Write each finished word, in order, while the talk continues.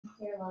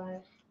You're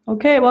live.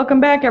 Okay,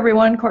 welcome back,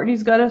 everyone.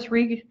 Courtney's got us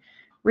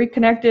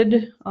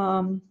reconnected,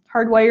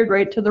 hardwired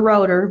right to the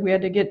router. We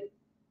had to get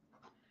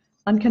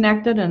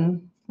unconnected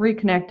and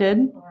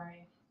reconnected.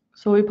 Sorry.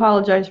 So we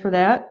apologize for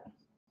that,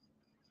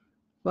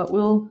 but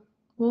we'll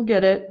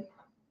get it.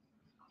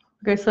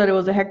 Like I said, it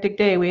was a hectic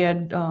day. We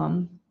had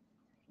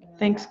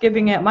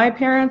Thanksgiving at my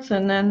parents',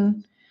 and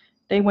then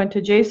they went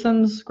to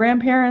Jason's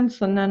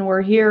grandparents, and then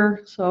we're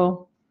here.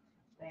 So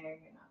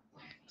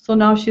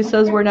now she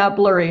says we're not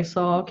blurry.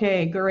 So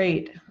okay,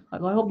 great. I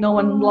hope no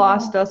one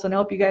lost us, and I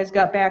hope you guys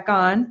got back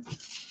on.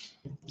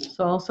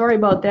 So sorry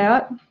about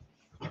that.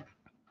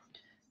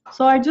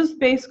 So I just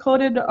base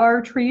coated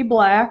our tree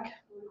black.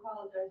 We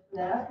apologize for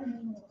that.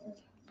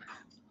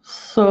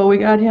 So we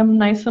got him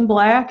nice and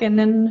black, and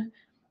then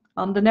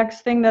the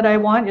next thing that I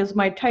want is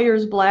my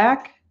tires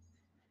black.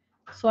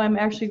 So I'm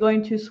actually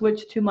going to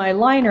switch to my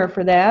liner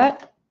for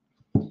that.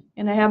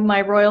 And I have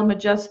my Royal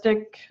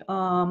Majestic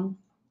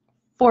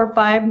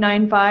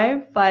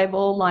 459550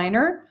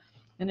 liner.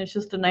 And it's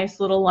just a nice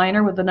little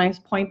liner with a nice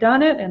point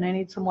on it. And I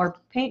need some more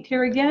paint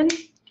here again.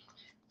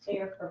 So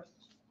your first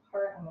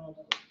part, I'm going to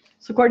delete.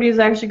 So Courtney is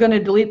actually going to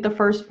delete the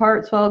first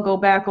part, so I'll go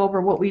back over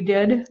what we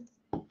did.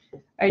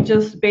 I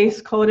just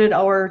base coated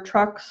our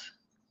trucks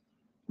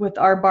with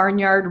our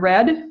Barnyard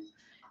red,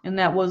 and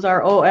that was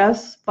our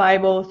OS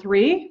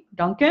 503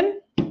 Duncan.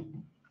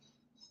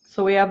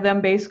 So we have them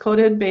base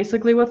coated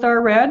basically with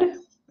our red,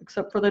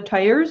 except for the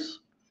tires.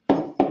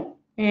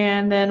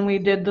 And then we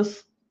did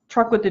this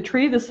truck with the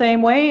tree the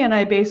same way, and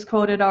I base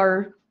coated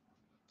our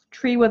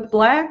tree with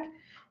black.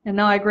 And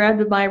now I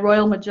grabbed my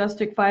Royal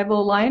Majestic 50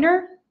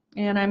 liner,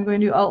 and I'm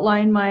going to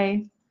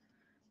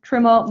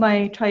trim out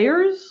my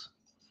tires.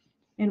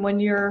 And when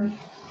you're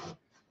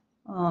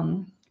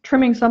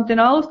trimming something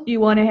else,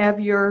 you want to have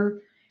your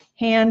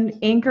hand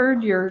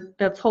anchored,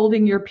 that's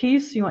holding your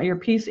piece. You want your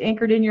piece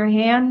anchored in your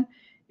hand.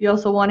 You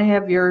also want to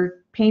have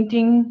your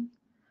painting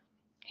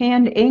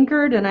hand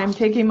anchored, and I'm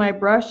taking my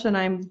brush and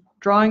I'm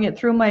drawing it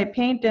through my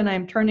paint, and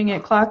I'm turning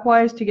it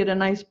clockwise to get a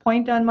nice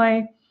point on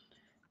my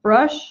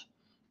brush.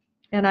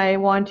 And I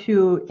want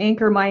to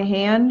anchor my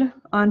hand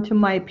onto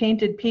my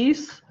painted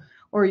piece,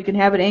 or you can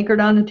have it anchored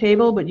on the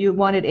table, but you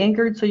want it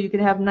anchored so you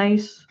can have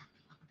nice,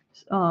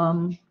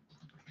 not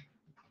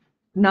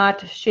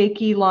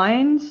shaky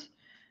lines.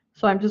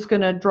 So I'm just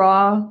going to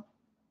draw.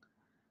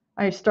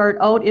 I start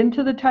out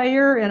into the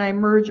tire and I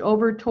merge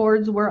over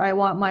towards where I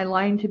want my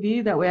line to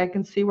be. That way I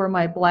can see where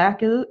my black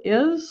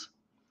is.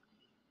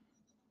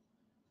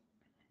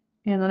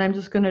 And then I'm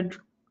just going to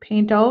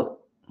paint out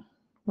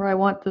where I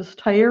want this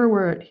tire,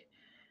 where it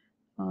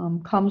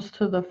comes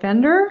to the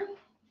fender.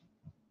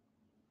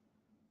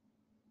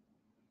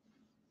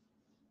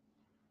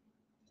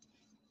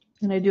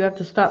 And I do have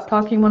to stop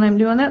talking when I'm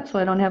doing that so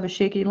I don't have a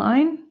shaky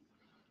line.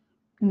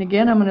 And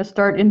again, I'm going to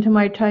start into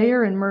my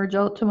tire and merge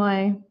out to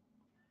my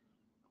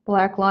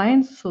black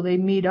lines so they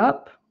meet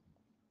up.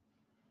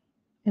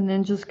 And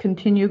then just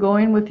continue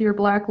going with your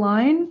black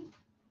line.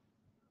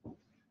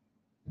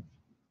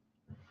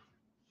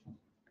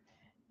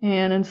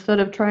 And instead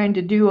of trying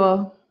to do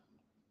a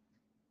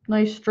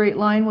nice straight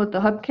line with the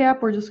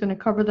hubcap, we're just going to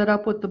cover that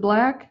up with the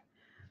black.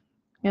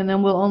 And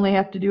then we'll only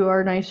have to do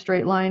our nice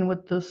straight line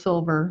with the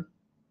silver.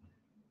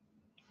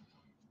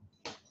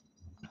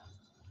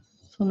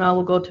 So now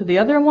we'll go to the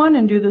other one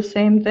and do the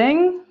same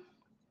thing.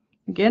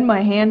 Again,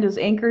 my hand is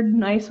anchored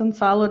nice and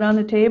solid on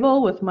the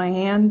table with my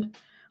hand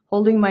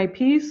holding my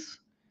piece.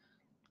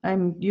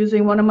 I'm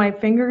using one of my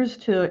fingers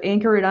to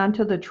anchor it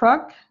onto the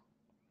truck.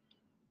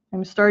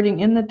 I'm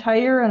starting in the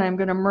tire and I'm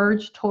going to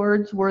merge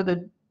towards where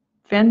the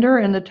fender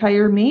and the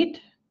tire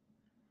meet.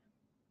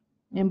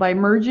 And by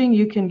merging,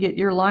 you can get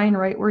your line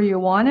right where you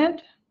want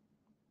it.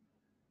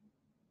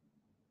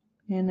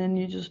 And then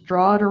you just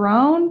draw it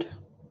around.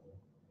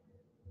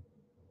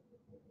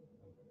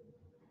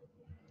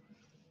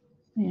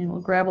 And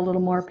we'll grab a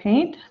little more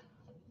paint.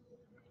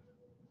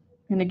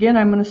 And again,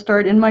 I'm going to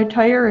start in my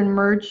tire and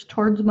merge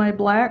towards my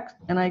black,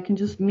 and I can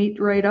just meet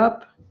right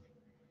up.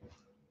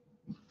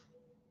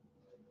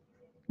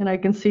 And I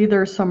can see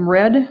there's some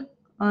red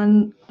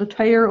on the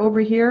tire over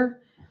here.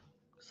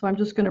 So I'm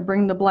just going to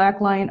bring the black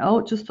line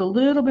out just a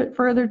little bit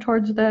further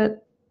towards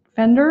that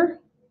fender.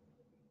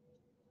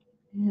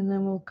 And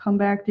then we'll come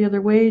back the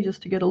other way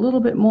just to get a little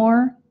bit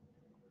more.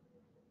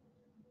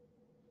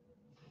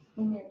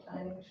 When you're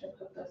done, you should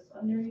put this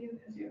under you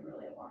because you're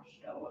really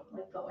washed out.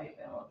 Like the white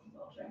balance is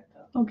all jacked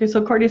up. Okay,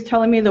 so Courtney's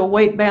telling me the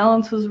white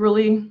balance is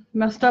really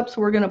messed up, so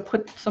we're going to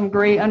put some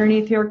gray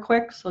underneath here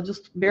quick. So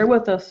just bear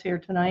with us here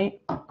tonight.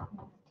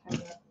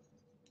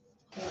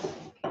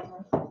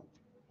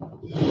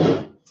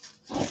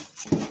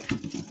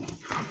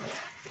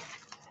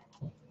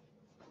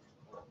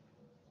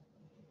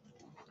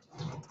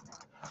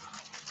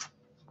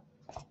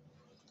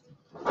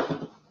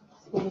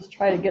 We'll just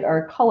try to get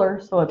our color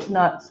so it's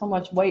not so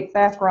much white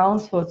background,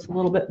 so it's a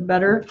little bit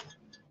better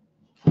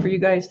for you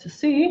guys to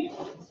see.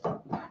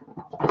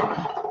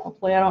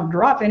 Hopefully I don't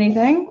drop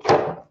anything.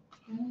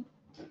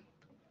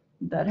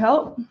 Did that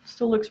help?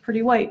 Still looks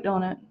pretty white,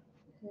 don't it?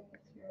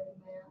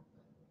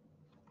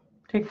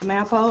 take the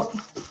map out.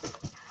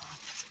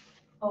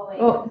 Oh, wait.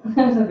 Oh.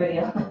 There's a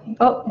video.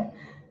 Oh,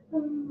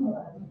 Hold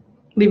on.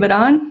 leave it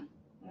on?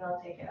 And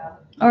I'll take it off.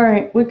 All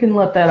right, we can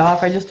let that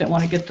off. I just didn't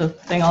want to get the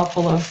thing all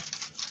full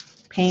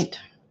of paint.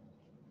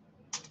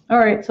 All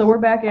right, so we're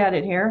back at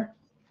it here.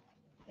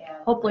 Yeah.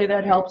 Hopefully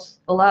that helps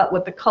a lot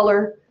with the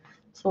color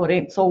so it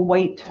ain't so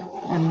white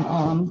and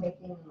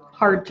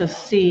hard to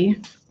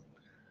see.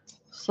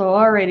 So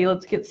alrighty,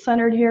 let's get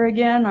centered here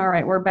again. All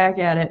right, we're back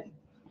at it.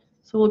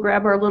 So we'll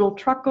grab our little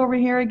truck over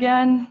here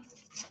again.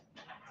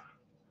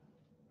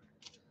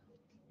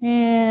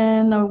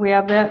 And we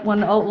have that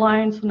one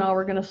outlined, so now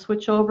we're going to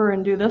switch over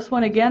and do this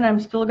one again. I'm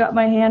still got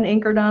my hand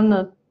anchored on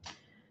the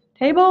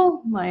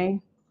table. My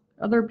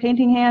other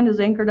painting hand is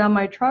anchored on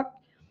my truck.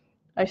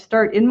 I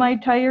start in my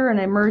tire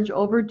and I merge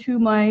over to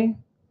my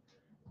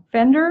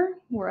fender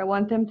where I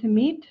want them to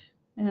meet.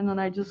 And then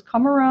I just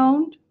come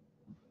around.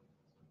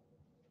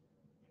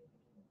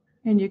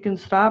 And you can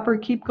stop or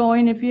keep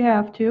going if you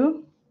have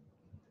to.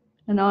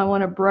 And now I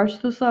want to brush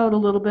this out a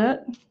little bit.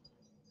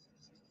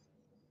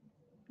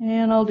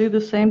 And I'll do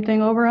the same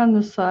thing over on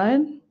this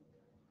side.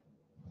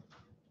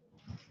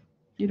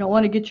 You don't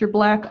want to get your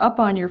black up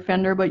on your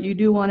fender, but you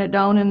do want it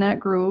down in that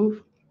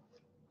groove.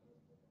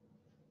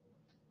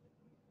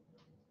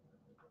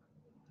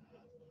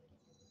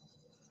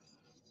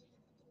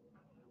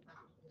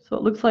 So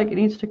it looks like it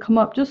needs to come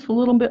up just a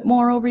little bit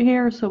more over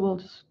here, so we'll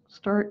just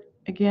start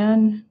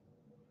again.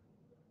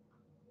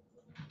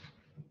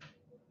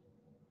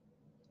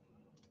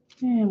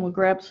 And we'll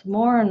grab some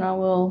more, and I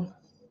will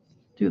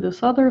do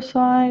this other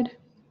side.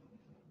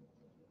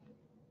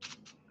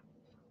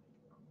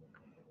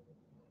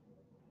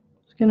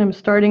 Again, I'm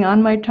starting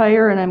on my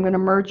tire and I'm going to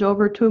merge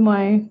over to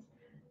my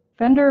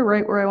fender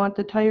right where I want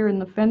the tire and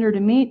the fender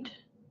to meet.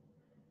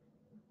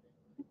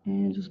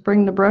 And just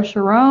bring the brush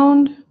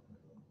around.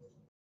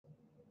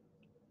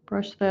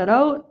 Brush that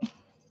out.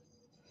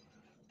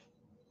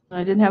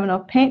 I didn't have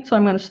enough paint, so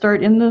I'm going to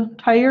start in the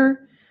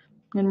tire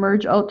and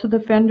merge out to the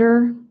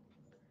fender.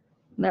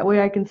 That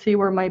way I can see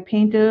where my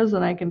paint is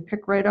and I can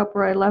pick right up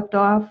where I left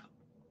off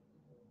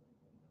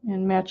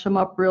and match them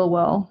up real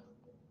well.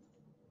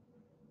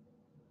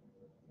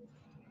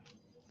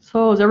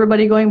 So is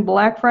everybody going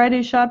Black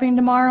Friday shopping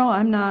tomorrow?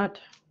 I'm not.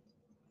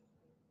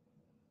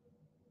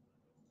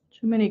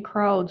 Too many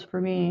crowds for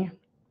me.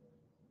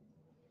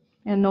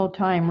 And no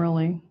time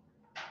really.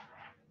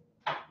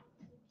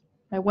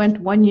 I went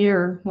 1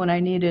 year when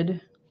I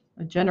needed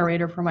a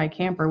generator for my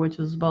camper, which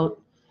is about,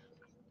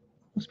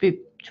 must be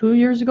 2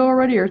 years ago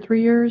already, or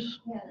 3 years.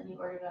 Yeah, then you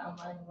ordered it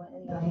online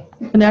anyway.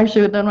 And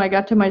actually, then when I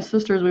got to my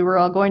sister's, we were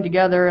all going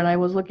together, and I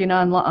was looking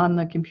on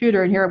the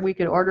computer, and here we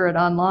could order it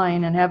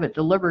online and have it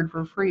delivered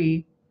for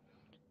free.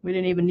 We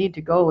didn't even need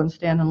to go and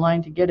stand in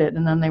line to get it,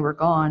 and then they were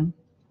gone.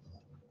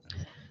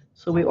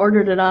 So we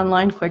ordered it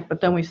online quick,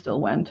 but then we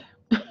still went.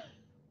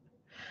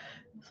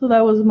 So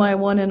that was my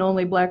one and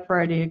only Black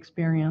Friday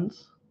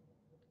experience.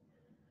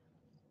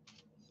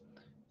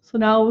 So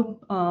now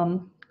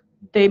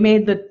they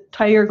made the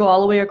tire go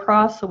all the way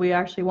across, so we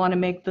actually want to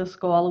make this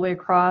go all the way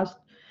across.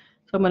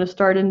 So I'm going to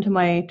start into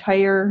my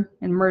tire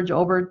and merge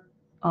over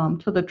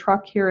to the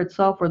truck here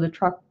itself, where the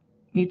truck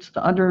meets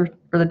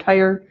the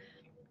tire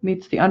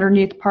meets the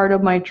underneath part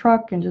of my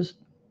truck, and just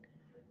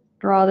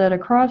draw that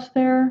across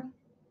there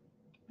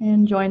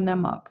and join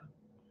them up.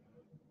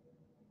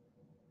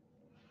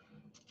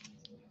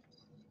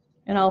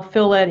 And I'll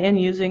fill that in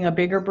using a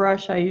bigger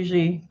brush. I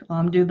usually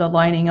do the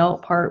lining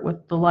out part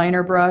with the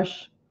liner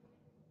brush.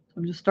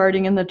 I'm just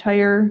starting in the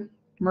tire,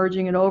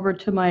 merging it over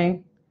to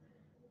my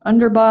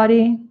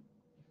underbody.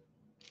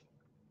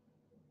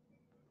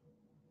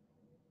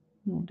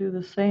 We'll do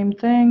the same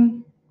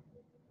thing.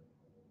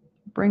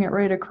 Bring it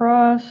right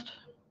across.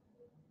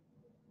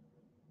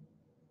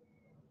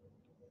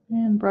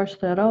 And brush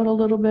that out a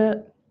little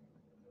bit.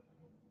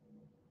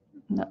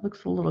 And that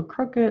looks a little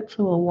crooked,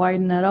 so we'll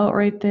widen that out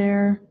right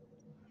there.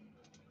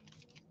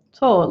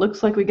 So it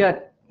looks like we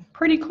got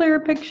pretty clear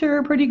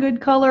picture, pretty good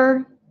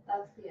color.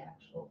 That's the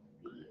actual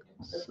feed.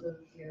 This is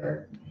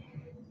your,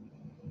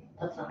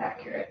 that's not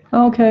accurate.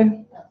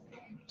 Okay.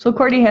 So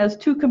Cordy has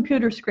two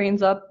computer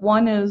screens up.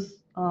 One is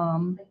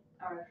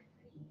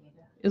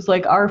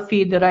like our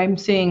feed that I'm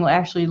seeing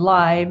actually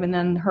live, and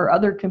then her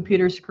other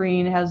computer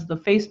screen has the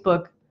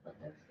Facebook,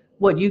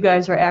 what you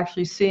guys are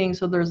actually seeing,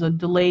 so there's a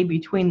delay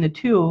between the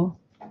two.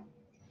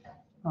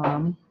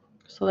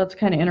 So that's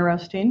kind of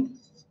interesting.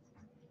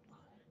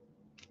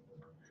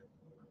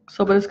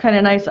 So, but it's kind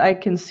of nice, I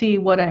can see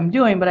what I'm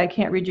doing, but I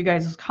can't read you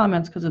guys'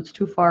 comments because it's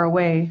too far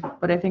away.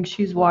 But I think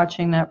she's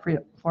watching that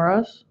for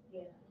us.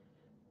 Yeah.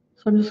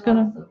 So I'm just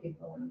gonna.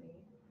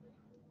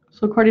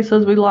 So Cordy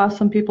says we lost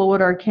some people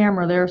with our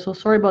camera there, so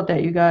sorry about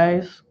that, you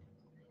guys.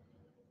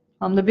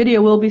 The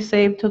video will be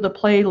saved to the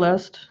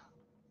playlist,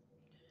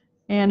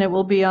 and it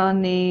will be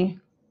on the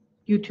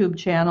YouTube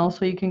channel,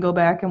 so you can go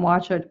back and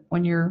watch it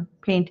when you're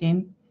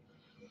painting.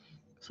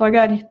 So I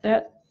got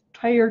that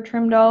tire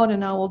trimmed out, and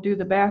now we'll do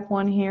the back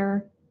one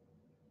here.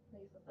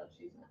 Lisa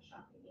she's not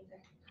shopping either.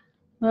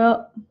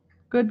 Well,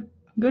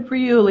 good for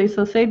you,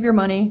 Lisa. Save your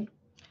money.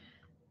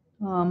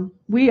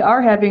 We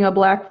are having a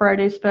Black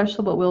Friday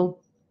special, but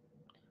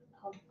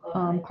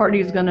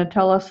Courtney's going to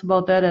tell us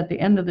about that at the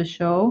end of the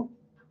show.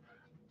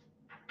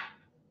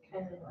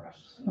 Kind of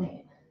rushed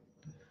tonight.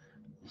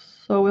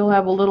 So we'll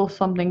have a little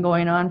something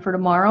going on for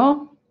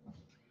tomorrow.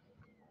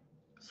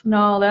 So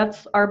now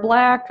that's our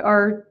black,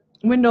 our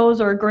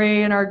windows are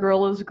gray, and our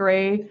grill is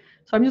gray.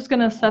 So I'm just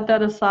going to set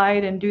that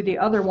aside and do the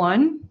other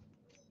one.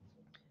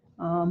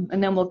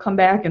 And then we'll come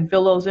back and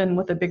fill those in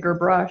with a bigger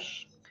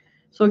brush.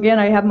 So again,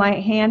 I have my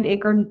hand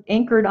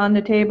anchored on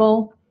the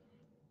table.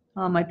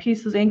 My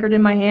piece is anchored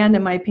in my hand,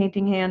 and my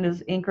painting hand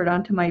is anchored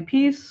onto my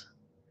piece.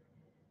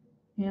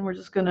 And we're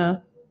just going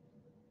to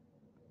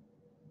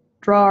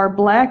draw our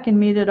black and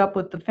meet it up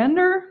with the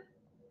fender.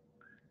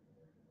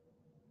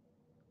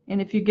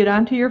 And if you get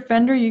onto your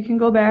fender, you can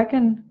go back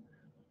and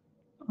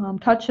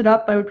touch it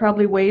up. I would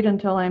probably wait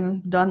until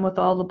I'm done with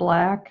all the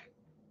black.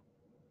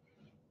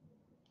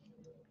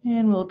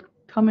 And we'll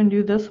come and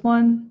do this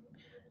one.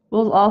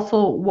 We'll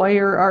also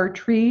wire our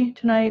tree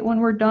tonight when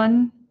we're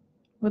done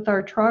with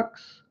our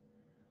trucks.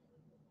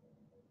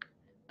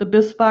 The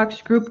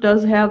Bisque group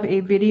does have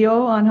a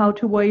video on how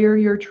to wire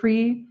your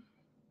tree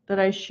that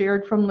I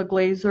shared from the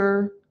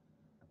Glazer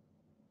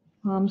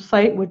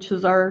site, which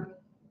is our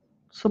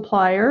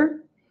supplier.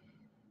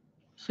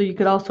 So you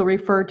could also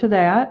refer to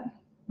that,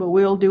 but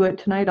we'll do it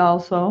tonight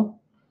also.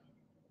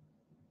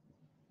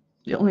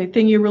 The only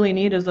thing you really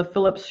need is a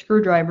Phillips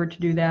screwdriver to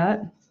do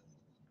that.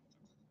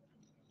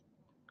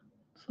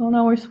 So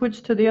now we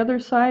switch to the other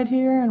side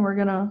here, and we're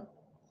gonna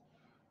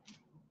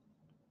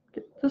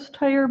get this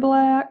tire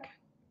black.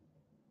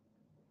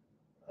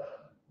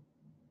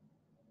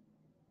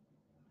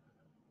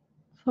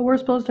 So we're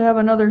supposed to have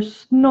another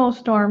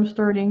snowstorm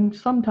starting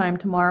sometime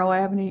tomorrow. I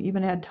haven't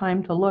even had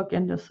time to look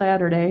into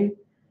Saturday.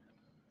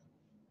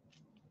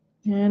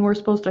 And we're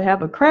supposed to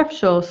have a craft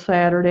show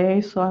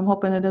Saturday, so I'm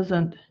hoping it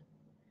isn't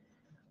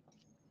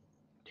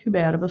too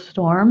bad of a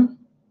storm.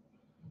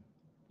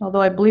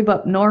 Although I believe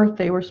up north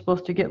they were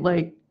supposed to get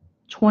like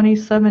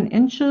 27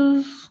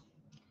 inches,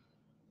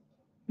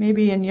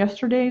 maybe in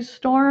yesterday's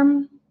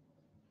storm.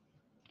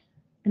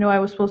 You know, I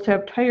was supposed to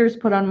have tires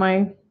put on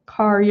my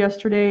car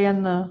yesterday,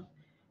 and the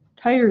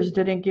tires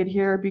didn't get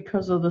here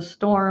because of the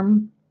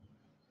storm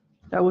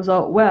that was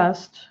out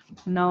west.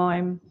 Now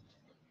I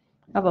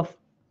have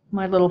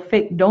my little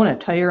fake donut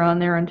tire on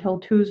there until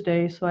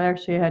Tuesday, so I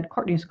actually had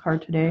Courtney's car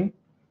today.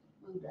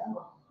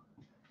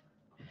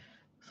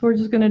 So we're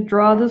just going to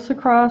draw this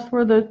across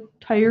where the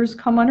tires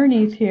come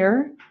underneath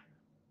here.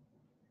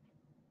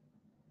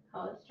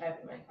 How is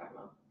driving my car,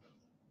 Mom?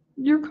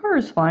 Your car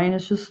is fine.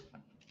 It's just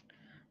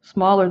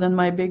smaller than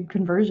my big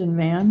conversion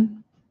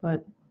van,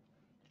 but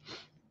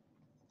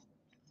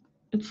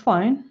it's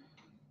fine.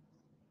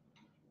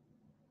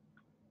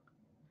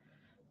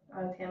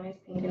 Tammy's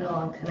painting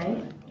along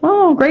tonight.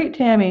 Oh, great,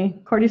 Tammy.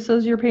 Courtney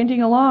says you're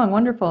painting along.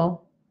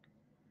 Wonderful.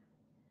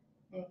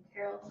 And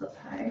Carol says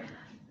hi.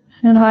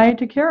 And hi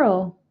to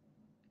Carol.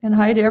 And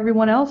hi to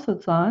everyone else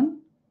that's on.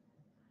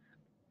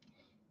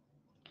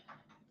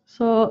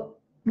 So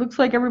looks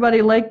like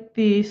everybody liked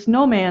the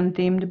snowman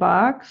themed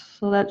box,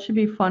 so that should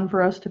be fun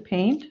for us to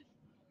paint.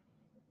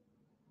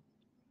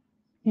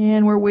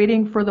 And we're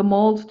waiting for the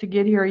molds to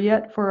get here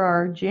yet for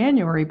our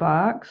January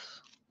box.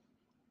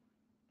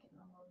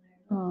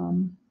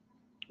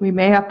 We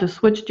may have to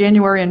switch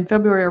January and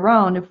February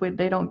around if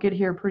they don't get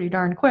here pretty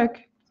darn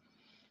quick.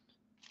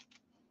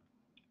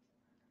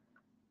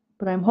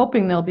 But I'm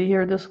hoping they'll be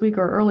here this week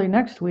or early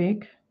next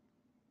week.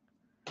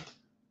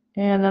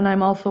 And then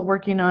I'm also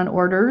working on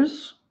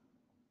orders.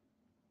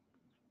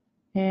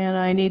 And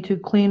I need to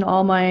clean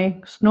all my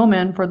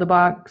snowmen for the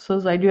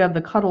boxes. I do have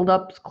the cuddled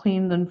ups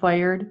cleaned and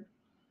fired.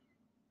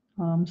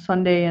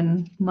 Sunday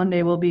and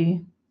Monday will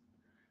be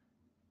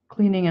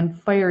cleaning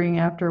and firing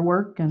after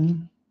work.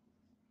 And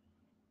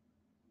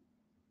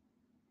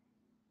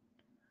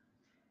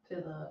Do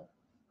the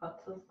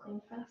boxes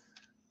clean fast?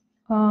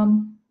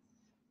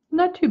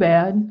 Not too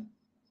bad.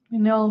 You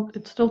know,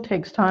 it still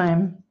takes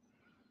time.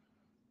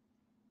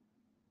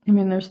 I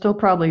mean, there's still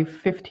probably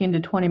 15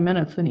 to 20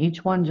 minutes in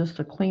each one just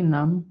to clean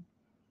them.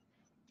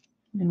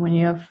 And when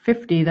you have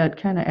 50,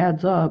 that kind of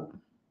adds up.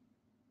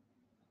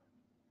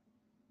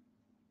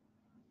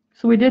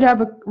 So we did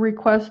have a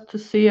request to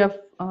see if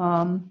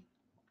an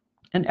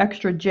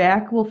extra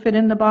jack will fit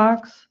in the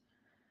box.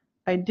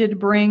 I did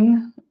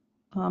bring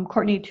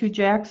Courtney 2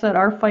 jacks that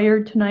are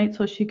fired tonight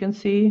so she can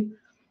see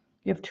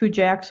if 2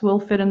 jacks will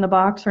fit in the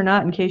box or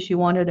not. In case you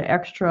wanted an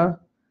extra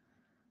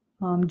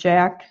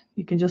jack,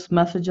 you can just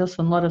message us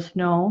and let us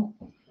know.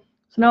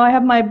 So now I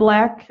have my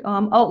black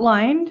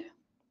outlined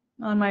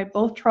on my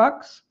both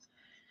trucks,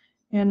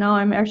 and now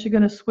I'm actually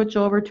going to switch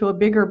over to a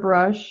bigger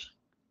brush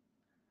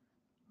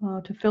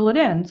to fill it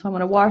in. So I'm going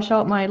to wash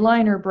out my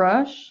liner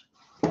brush,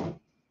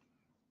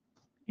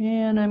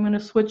 and I'm going to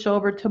switch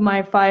over to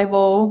my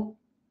 5.0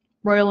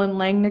 Royal &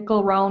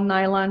 Langnickel round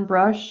nylon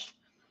brush,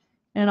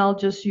 and I'll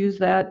just use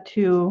that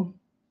to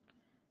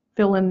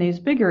fill in these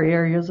bigger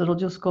areas. It'll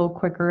just go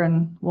quicker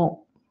and won't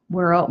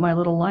wear out my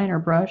little liner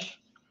brush.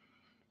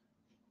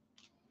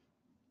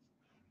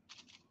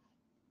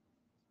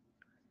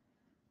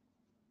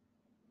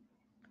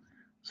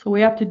 So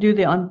we have to do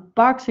the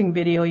unboxing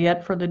video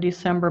yet for the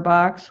December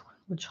box,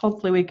 which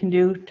hopefully we can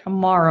do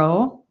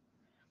tomorrow.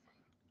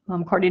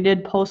 Courtney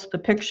did post the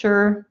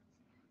picture,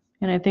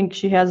 and I think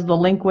she has the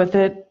link with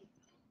it.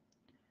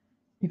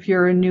 If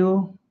you're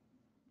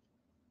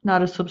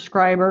not a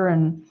subscriber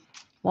and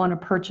want to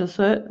purchase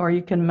it, or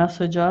you can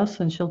message us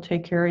and she'll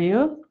take care of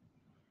you.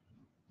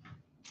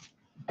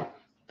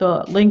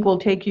 The link will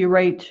take you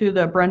right to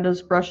the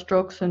Brenda's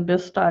Brushstrokes and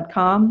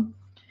Bisque.com,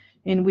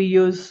 and we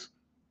use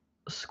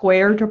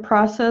Square to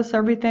process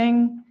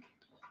everything,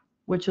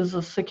 which is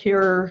a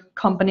secure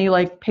company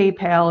like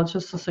PayPal. It's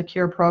just a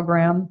secure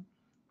program,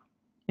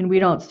 and we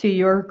don't see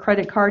your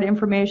credit card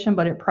information,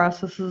 but it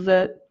processes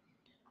it.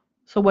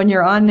 So when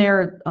you're on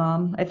there,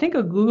 I think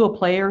a Google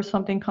Play or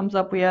something comes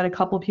up. We had a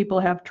couple of people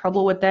have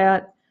trouble with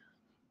that.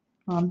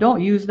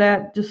 Don't use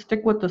that. Just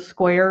stick with the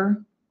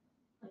Square.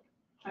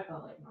 Check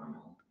out like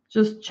normal.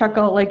 Just check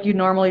out like you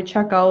normally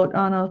check out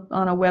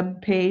on a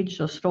web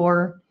page, a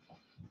store,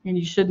 and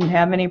you shouldn't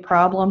have any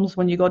problems.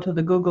 When you go to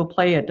the Google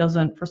Play, it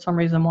doesn't for some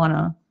reason want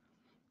to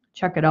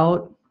check it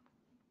out.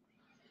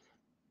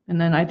 And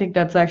then I think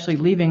that's actually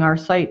leaving our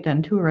site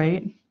then too,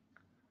 right?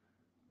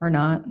 Or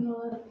not? No,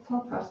 it's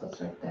all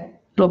processed right there.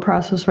 It'll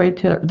process right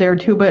there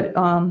too, but Like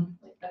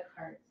the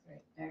card's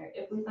right there.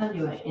 If we send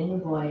you an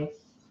invoice,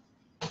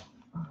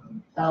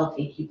 that'll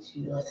take you to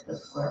like the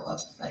Square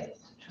website.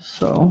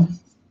 so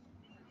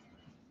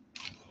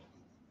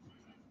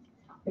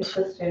It's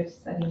just they're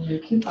sending you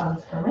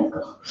coupons for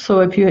Mayco. So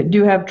if you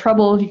do have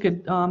trouble, you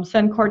could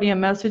send Courtney a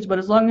message, but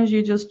as long as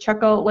you just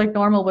check out like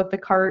normal with the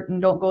cart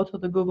and don't go to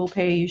the Google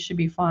Pay, you should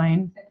be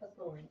fine. I put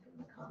the link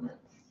in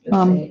the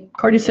comments.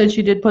 Courtney said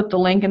she did put the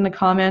link in the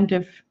comment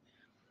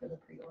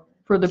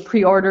for the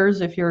pre-orders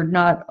if you're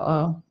not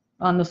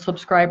on the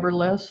subscriber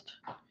list,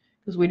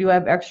 because we do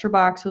have extra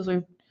boxes.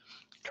 We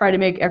try to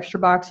make extra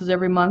boxes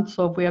every month,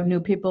 so if we have new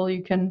people,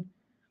 you can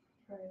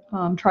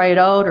try it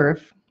out, or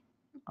if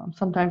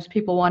sometimes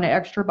people want an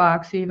extra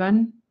box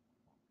even.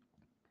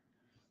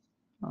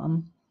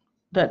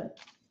 That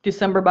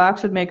December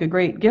box would make a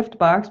great gift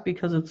box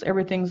because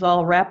everything's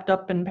all wrapped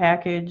up and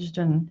packaged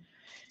and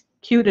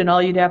cute, and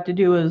all you'd have to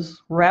do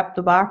is wrap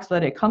the box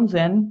that it comes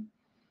in.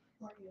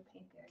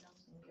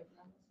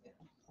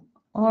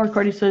 Or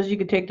Courtney says you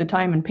could take the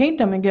time and paint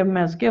them and give them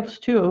as gifts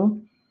too.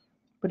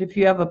 But if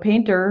you have a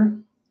painter,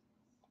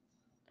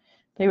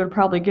 they would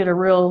probably get a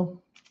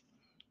real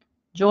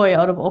joy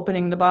out of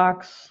opening the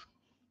box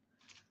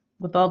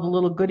with all the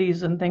little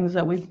goodies and things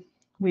that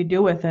we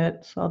do with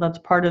it. So that's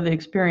part of the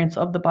experience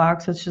of the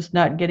box. It's just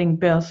not getting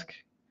bisque.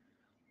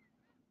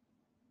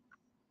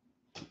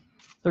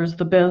 There's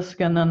the bisque,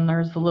 and then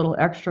there's the little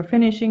extra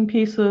finishing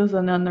pieces,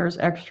 and then there's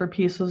extra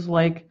pieces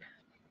like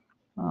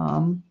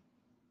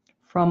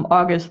from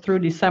August through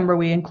December,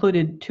 we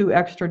included 2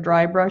 extra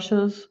dry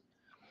brushes.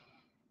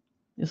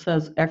 It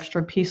says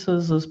extra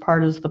pieces as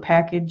part of the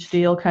package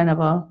deal, kind of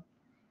a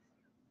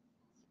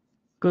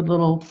good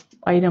little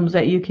items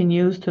that you can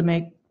use to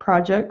make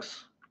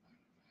projects.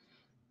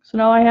 So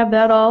now I have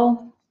that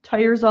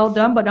tires all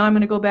done, but now I'm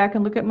going to go back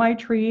and look at my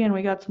tree, and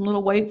we got some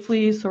little white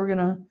fleas, so we're going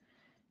to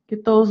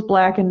get those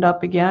blackened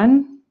up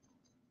again.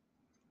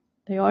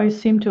 They always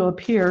seem to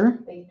appear.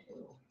 They do.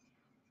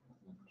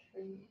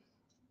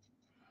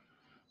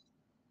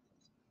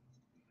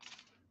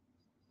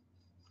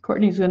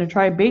 Courtney's going to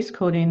try base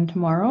coating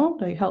tomorrow.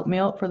 They helped me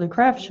out for the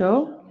craft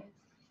show.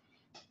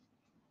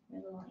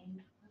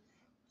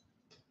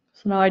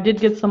 So now I did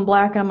get some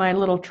black on my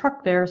little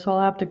truck there, so I'll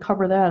have to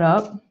cover that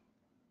up.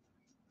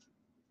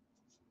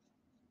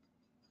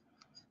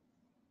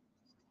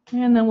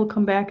 And then we'll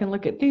come back and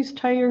look at these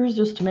tires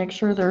just to make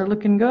sure they're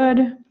looking good.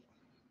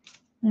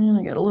 And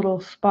I got a little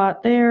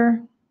spot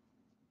there.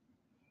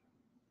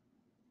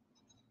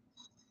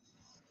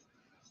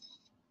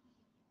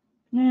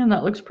 And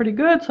that looks pretty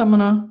good, so I'm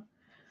gonna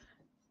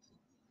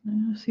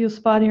see a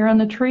spot here on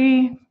the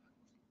tree.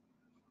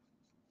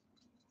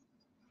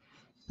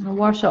 I'm gonna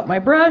wash out my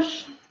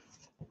brush.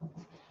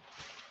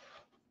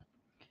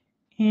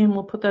 And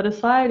we'll put that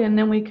aside, and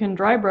then we can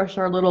dry brush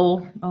our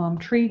little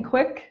tree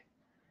quick.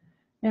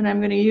 And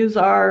I'm gonna use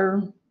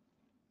our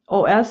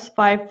OS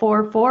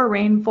 544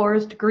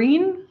 Rainforest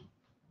Green.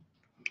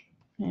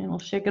 And we'll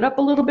shake it up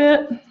a little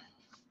bit.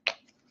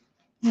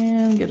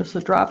 And get us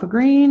a drop of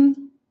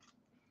green.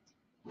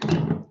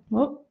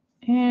 Whoop.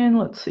 And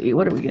let's see,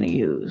 what are we going to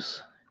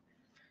use?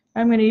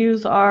 I'm going to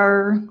use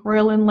our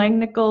Royal &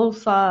 Langnickel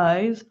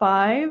size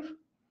 5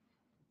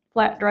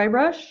 flat dry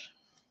brush.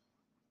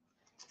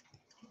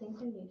 I think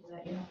when you do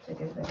that, you have to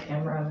give the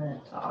camera a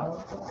minute to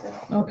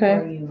autofocus. Okay.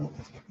 Before you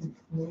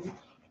move.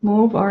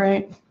 Move, all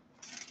right.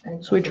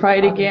 And So we try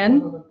it again.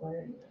 some of the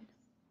blurriness.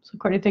 So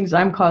Courtney thinks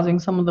I'm causing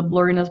some of the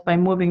blurriness by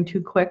moving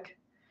too quick.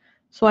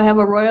 So I have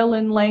a Royal &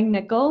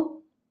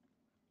 Langnickel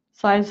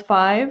size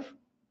 5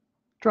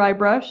 dry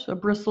brush, a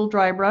bristle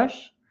dry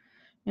brush,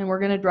 and we're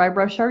going to dry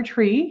brush our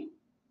tree.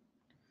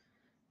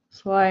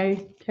 So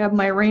I have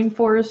my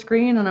Rainforest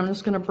Green, and I'm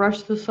just going to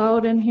brush this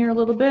out in here a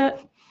little bit.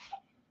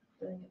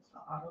 I think it's the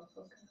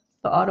autofocus.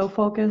 The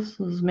autofocus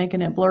is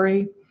making it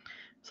blurry.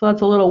 So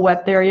that's a little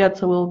wet there yet,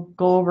 so we'll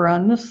go over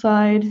on this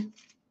side.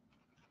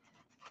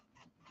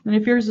 And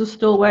if yours is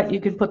still wet, you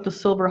could put the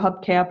silver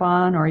hubcap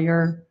on, or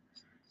your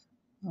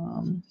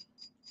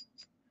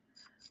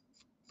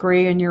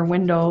gray in your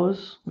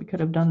windows. We could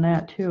have done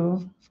that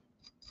too.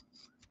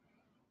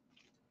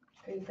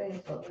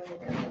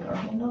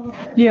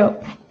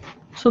 Yep.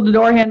 So the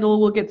door handle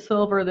will get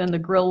silver, then the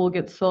grill will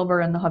get silver,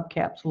 and the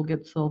hubcaps will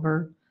get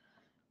silver.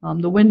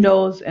 The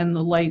windows and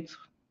the lights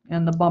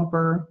and the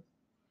bumper.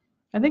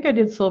 I think I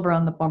did silver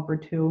on the bumper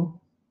too.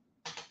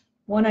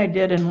 One I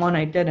did and one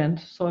I didn't,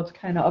 so it's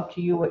kind of up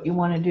to you what you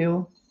want to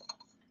do.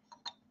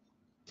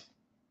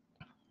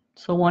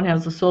 So one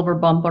has a silver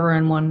bumper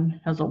and one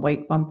has a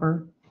white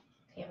bumper.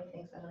 Tammy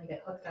thinks I'm gonna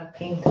get hooked on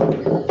paint.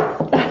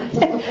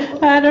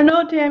 I don't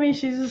know, Tammy.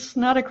 She's just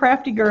not a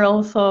crafty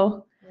girl,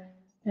 so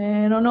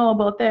I don't know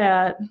about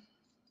that.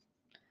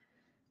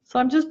 So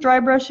I'm just dry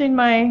brushing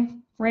my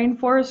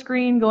rainforest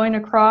green, going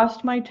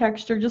across my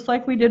texture, just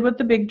like we did with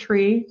the big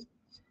tree.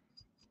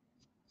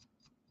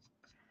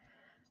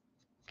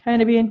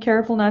 Kind of being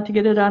careful not to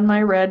get it on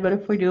my red, but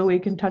if we do, we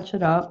can touch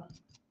it up.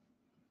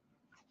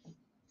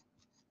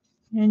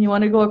 And you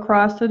want to go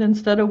across it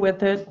instead of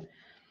with it.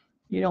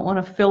 You don't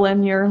want to fill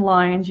in your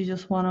lines, you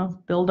just want to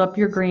build up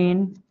your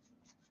green.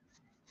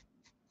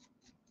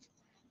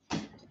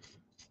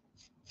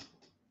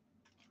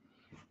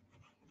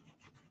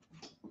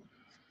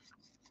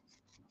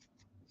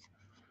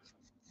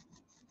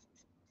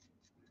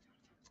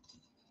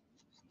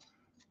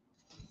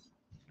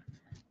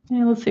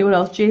 And let's see what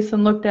else.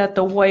 Jason looked at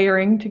the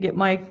wiring to get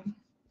my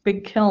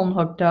big kiln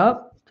hooked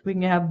up so we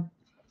can have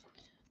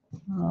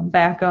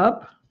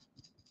backup.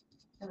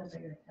 And a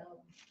bigger kiln.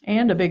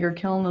 And a bigger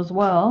kiln as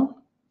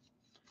well.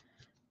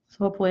 So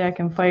hopefully I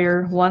can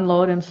fire one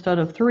load instead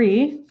of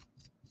 3.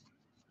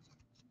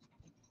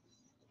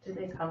 Do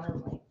they come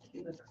in like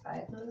cubic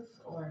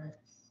sizes or?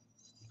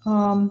 I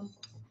don't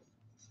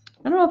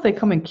know if they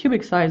come in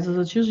cubic sizes.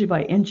 It's usually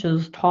by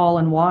inches tall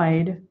and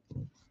wide.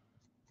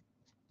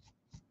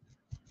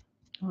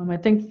 I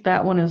think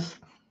that one is,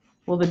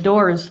 well, the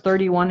door is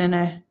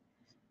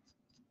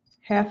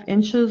 31.5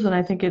 inches, and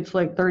I think it's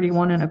like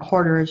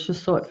 31.25. It's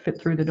just so it fit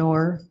through the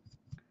door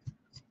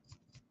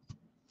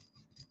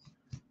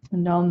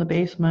and down the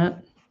basement.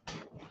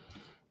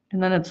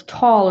 And then it's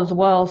tall as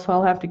well, so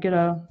I'll have to get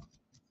I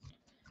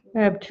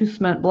have 2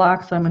 cement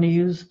blocks I'm going to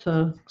use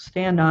to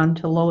stand on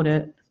to load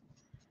it.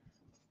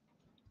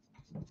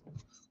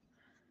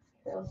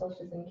 Also,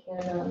 she's in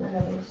Canada and they're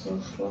having a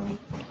snowstorm.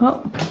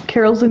 Oh,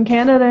 Carol's in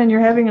Canada and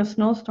you're having a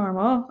snowstorm.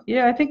 Oh,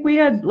 yeah, I think we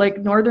had like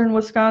northern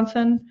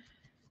Wisconsin.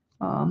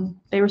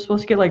 They were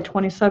supposed to get like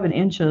 27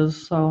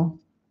 inches, so.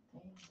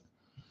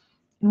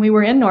 And we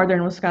were in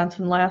northern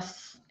Wisconsin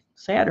last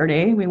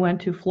Saturday. We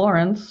went to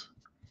Florence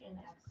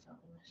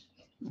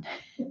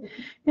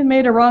and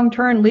made a wrong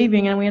turn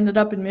leaving, and we ended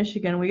up in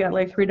Michigan. We got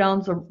like 3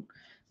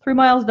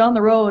 miles down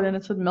the road, and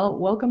it said,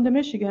 "Welcome to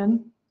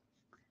Michigan."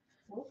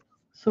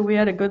 So we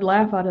had a good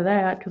laugh out of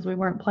that because we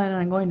weren't planning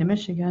on going to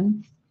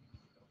Michigan.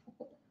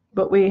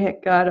 But we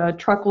got a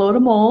truckload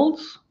of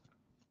molds,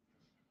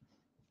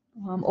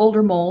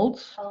 older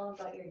molds. Tell them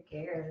about your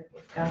gear,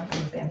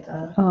 Wisconsin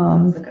Santa. That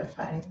was a good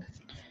find.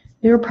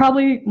 They were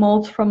probably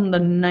molds from the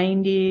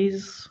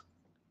 90s.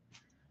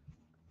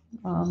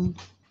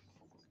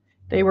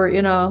 They were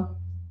in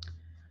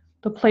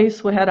the place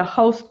had a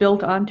house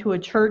built onto a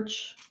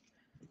church.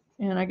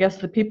 And I guess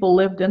the people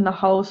lived in the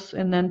house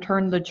and then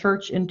turned the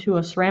church into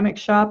a ceramic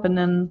shop, and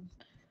then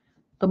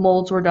the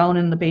molds were down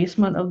in the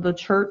basement of the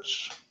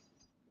church.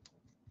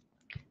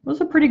 It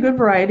was a pretty good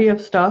variety of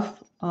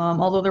stuff,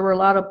 although there were a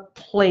lot of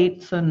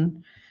plates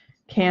and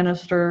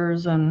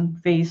canisters and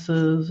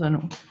vases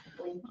and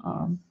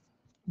the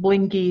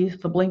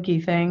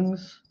blinky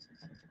things,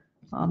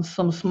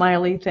 some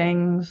smiley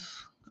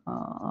things.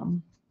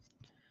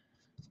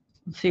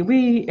 Let's see,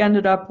 we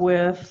ended up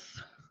with,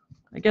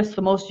 I guess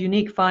the most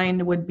unique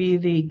find would be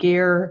the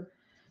Gare,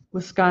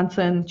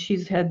 Wisconsin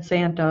Cheesehead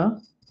Santa.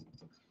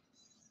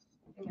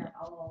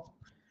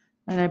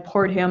 And I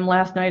poured him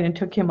last night and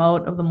took him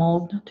out of the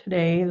mold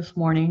this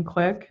morning,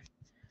 quick.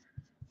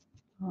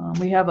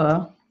 We have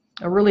I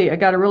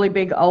got a really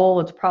big owl.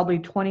 It's probably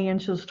 20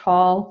 inches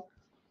tall.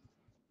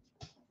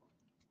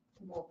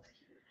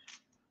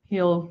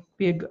 He'll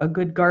be a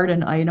good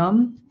garden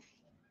item.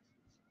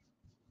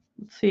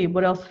 Let's see,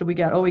 what else did we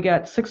get? Oh, we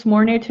got 6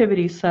 more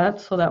nativity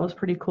sets, so that was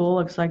pretty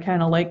cool because I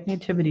kind of like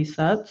nativity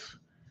sets.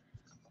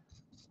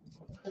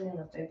 Including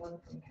the big one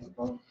from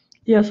Kimple?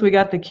 Yes, we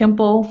got the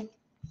Kimple,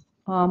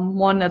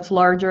 one that's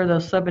larger, the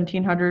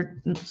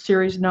 1700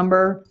 series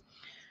number.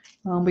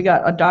 We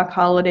got a Doc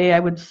Holiday. I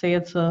would say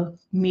it's a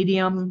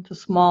medium to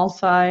small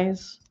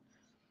size.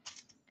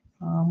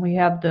 We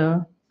got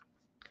the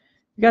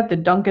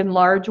Duncan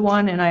large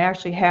one, and I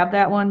actually have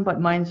that one, but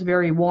mine's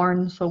very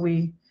worn, so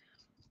we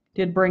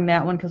did bring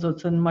that one because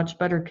it's in much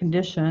better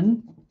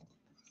condition.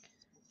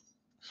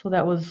 So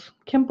that was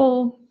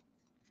Kimple,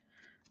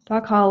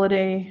 Doc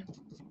Holiday,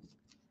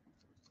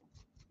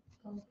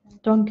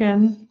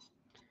 Duncan.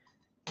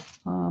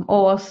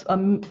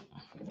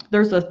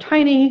 there's a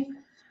tiny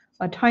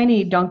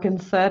Duncan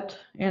set,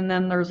 and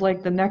then there's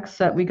like the next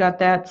set. We got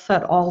that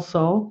set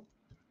also.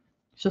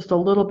 It's just a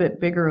little bit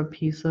bigger of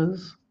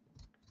pieces.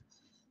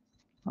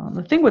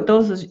 The thing with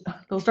those is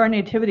those are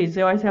nativities.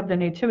 They always have the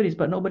nativities,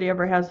 but nobody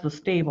ever has the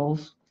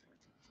stables.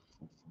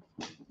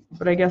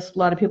 But I guess a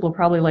lot of people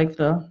probably like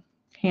the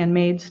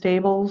handmade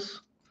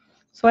stables.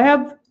 So I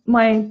have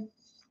my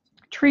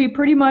tree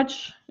pretty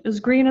much as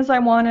green as I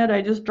wanted.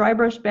 I just dry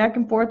brushed back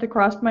and forth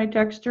across my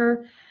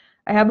texture.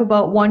 I have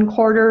about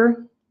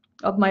 1/4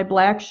 of my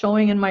black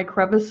showing in my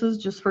crevices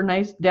just for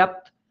nice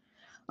depth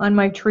on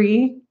my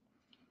tree.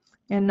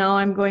 And now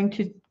I'm going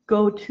to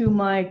go to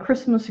my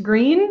Christmas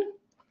green,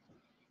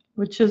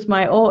 which is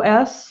my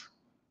OS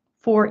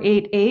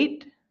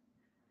 488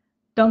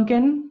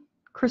 Duncan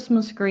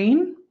Christmas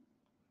green.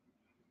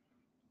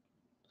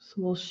 So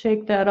we'll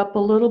shake that up a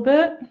little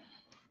bit.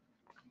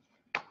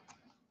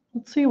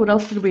 Let's see, what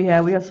else did we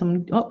have? We got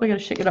some, oh, we got to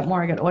shake it up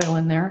more. I got oil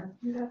in there.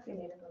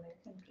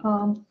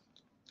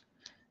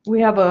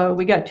 We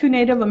got 2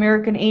 Native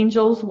American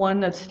angels,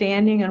 one that's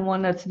standing and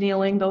one that's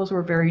kneeling. Those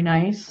were very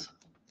nice.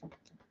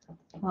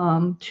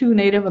 2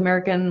 Native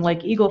American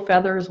like eagle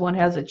feathers. One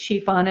has a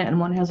chief on it and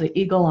one has an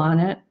eagle on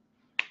it.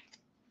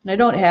 And I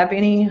don't have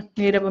any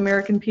Native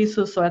American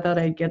pieces, so I thought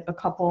I'd get a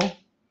couple.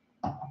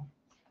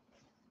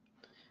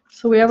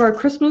 So we have our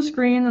Christmas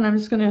green, and I'm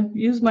just going to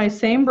use my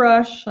same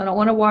brush. I don't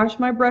want to wash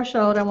my brush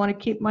out. I want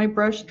to keep my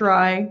brush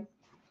dry.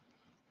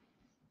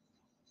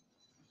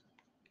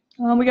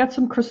 We got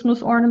some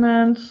Christmas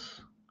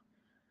ornaments.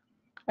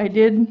 I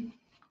did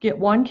get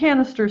 1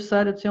 canister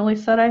set. It's the only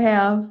set I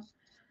have.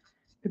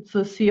 It's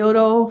the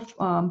Scioto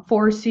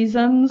 4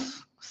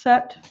 Seasons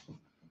set.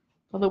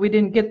 Although we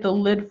didn't get the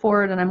lid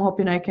for it, and I'm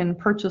hoping I can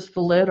purchase the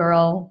lid or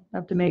I'll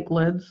have to make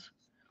lids.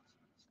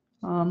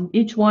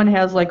 Each one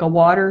has like a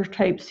water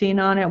type scene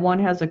on it. One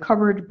has a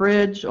covered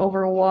bridge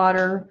over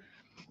water.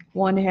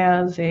 One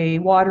has a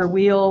water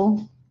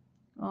wheel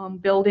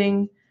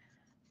building.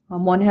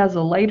 One has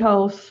a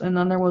lighthouse, and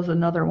then there was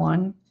another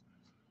one.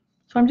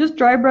 So I'm just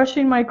dry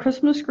brushing my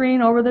Christmas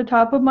green over the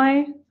top of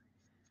my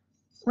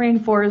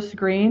rainforest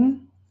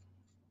green.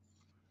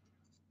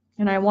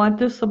 And I want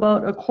this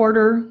about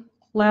 1/4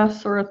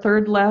 less or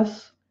 1/3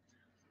 less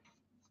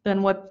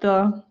than what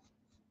the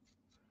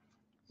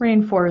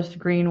rainforest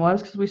green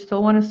was, because we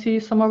still want to see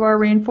some of our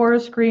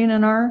rainforest green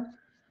in our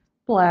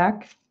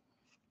black.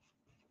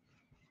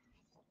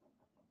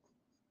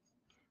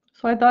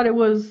 So I thought it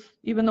was,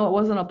 even though it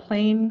wasn't a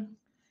plain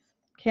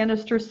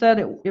canister set,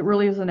 it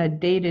really isn't a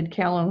dated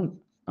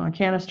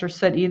canister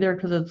set either,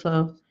 because it's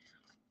a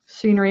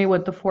scenery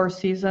with the 4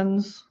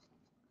 seasons.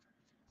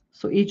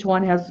 So each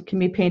one can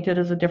be painted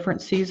as a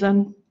different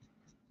season.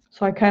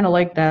 So I kind of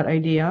like that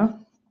idea.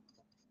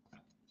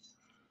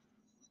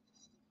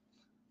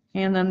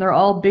 And then they're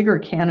all bigger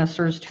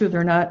canisters too.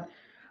 They're not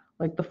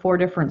like the 4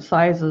 different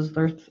sizes.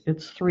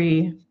 It's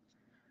 3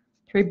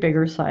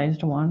 bigger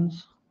sized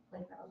ones.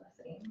 Like they're all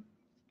the same?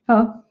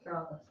 Huh? They're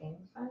all the same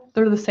size?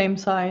 They're the same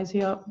size,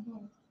 yep.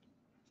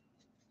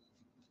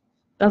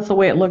 That's the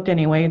way it looked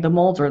anyway. The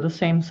molds are the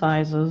same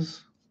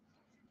sizes.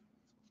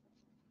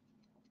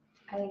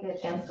 I didn't get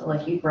a chance to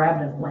like you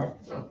grabbed and went.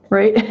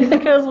 Right,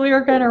 because we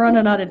were kind of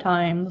running out of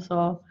time.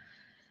 So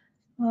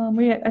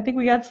I think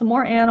we got some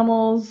more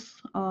animals.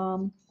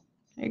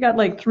 I got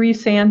like 3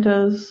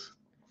 Santas.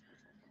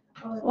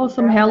 Oh,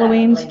 some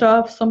Halloween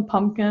stuff, some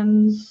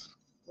pumpkins.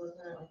 Wasn't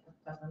it like the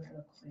pheasant or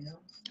the quail?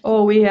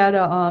 Oh, we had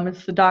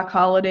it's the Doc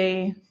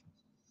Holiday.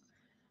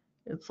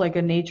 It's like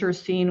a nature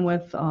scene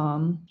with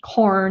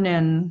corn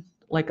and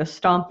like a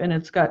stump, and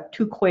it's got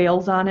 2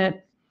 quails on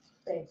it.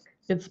 Big.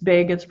 It's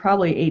big. It's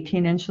probably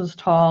 18 inches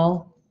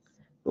tall.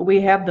 But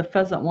we have the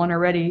pheasant one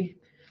already.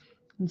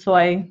 And so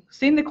I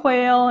seen the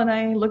quail, and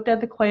I looked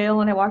at the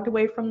quail, and I walked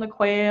away from the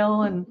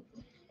quail and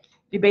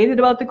debated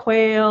about the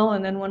quail.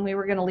 And then when we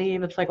were going to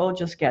leave, it's like, oh,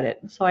 just get it.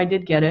 So I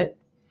did get it.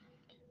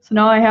 So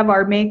now I have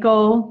our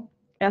Mayco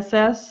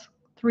SS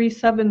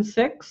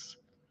 376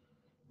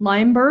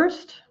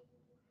 Limeburst.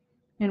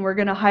 And we're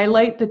going to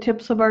highlight the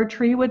tips of our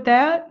tree with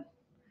that.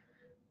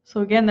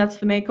 So again, that's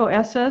the Mayco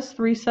SS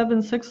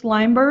 376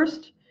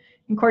 Limeburst.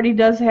 And Courtney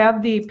does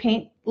have the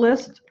paint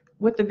list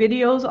with the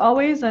videos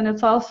always, and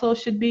it's also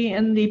should be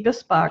in the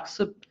Bisque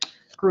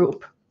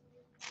group.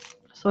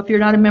 So if you're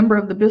not a member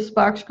of the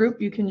Bisque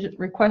group, you can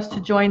request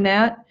to join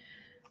that.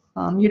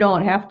 You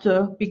don't have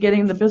to be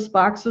getting the Bisque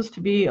boxes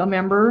to be a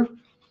member.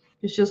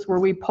 It's just where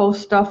we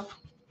post stuff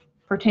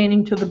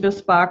pertaining to the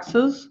Bisque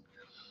boxes.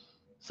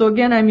 So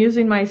again, I'm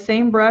using my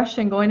same brush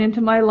and going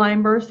into my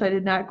Limeburst. I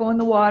did not go in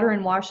the water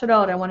and wash it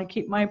out. I want to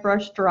keep my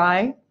brush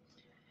dry.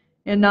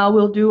 And now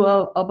we'll do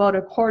about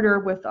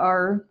 1/4 with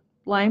our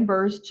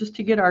Limeburst just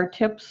to get our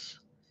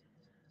tips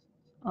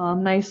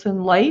nice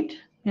and light.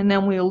 And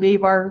then we'll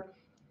leave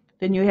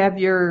then you have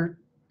your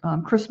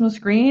Christmas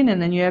green,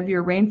 and then you have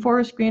your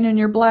rainforest green and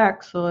your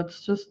black. So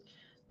it's just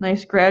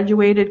nice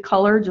graduated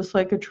color, just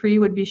like a tree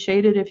would be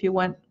shaded if you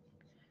went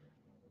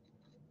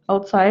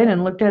outside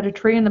and looked at a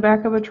tree in the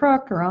back of a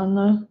truck or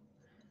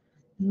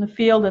in the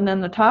field, and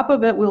then the top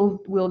of it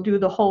we'll do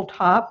the whole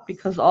top,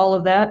 because all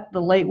of that,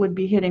 the light would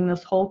be hitting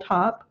this whole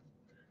top.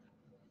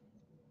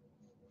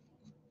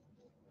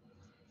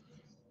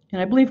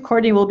 And I believe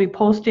Courtney will be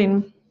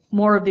posting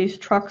more of these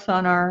trucks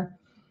on our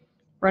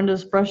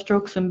Brenda's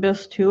Brushstrokes and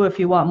Bisque too, if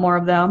you want more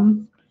of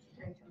them.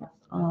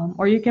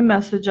 Or you can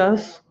message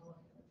us,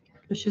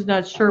 because she's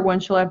not sure when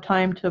she'll have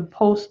time to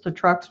post the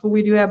trucks, but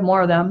we do have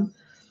more of them.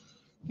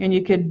 And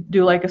you could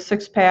do like a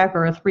 6-pack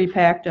or a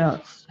 3-pack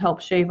to help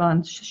shave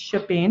on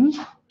shipping.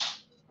 Yeah,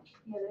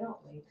 they don't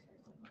weigh.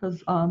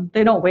 Because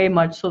they don't weigh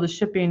much, so the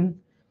shipping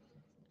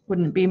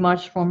wouldn't be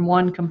much from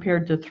 1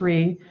 compared to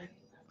 3.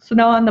 So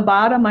now on the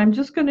bottom, I'm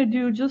just going to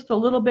do just a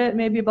little bit,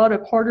 maybe about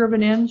 1/4 of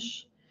an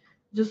inch.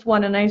 Just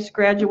want a nice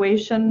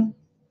graduation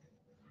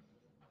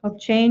of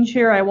change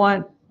here. I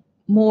want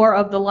more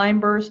of the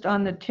Limeburst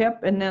on the tip,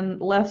 and then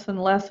less and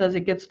less as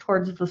it gets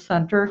towards the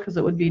center, because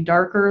it would be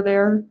darker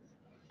there.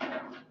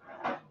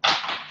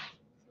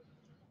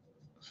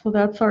 So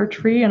that's our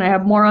tree, and I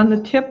have more on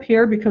the tip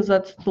here because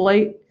that's the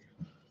light.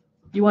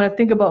 You want to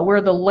think about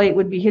where the light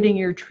would be hitting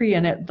your tree,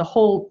 and the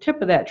whole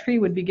tip of that tree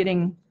would be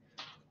getting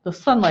the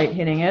sunlight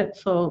hitting it.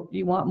 So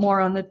you want more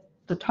on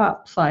the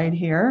top side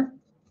here.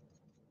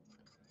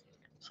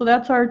 So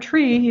that's our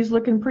tree. He's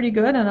looking pretty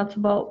good, and that's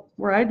about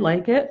where I'd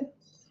like it.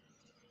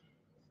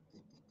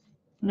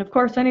 And of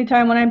course,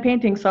 anytime when I'm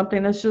painting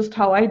something, that's just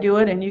how I do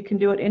it, and you can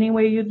do it any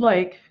way you'd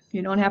like.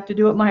 You don't have to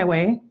do it my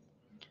way.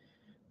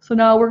 So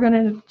now we're going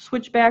to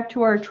switch back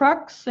to our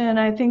trucks, and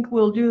I think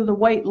we'll do the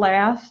white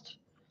last.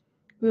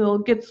 We'll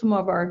get some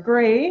of our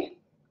gray.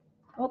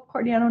 Oh,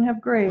 Courtney, I don't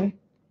have gray.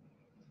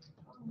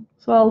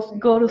 So I'll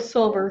go to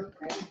silver.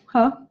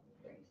 Huh?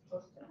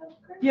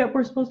 Yep,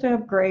 we're supposed to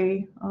have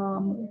gray.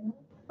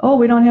 Oh,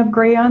 we don't have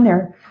gray on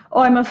there.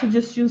 Oh, I must have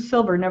just used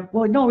silver. Never,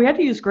 well, no, we had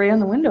to use gray on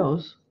the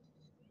windows.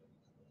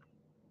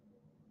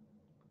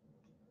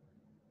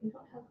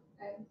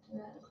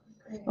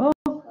 Oh,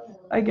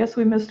 I guess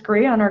we missed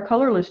gray on our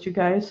color list, you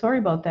guys. Sorry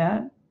about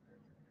that.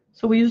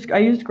 So I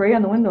used gray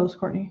on the windows,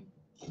 Courtney.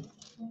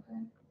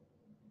 Okay.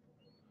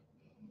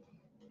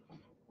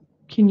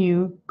 Can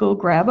you go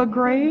grab a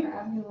gray?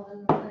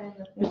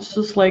 It's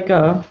just like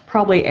a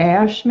probably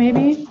ash,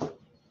 maybe.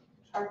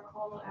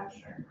 Charcoal,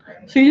 ash, or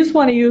gray. So you just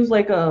want to use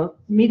like a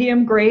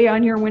medium gray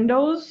on your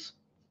windows.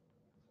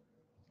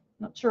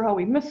 Not sure how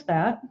we missed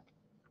that.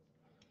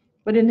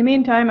 But in the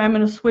meantime, I'm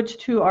going to switch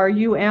to our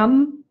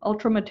UM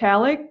Ultra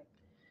Metallic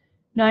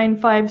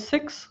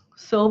 956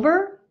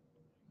 Silver.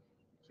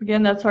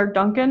 Again, that's our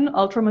Duncan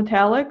Ultra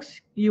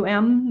Metallics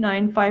UM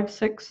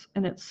 956,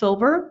 and it's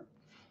silver.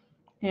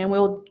 And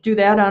we'll do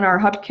that on our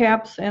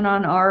hubcaps and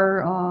on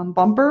our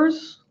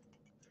bumpers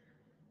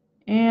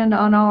and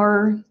on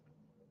our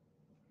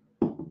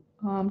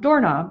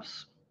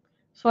doorknobs.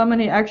 So I'm going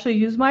to actually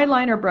use my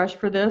liner brush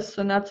for this,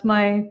 and that's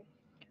my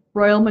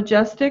Royal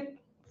Majestic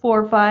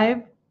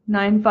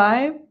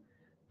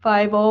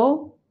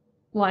 459550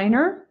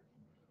 liner.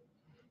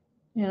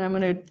 And I'm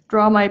going to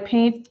draw my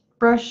paint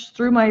brush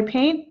through my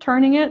paint,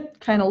 turning it,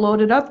 kind of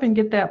load it up and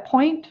get that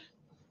point.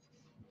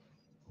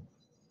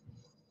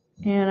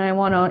 And I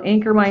want to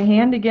anchor my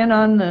hand again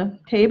on the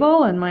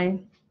table and my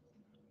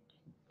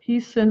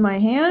piece in my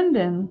hand,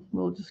 and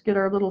we'll just get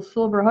our little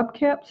silver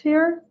hubcaps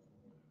here.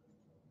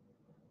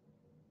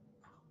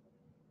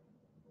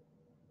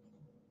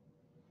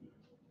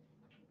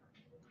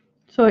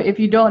 So if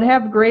you don't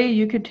have gray,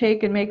 you could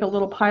take and make a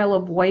little pile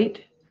of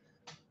white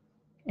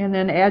and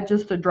then add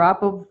just a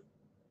drop of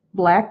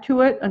black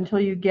to it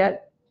until you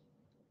get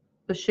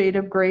the shade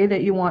of gray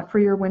that you want for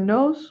your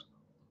windows.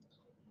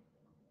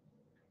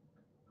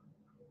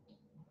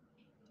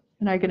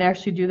 And I can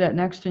actually do that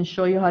next and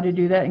show you how to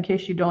do that in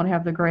case you don't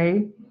have the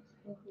gray.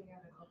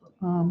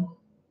 So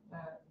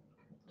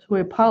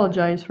we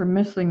apologize for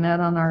missing that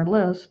on our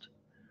list.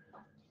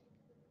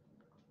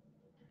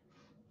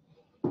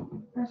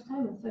 First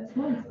time in 6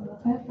 months, so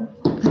that's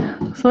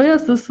happened. So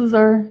yes, this is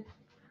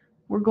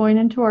we're going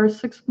into our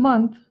 6th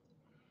month.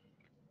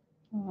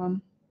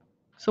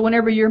 So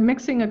whenever you're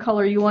mixing a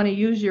color, you want to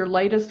use your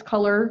lightest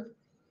color.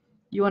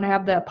 You want to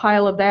have that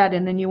pile of that,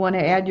 and then you want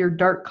to add your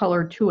dark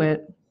color to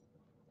it.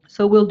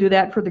 So we'll do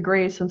that for the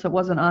gray since it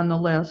wasn't on the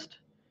list.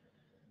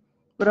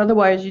 But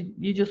otherwise,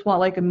 you just want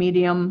like a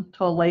medium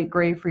to a light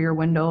gray for your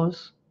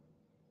windows.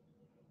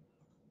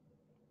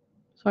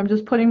 So I'm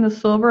just putting the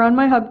silver on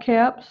my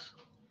hubcaps.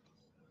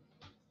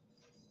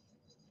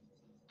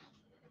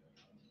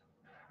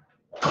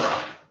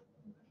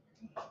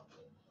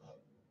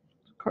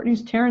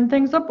 Courtney's tearing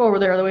things up over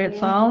there the way it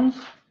sounds.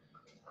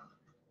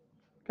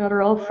 Got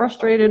her all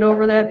frustrated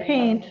over that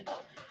paint.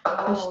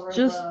 It's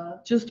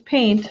just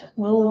paint.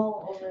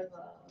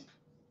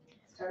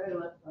 Started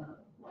with the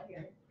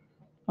wire.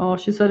 Oh,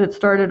 she said it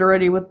started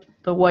already with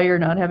the wire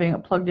not having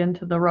it plugged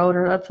into the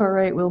router. That's all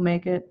right, we'll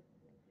make it.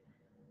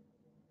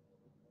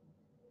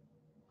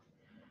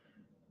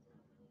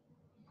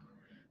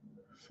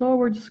 So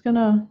we're just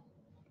gonna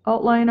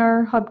outline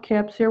our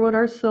hubcaps here with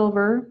our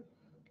silver.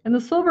 And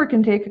the silver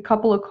can take a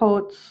couple of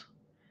coats,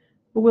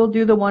 but we'll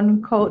do the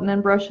one coat and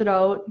then brush it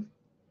out.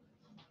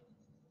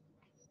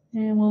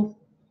 And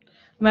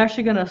I'm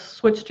actually gonna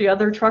switch to the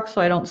other truck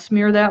so I don't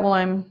smear that while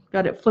I'm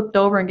got it flipped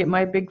over and get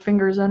my big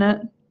fingers in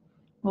it.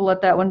 We'll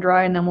let that one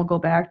dry and then we'll go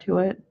back to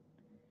it.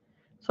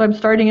 So I'm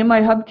starting in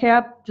my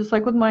hubcap, just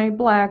like with my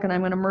black, and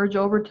I'm gonna merge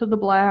over to the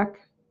black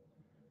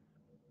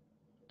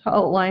to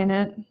outline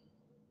it.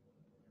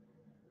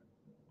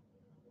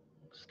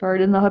 Start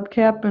in the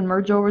hubcap and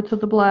merge over to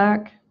the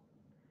black.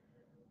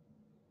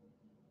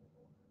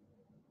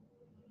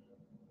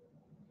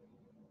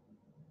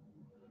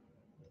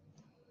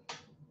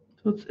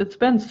 So it's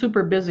been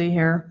super busy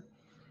here.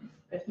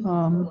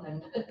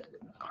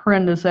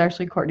 Horrendous,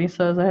 actually, Courtney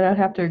says. I'd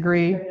have to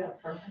agree.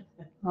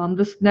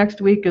 This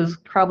next week is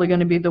probably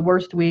going to be the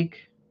worst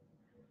week.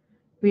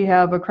 We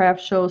have a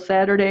craft show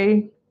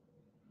Saturday.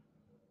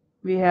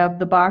 We have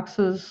the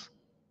boxes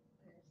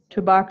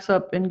to box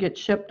up and get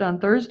shipped on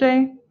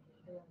Thursday.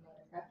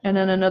 And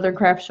then another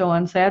craft show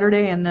on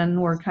Saturday, and then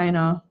we're kind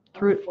of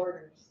through.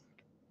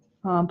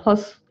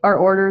 Plus our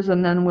orders,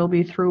 and then we'll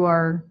be through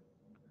our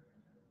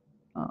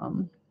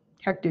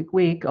hectic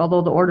week,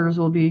 although the orders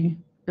will be,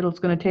 it's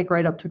going to take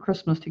right up to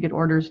Christmas to get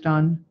orders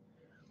done.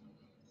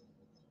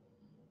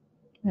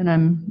 And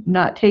I'm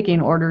not taking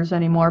orders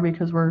anymore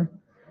because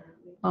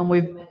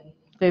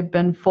they've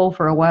been full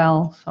for a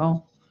while.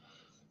 So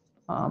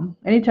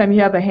anytime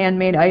you have a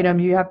handmade item,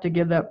 you have to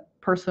give that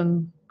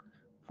person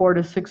 4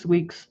 to 6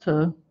 weeks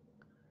to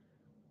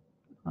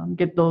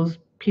get those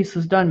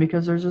pieces done,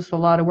 because there's just a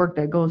lot of work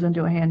that goes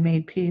into a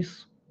handmade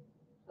piece.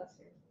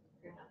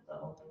 You're not the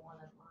only one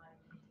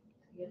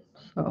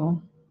in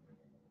line.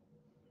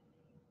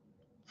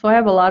 So I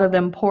have a lot of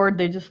them poured.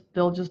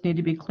 They'll just need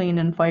to be cleaned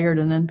and fired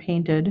and then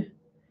painted.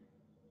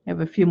 I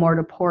have a few more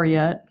to pour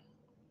yet.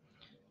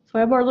 So I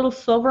have our little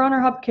silver on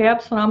our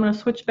hubcaps, and I'm going to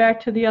switch back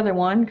to the other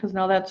one because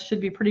now that should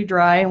be pretty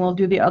dry, and we'll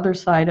do the other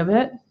side of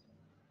it.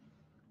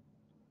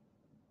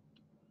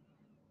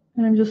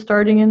 And I'm just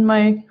starting in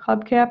my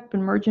hubcap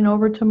and merging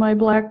over to my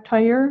black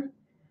tire.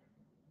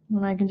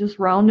 And I can just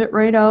round it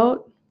right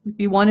out. If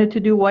you wanted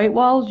to do white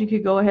walls, you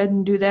could go ahead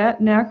and do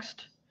that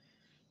next.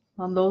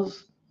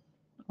 Those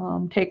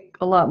take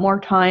a lot more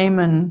time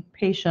and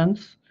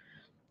patience.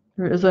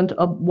 There isn't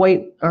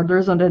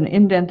an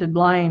indented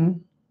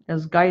line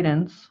as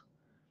guidance,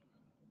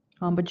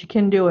 but you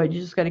can do it. You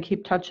just got to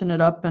keep touching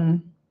it up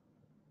until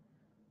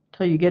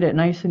you get it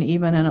nice and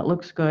even and it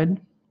looks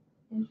good.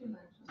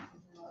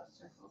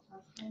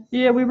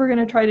 Yeah, we were going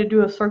to try to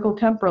do a circle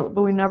template,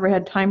 but we never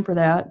had time for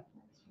that.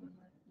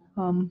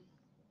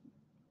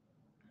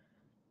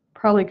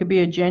 Probably could be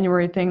a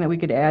January thing that we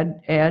could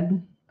add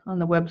on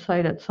the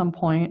website at some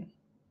point.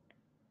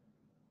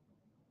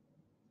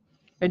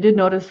 I did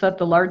notice that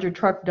the larger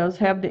truck does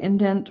have the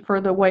indent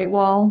for the white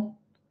wall,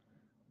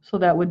 so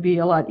that would be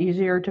a lot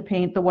easier to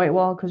paint the white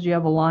wall because you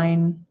have a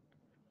line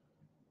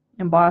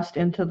embossed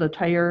into the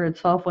tire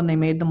itself when they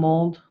made the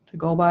mold to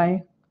go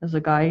by as a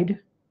guide.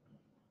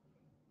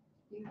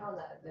 You found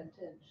that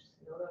vintage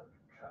Toyota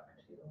truck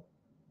too.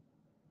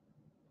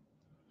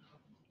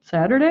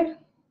 Saturday?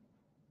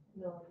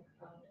 No, you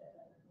found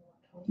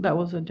it. That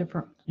was a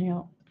different,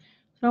 So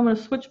I'm going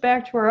to switch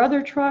back to our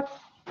other truck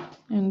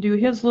and do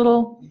his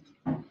little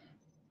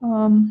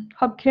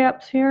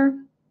hubcaps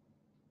here.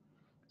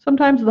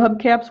 Sometimes the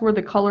hubcaps were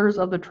the colors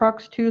of the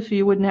trucks too, so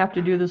you wouldn't have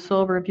to do the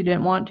silver if you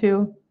didn't want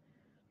to.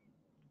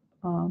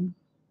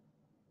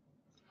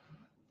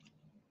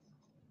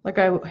 Like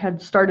I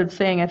had started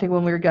saying, I think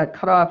when we got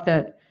cut off,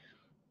 that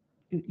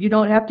you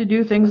don't have to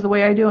do things the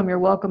way I do them. You're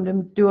welcome to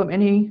do them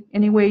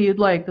any way you'd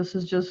like. This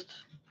is just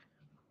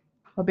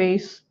a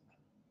base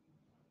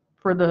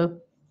for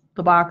the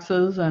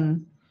boxes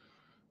and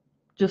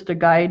just a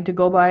guide to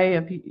go by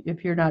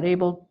if you're not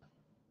able,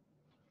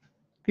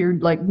 if you're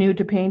like new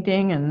to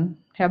painting and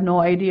have no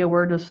idea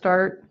where to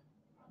start.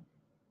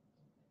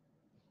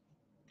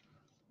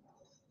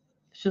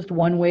 It's just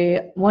one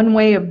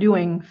way of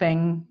doing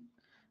things.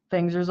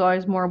 There's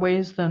always more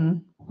ways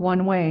than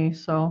one way,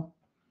 so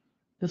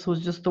this was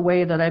just the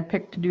way that I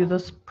picked to do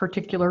this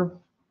particular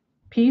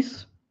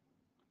piece.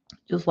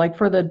 Just like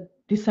for the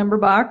December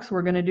box,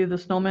 we're going to do the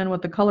snowman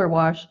with the color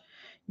wash.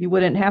 You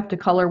wouldn't have to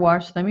color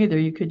wash them either.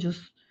 You could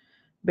just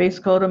base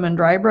coat them and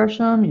dry brush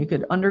them. You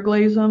could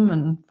underglaze them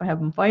and have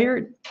them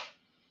fired.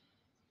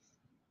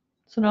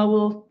 So now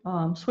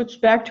we'll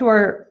switch back to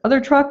our other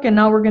truck, and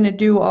now we're going to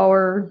do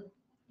our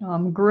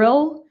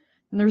grill.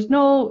 And there's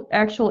no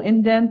actual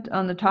indent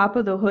on the top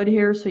of the hood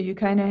here, so you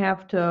kind of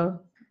have to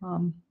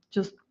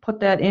just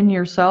put that in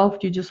yourself.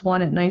 You just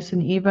want it nice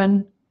and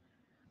even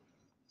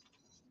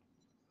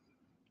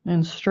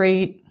and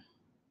straight.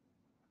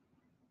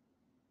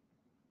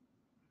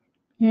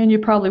 And you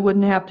probably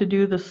wouldn't have to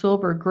do the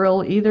silver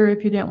grill either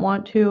if you didn't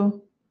want to.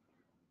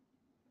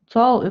 It's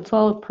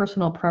all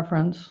personal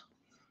preference.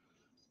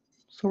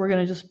 So we're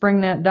going to just bring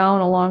that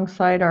down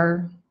alongside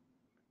our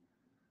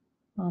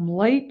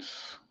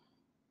lights.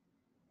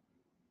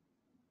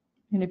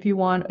 And if you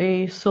want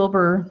a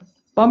silver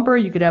bumper,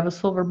 you could have a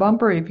silver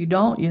bumper. If you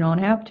don't, you don't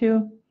have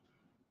to.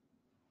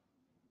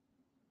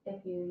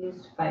 If you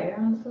used fire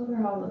on silver,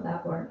 how would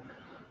that work?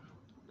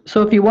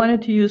 So if you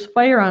wanted to use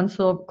fire on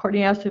silver,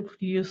 Courtney asked if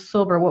you use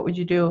silver, what would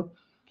you do?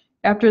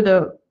 After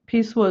the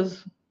piece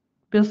was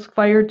bisque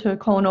fired to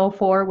cone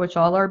 04, which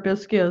all our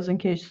bisque is, in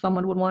case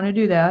someone would want to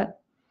do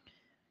that,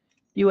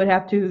 you would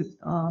have to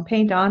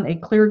paint on a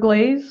clear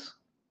glaze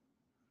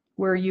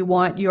where you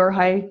want your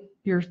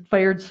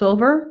fired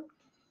silver,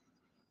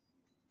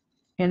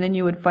 and then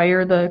you would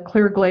fire the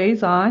clear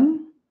glaze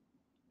on.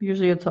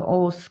 Usually it's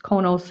a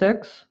cone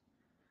 06.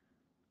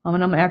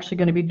 And I'm actually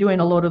going to be doing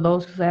a load of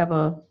those because I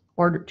have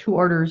two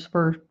orders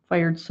for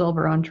fired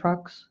silver on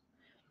trucks.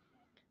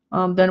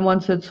 Then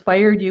once it's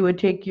fired, you would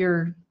take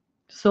your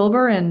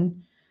silver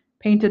and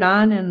paint it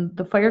on, and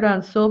the fired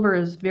on silver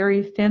is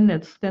very thin.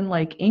 It's thin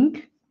like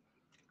ink.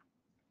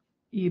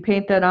 You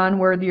paint that on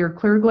where your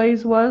clear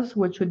glaze was,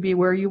 which would be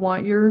where you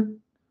want your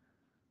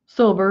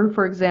silver,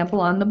 for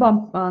example, on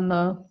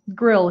the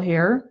grill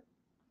here.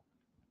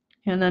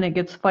 And then it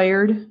gets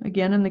fired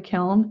again in the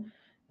kiln.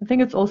 I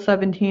think it's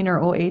 017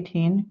 or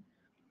 018.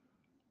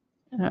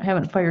 I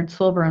haven't fired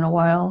silver in a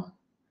while.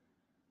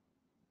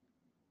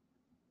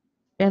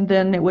 And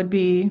then it would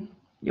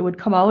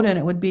come out and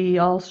it would be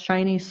all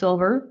shiny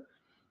silver.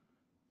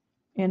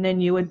 And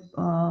then you would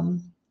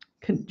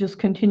just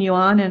continue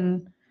on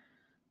and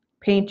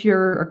paint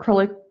your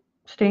acrylic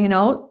stain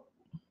out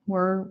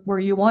where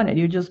you want it.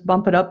 You just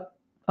bump it up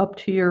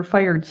to your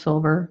fired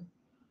silver.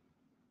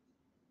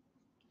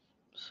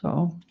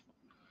 So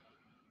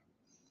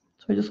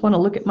I just want to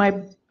look at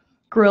my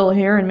grill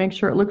here and make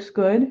sure it looks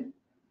good.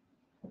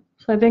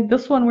 So I think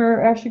this one we're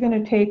actually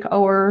going to take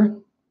our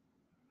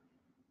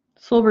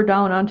silver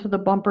down onto the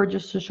bumper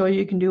just to show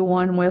you can do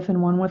one with and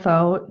one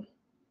without.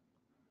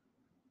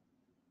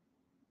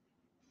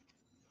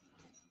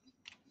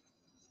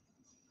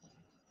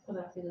 Would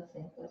that be the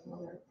same as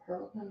mother of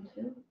pearl then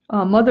too?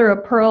 Mother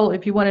of pearl,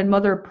 if you wanted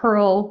mother of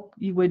pearl,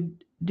 you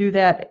would do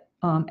that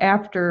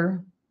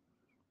after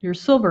your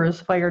silver is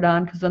fired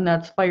on, because then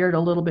that's fired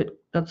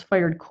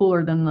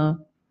cooler than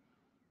the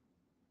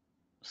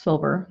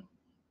silver.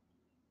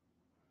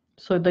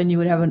 So then you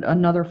would have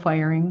another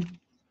firing.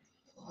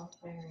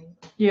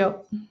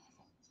 Yep.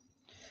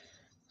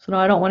 So now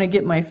I don't want to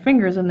get my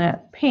fingers in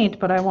that paint,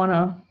 but I want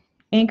to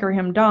anchor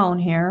him down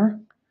here.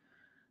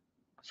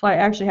 So I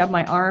actually have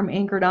my arm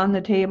anchored on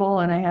the table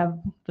and I have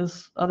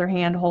this other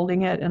hand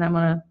holding it, and I'm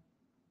going to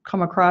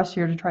come across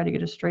here to try to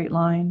get a straight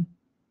line.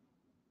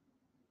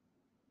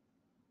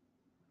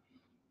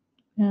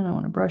 And I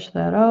want to brush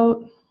that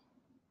out.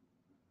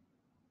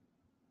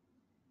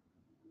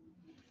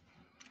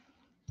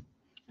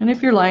 And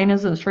if your line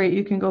isn't straight,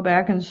 you can go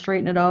back and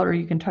straighten it out, or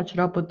you can touch it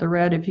up with the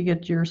red if you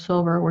get your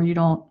silver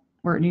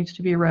where it needs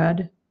to be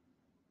red.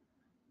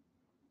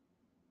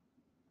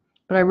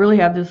 But I really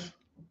have this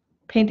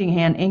painting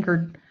hand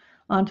anchored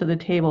onto the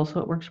table, so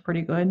it works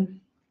pretty good.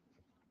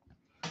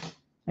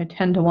 I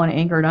tend to want to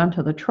anchor it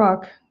onto the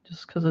truck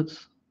just because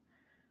it's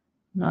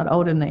not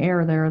out in the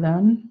air there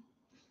then.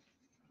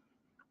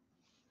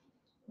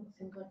 It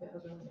seems like it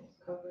has a nice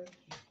coverage.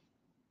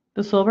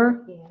 The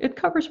silver? Yeah. It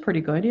covers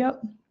pretty good,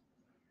 yep.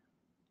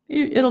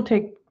 It'll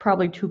take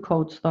probably 2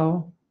 coats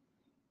though.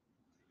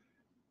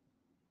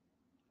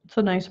 It's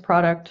a nice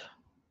product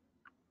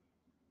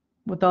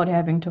without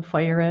having to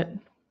fire it.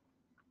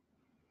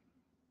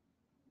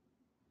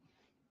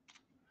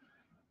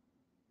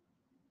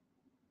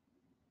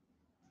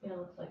 Yeah, it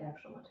looks like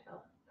actual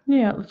metal.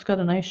 Yeah, it's got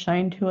a nice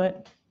shine to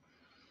it.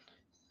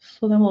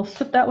 So then we'll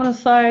set that one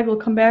aside. We'll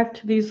come back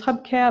to these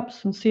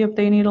hubcaps and see if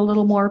they need a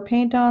little more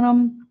paint on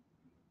them.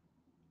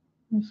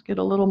 Let's get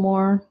a little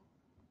more.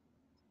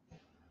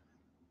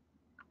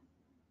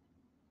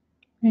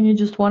 And you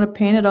just want to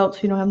paint it out so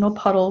you don't have no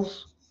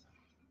puddles.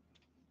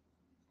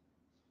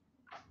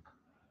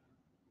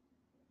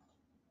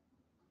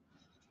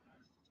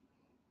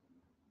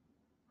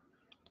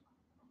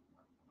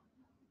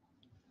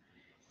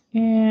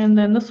 And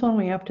then this one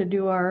we have to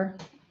do I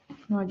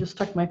just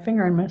stuck my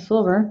finger in my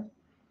silver.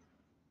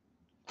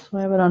 So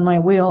I have it on my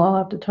wheel. I'll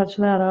have to touch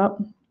that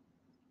up.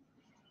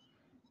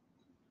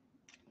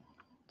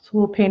 So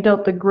we'll paint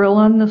out the grill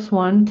on this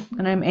one.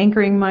 And I'm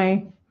anchoring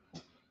my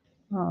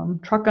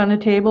truck on the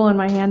table and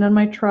my hand on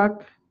my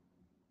truck.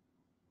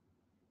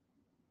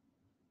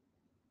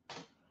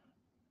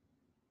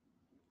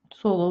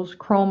 So those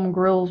chrome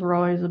grills were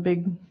always a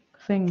big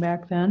thing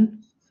back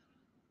then.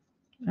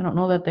 I don't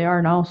know that they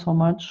are now so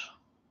much.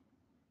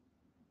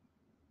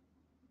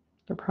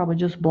 They're probably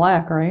just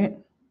black, right?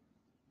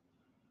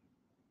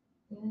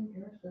 Yeah,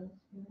 yours is,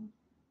 yeah.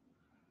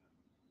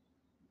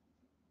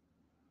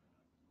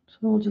 So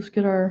we'll just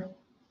get our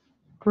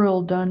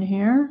grill done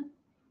here.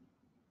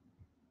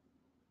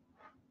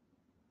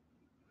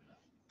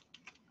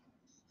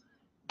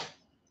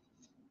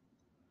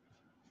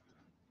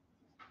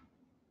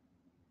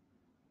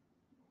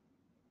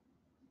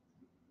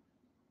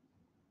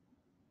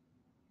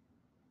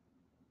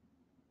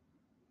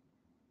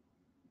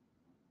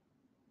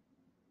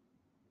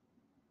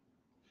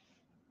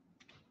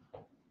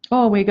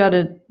 Oh, we got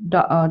a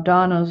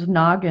Donna's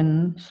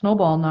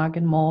snowball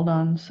noggin mold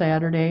on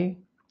Saturday,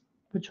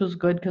 which was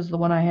good because the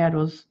one I had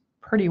was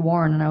pretty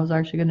worn, and I was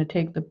actually going to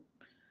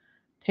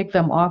take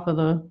them off of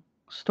the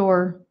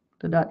store,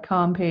 the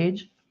 .com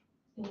page.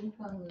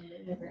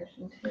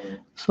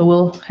 So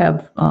we'll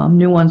have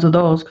new ones of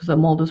those because the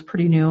mold is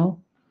pretty new.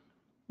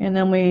 And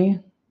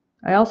then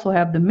I also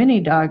have the mini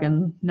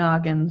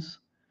noggins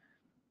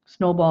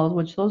snowballs,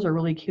 which those are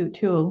really cute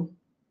too.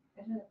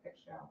 I did a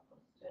picture, I'll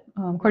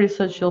post it. Cordy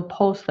said she'll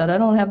post that. I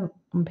don't have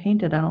them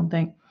painted, I don't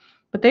think.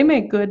 But they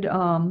make good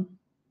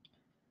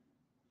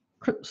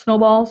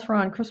snowballs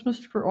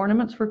for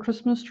ornaments for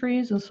Christmas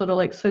trees. Instead of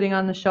like sitting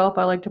on the shelf,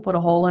 I like to put a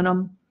hole in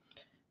them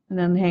and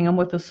then hang them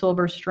with a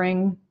silver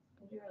string.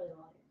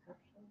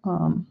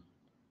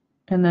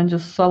 And then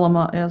just sell them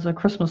as a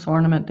Christmas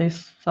ornament. They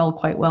sell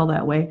quite well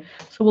that way.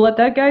 So we'll let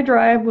that guy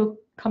drive. We'll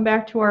come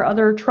back to our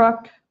other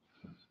truck,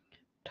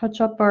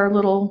 touch up our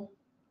little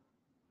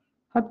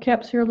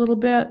hubcaps here a little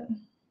bit.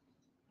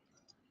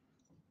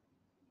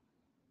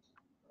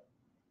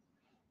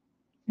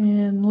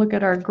 And look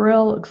at our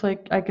grill. Looks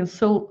like I can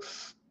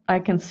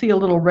see a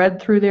little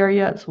red through there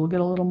yet, so we'll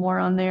get a little more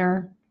on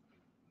there.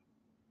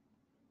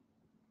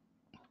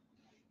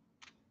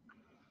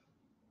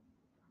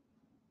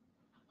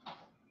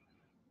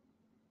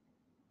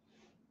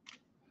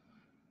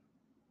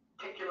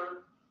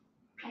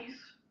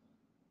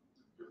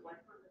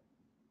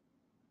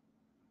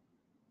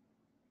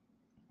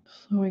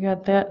 So we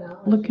got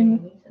that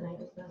looking.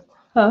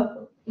 Huh?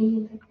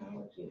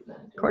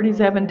 Courtney's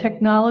having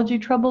technology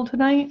trouble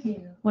tonight? Yeah.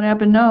 What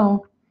happened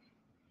now?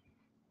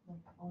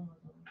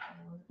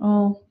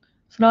 Oh,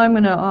 so now I'm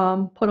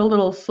gonna put a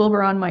little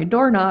silver on my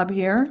doorknob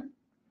here.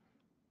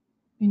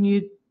 And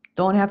you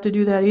don't have to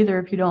do that either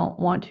if you don't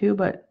want to,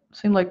 but it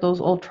seemed like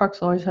those old trucks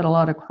always had a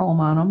lot of chrome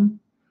on them.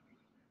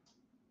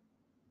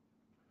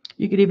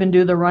 You could even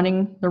do the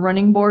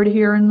running board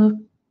here in the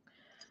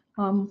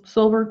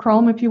silver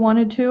chrome if you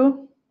wanted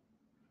to.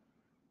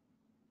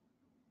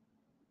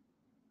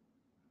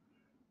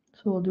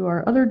 So we'll do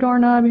our other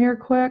doorknob here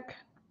quick.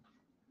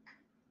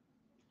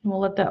 And we'll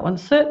let that one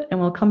sit, and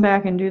we'll come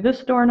back and do this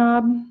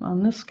doorknob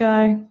on this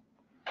guy.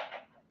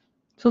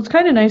 So it's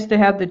kind of nice to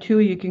have the two.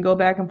 You can go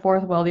back and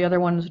forth while the other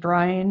one is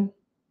drying.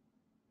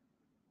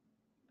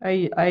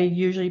 I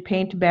usually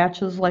paint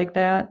batches like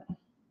that.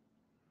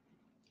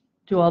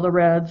 Do all the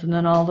reds and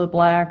then all the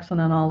blacks and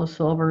then all the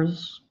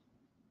silvers.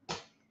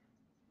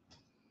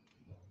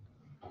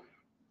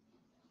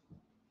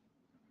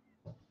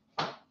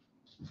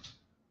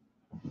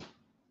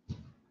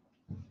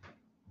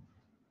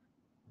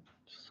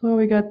 So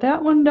we got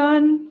that one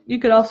done. You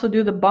could also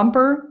do the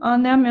bumper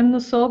on them in the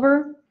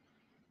silver.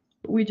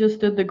 We just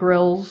did the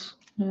grills,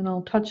 and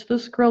I'll touch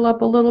this grill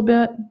up a little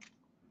bit.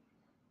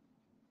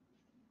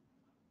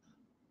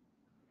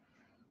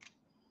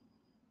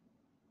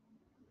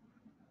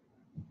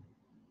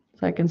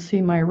 So I can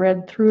see my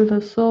red through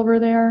the silver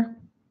there.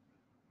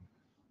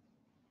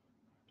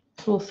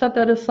 So we'll set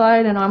that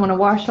aside, and I'm going to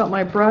wash out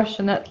my brush,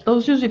 and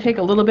those usually take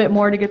a little bit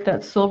more to get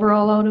that silver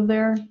all out of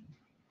there.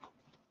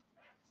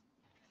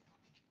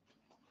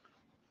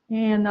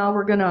 And now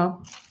we're gonna,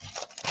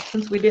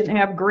 since we didn't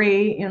have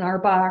gray in our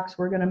box,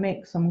 we're gonna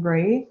make some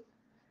gray,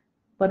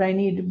 but I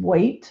need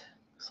white.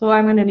 So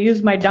I'm gonna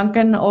use my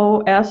Duncan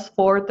OS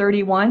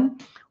 431,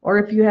 or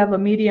if you have a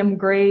medium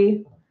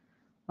gray,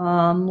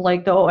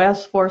 like the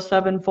OS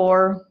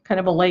 474, kind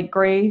of a light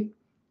gray,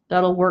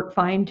 that'll work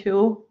fine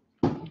too.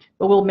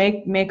 But we'll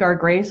make our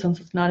gray since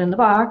it's not in the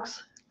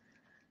box.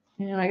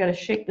 And I gotta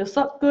shake this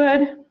up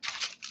good.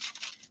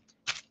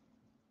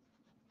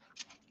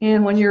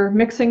 And when you're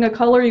mixing a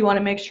color, you want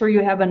to make sure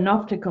you have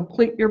enough to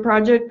complete your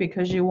project,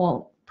 because you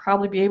won't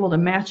probably be able to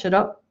match it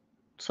up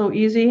so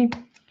easy.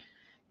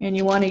 And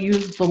you want to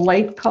use the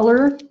light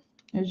color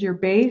as your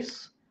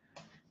base.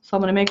 So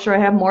I'm going to make sure I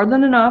have more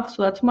than enough.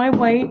 So that's my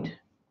white.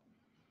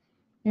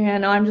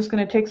 And now I'm just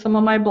going to take some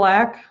of my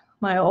black,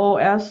 my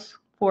OS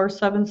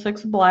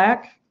 476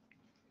 black.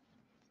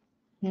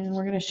 And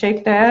we're going to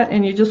shake that.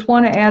 And you just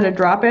want to add a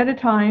drop at a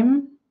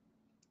time.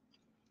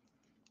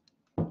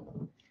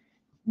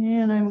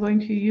 And I'm going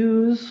to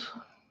use,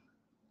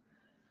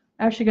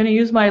 actually going to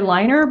use my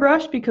liner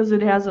brush because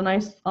it has a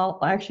nice,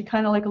 actually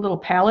kind of like a little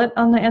palette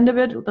on the end of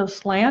it with a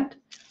slant.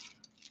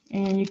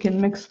 And you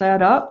can mix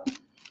that up.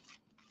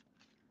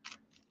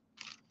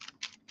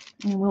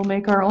 And we'll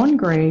make our own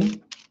gray.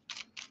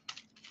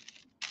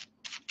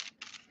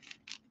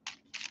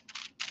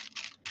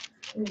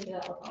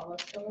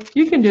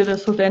 You can do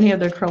this with any of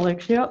the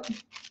acrylics, yep.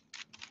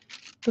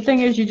 The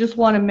thing is, you just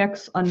want to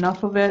mix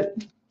enough of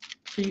it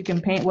so you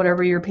can paint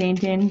whatever you're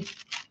painting.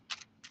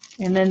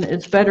 And then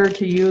it's better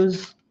to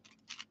use,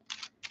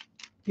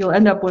 you'll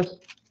end up with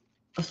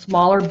a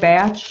smaller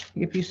batch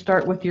if you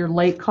start with your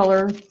light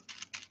color.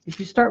 If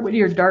you start with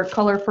your dark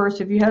color first,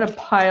 if you had a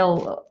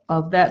pile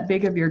of that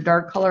big of your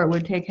dark color, it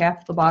would take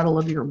half the bottle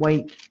of your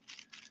white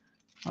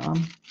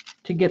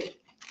to get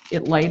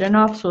it light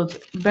enough. So it's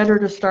better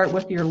to start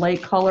with your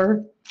light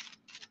color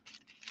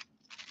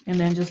and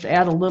then just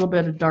add a little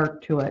bit of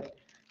dark to it.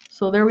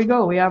 So there we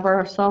go. We have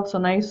ourselves a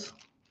nice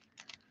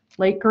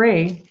light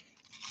gray.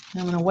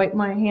 I'm going to wipe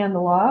my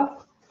handle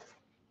off.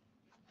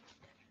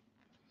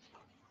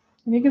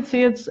 And you can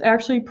see it's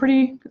actually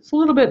it's a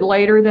little bit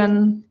lighter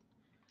than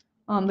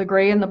the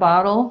gray in the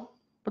bottle,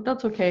 but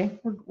that's okay.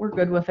 We're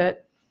good with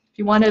it. If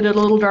you wanted it a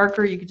little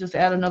darker, you could just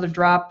add another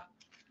drop,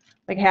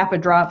 like half a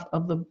drop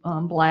of the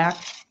black.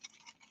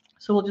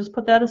 So we'll just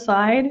put that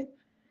aside.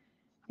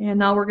 And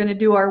now we're going to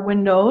do our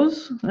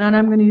windows. And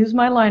I'm going to use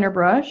my liner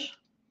brush.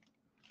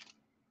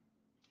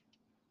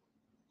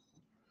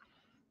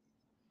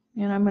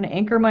 And I'm going to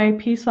anchor my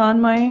piece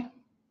on my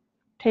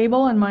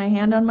table and my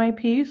hand on my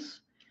piece.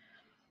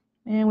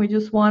 And we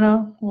just want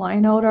to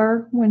line out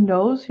our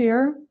windows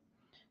here.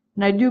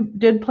 And I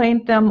did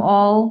paint them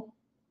all,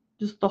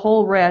 just the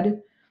whole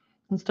red,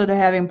 instead of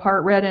having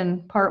part red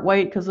and part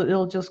white, because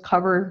it'll just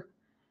cover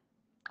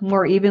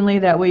more evenly.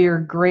 That way your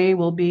gray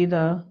will be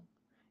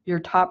your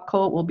top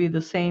coat will be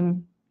the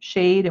same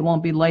shade. It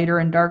won't be lighter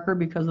and darker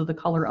because of the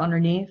color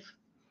underneath.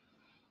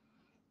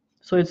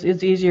 So it's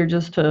easier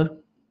just to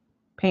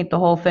paint the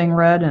whole thing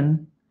red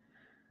and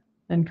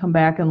then come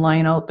back and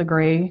line out the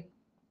gray.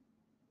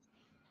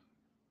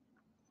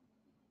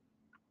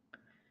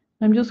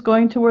 I'm just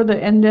going to where the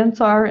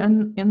indents are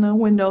in the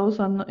windows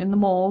in the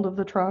mold of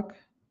the truck.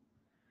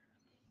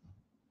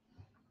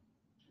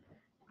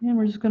 And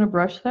we're just going to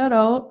brush that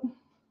out.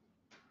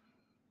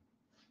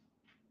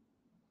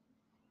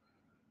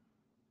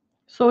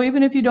 So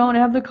even if you don't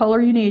have the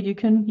color you need, you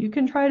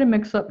can try to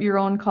mix up your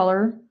own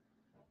color.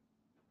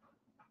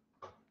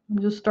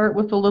 And just start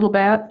with a little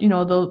bat,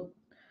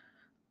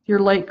 your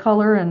light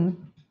color, and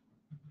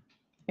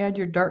add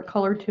your dark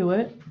color to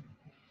it.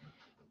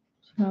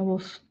 So now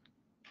we'll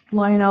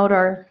line out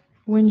our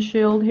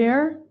windshield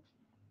here.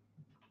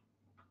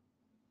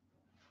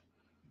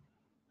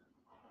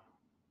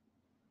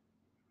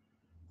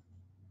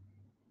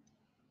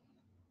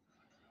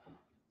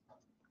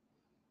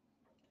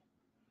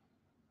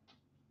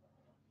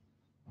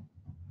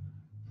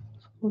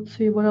 So let's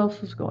see what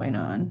else is going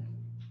on.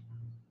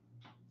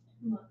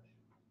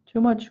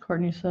 Too much,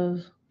 Courtney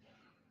says.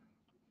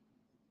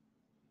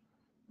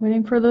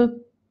 Waiting for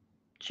the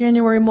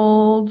January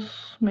molds.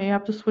 May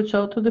have to switch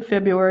out to the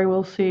February.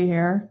 We'll see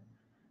here.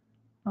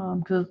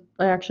 Because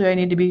actually I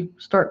need to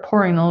start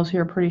pouring those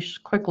here pretty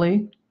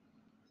quickly.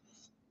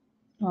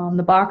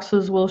 The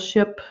boxes will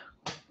ship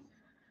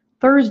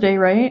Thursday,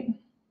 right?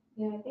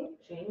 Yeah, I think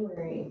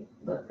January,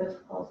 the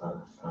 5th falls on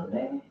a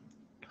Sunday.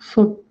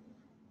 So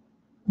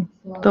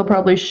they'll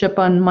probably ship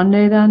on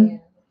Monday then? Yeah.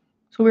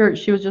 So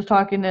she was just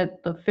talking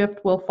that the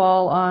 5th will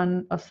fall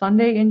on a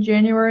Sunday in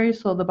January,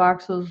 so the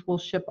boxes will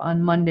ship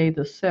on Monday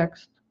the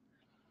 6th.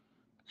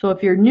 So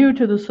if you're new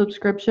to the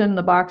subscription,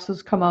 the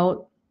boxes come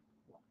out.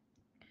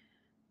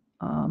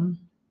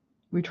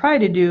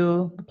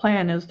 The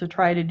plan is to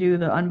try to do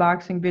the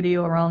unboxing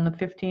video around the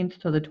 15th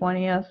to the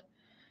 20th,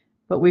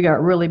 but we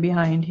got really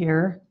behind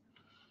here.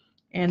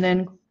 And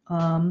then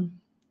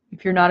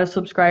if you're not a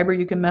subscriber,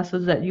 you can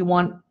message that you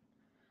want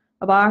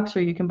a box,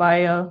 or you can buy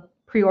a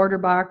pre-order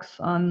box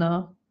on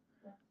the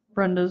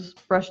Brenda's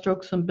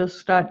Brushstrokes and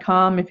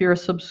Bisque.com. If you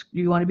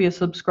want to be a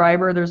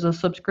subscriber, there's a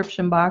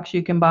subscription box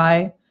you can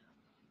buy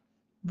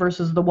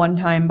versus the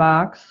one-time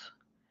box.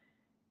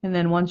 And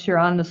then once you're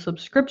on the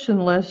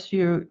subscription list,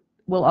 you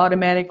will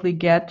automatically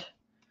get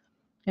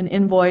an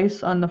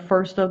invoice on the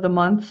 1st of the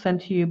month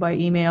sent to you by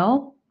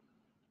email.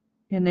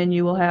 And then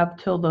you will have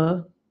till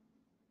the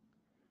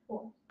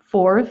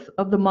 4th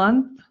of the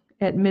month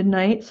at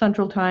midnight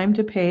Central Time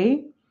to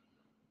pay.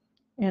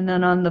 And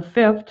then on the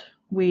 5th,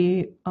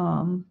 we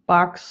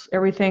box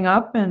everything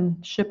up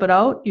and ship it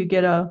out. You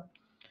get a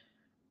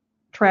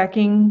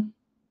tracking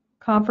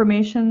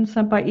confirmation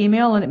sent by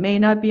email, and it may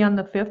not be on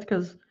the 5th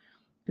because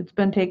it's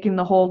been taking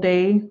the whole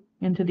day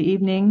into the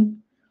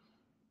evening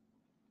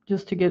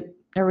just to get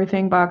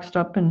everything boxed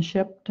up and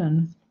shipped,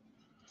 and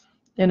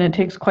it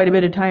takes quite a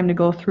bit of time to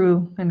go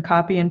through and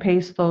copy and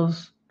paste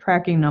those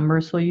tracking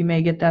numbers, so you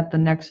may get that the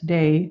next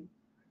day.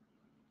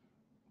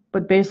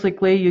 But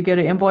basically you get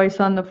an invoice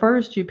on the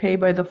 1st, you pay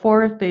by the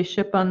 4th, they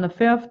ship on the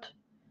 5th.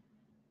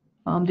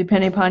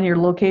 Depending upon your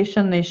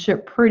location, they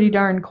ship pretty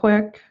darn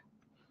quick.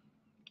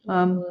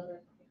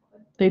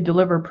 They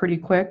deliver pretty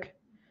quick.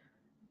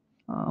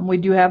 We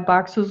do have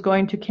boxes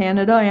going to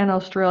Canada and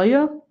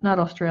Australia. Not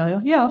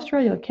Australia. Yeah,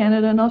 Australia.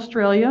 Canada and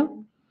Australia.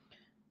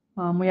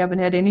 We haven't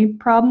had any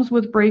problems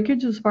with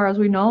breakage as far as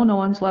we know. No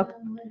one's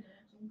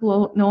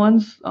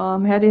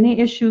had any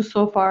issues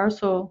so far,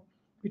 so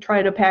we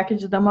try to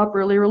package them up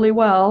really, really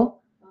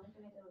well.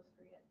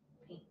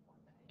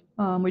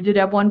 We did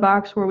have one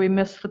box where we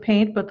missed the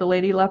paint, but the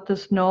lady let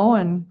us know,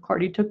 and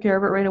Courtney took care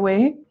of it right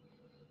away.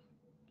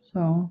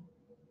 So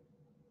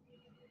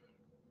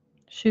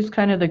she's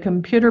kind of the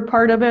computer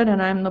part of it,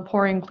 and I'm the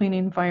pouring,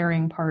 cleaning,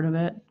 firing part of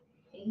it.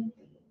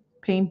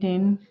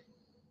 Painting.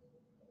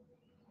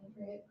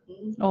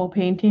 Oh,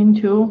 painting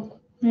too.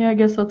 Yeah, I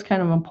guess that's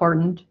kind of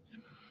important.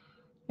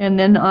 And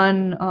then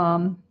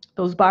on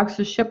those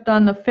boxes shipped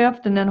on the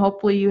 5th, and then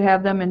hopefully you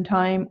have them in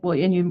time. Well,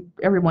 and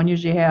everyone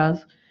usually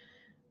has.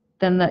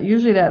 Then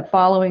usually that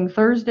following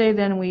Thursday,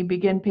 then we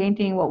begin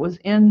painting what was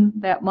in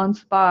that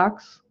month's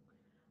box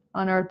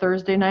on our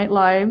Thursday night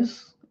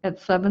lives at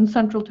 7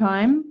 Central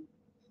Time.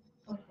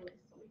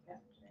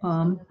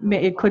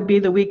 It could be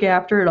the week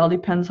after. It all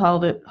depends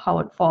how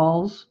it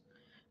falls.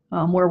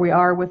 Where we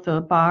are with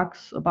the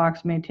box. A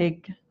box may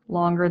take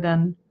longer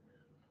than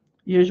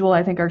usual.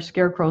 I think our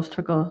scarecrows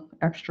took an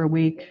extra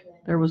week.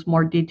 There was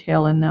more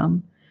detail in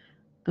them.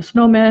 The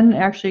snowmen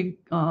actually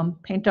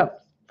paint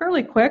up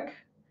fairly quick.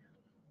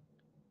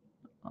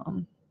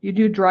 You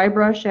do dry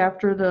brush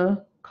after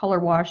the color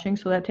washing,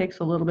 so that takes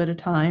a little bit of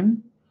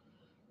time.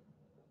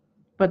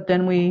 But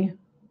then we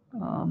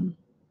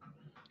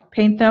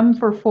paint them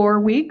for 4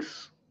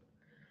 weeks.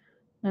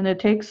 And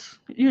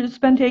it's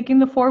been taking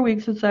the 4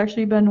 weeks. It's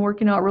actually been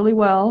working out really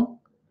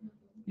well.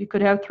 You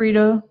could have 3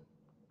 to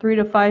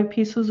 5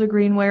 pieces of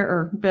greenware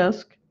or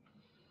bisque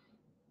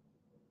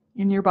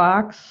in your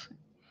box.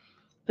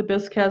 The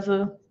bisque has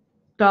a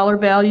dollar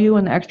value,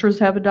 and the extras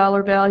have a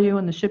dollar value,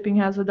 and the shipping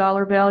has a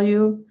dollar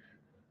value.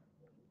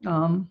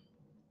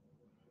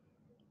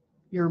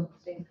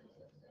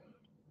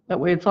 That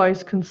way it's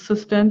always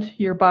consistent.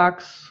 Your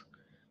box,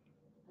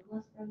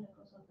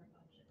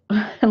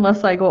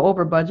 unless I go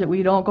over budget.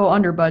 We don't go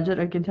under budget,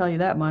 I can tell you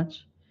that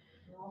much.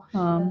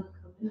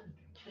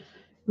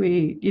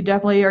 You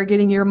definitely are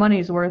getting your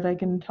money's worth, I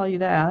can tell you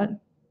that.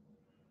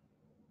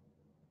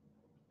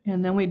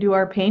 And then we do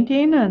our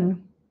painting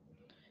and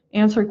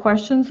answer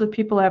questions. If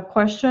people have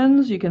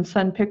questions, you can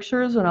send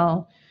pictures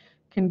and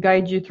can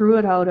guide you through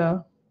it, how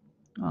to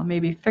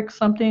maybe fix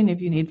something if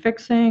you need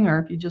fixing or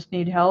if you just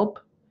need help.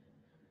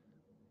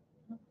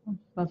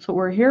 That's what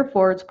we're here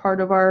for. It's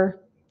part of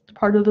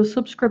the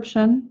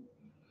subscription.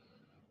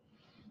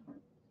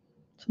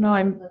 So now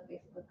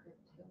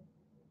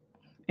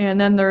and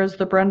then there's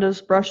the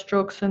Brenda's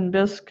Brushstrokes and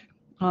Bisque.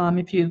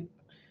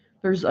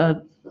 There's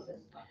a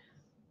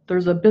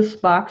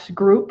Bisque box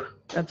group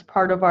that's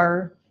part of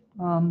our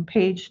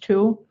page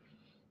too.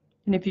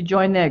 And if you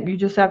join that, you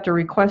just have to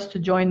request to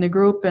join the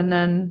group, and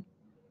then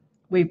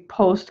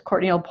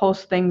Courtney will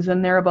post things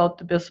in there about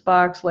the Bisque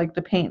box, like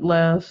the paint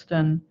list,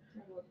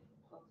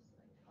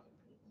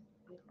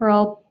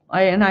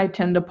 I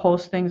tend to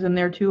post things in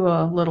there too,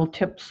 little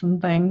tips and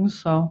things.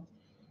 So.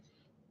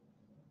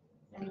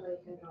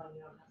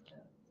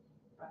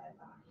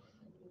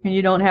 And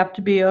you don't have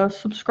to be a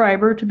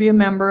subscriber to be a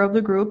member of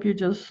the group. You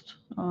just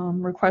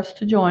request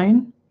to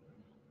join.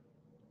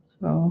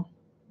 So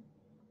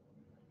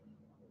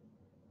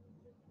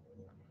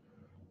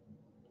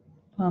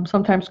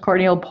sometimes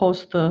Courtney will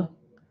post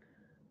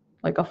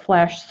like a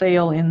flash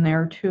sale in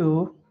there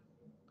too.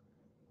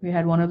 We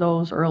had one of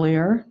those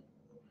earlier.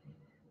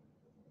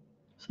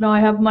 So now I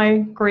have my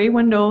gray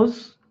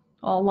windows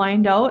all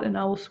lined out, and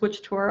I will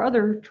switch to our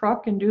other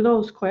truck and do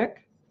those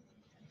quick.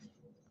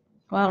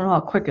 Well, I don't know how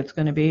quick it's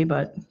going to be,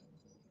 but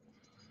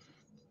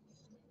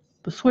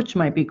the switch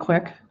might be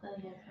quick.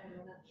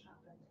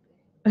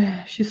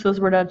 She says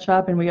we're not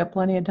shopping. We got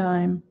plenty of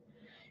time.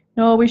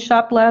 No, we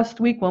shopped last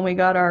week when we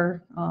got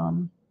our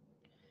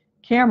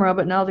camera,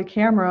 but now the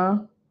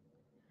camera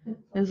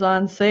is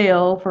on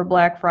sale for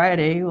Black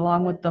Friday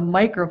along with the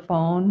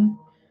microphone.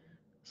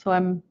 So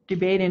I'm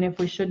debating if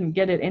we shouldn't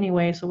get it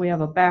anyway so we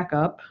have a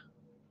backup.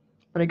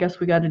 But I guess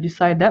we got to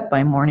decide that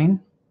by morning.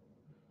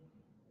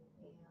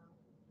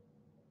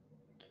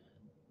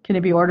 Can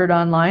it be ordered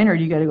online, or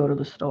do you got to go to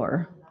the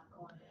store?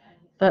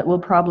 That will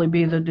probably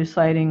be the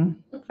deciding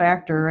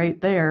factor right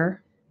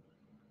there.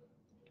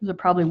 Because it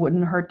probably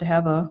wouldn't hurt to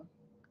have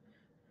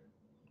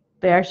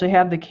they actually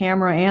have the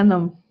camera and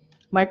the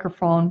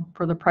microphone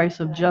for the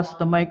price of just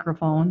the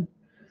microphone.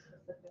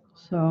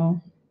 So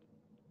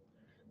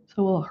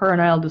her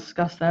and I will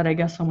discuss that, I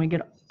guess, when we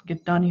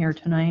get done here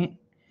tonight.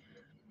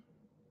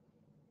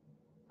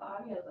 The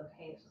audio is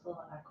okay, it's just a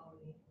little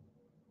echoey.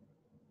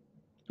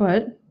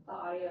 What? The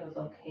audio is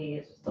okay,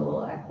 it's just a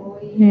little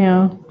echoey.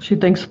 Yeah, she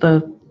thinks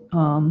my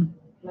room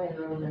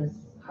is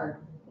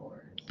hardwood.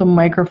 The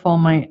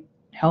microphone might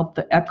help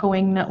the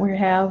echoing that we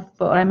have,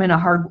 but I'm in a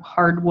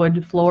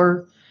hardwood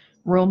floor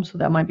room, so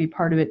that might be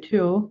part of it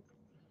too.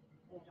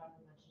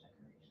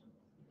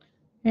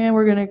 And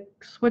we're going to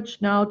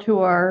switch now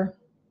to our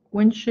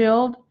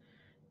windshield,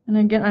 and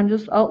again I'm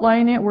just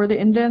outlining it where the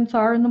indents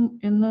are in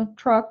the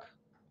truck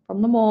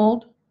from the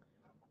mold.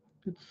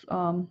 It's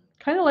kind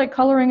of like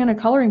coloring in a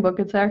coloring book.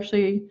 It's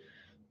actually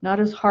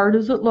not as hard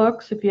as it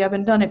looks if you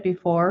haven't done it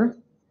before.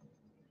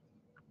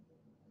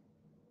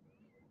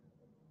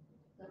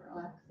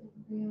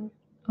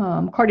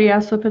 Courtney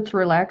asked if it's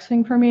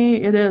relaxing for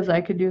me. It is.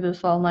 I could do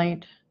this all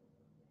night,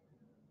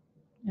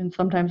 and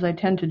sometimes I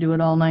tend to do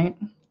it all night.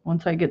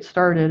 Once I get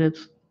started,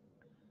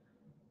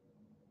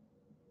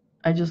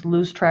 I just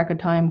lose track of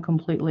time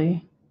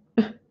completely.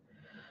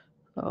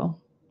 So,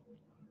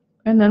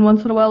 and then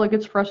once in a while it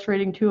gets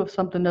frustrating too if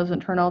something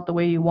doesn't turn out the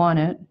way you want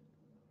it.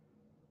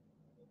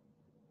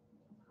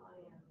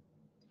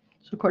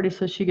 So Courtney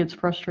says she gets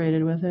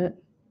frustrated with it.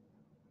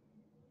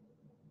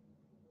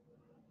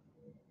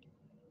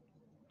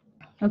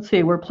 Let's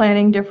see, we're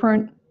planning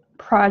different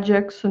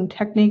projects and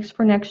techniques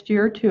for next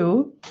year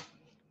too.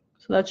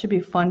 So that should be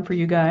fun for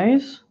you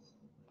guys.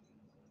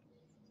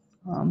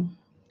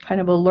 Kind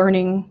of a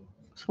learning,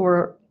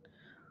 so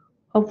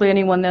hopefully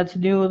anyone that's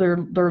new,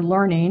 they're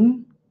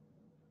learning.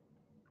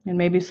 And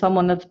maybe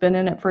someone that's been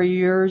in it for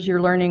years,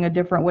 you're learning a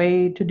different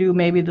way to do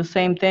maybe the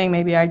same thing.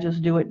 Maybe I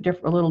just do it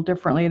a little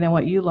differently than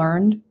what you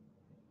learned.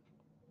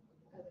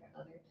 Are there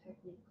other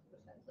techniques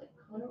besides like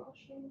color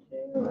washing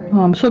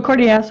too? So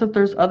Courtney asked if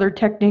there's other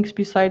techniques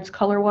besides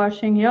color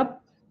washing.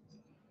 Yep.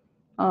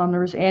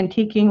 There's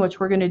antiquing, which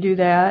we're going to do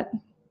that.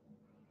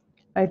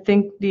 I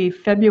think the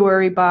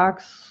February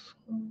box,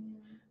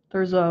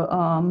 there's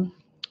a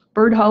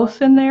birdhouse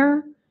in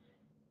there.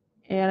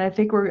 And I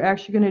think we're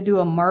actually going to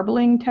do a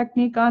marbling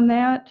technique on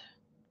that,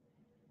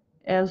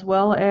 as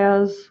well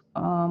as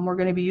we're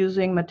going to be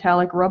using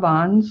metallic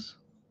rub-ons.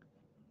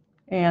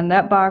 And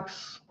that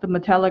box, the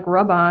metallic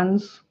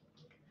rub-ons,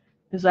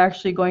 is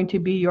actually going to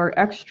be your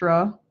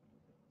extra,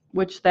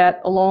 which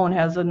that alone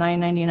has a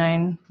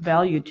 $9.99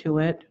 value to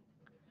it.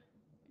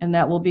 And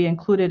that will be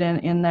included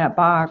in that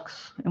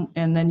box.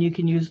 And then you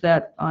can use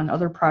that on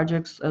other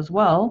projects as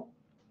well.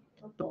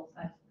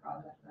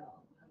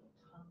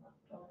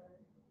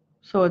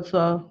 So it's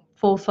a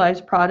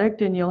full-size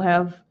product, and you'll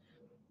have,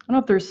 I don't know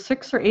if there's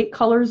 6 or 8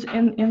 colors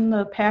in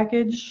the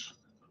package.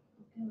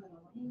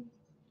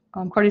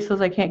 Courtney says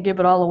I can't give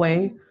it all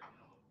away,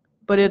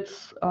 but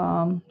it's,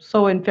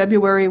 so in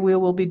February we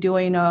will be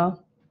doing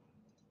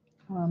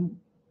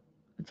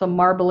it's a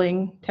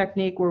marbling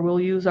technique where we'll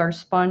use our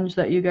sponge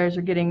that you guys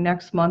are getting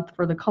next month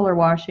for the color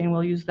washing.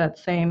 We'll use that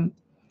same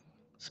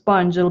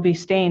sponge. It'll be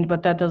stained,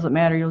 but that doesn't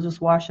matter. You'll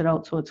just wash it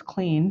out so it's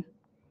clean.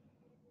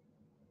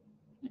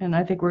 And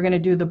I think we're going to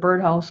do the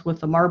birdhouse with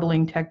the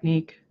marbling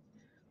technique,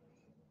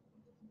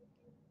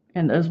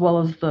 and as well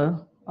as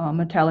the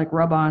metallic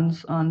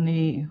rub-ons on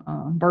the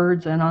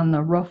birds and on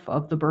the roof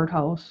of the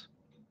birdhouse.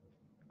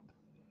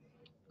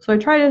 So I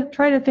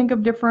try to think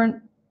of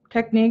different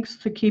techniques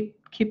to keep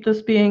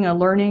this being a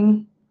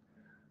learning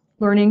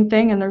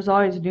thing. And there's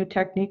always new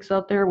techniques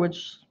out there,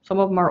 which some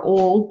of them are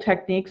old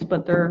techniques,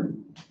 but they're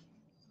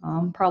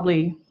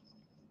probably,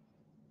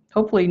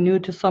 hopefully, new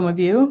to some of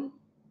you.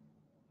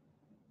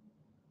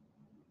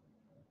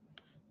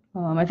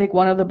 I think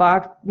one of the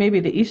box, maybe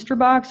the Easter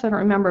box, I don't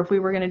remember if we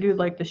were going to do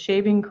like the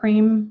shaving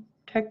cream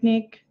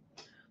technique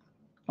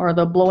or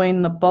the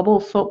blowing the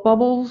bubbles, soap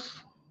bubbles.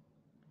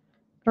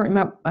 I don't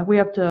remember. We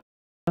have to,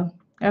 as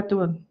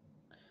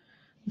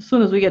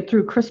soon as we get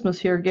through Christmas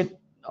here, get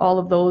all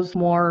of those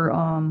more,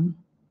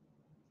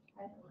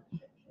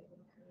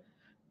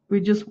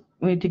 we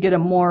need to get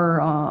them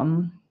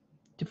more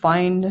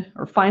defined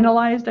or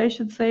finalized, I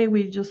should say.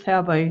 We just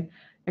have a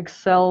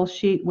Excel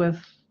sheet with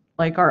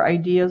like our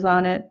ideas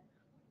on it.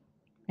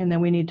 And then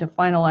we need to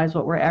finalize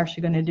what we're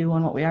actually going to do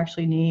and what we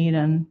actually need,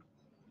 and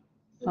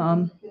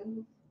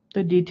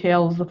the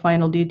details, the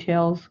final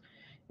details.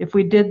 If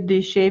we did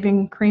the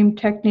shaving cream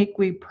technique,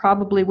 we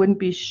probably wouldn't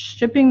be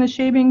shipping the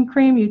shaving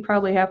cream. You'd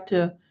probably have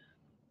to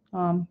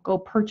go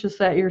purchase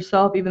that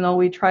yourself, even though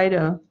we try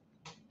to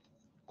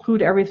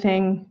include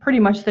everything pretty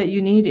much that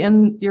you need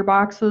in your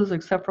boxes,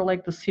 except for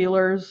like the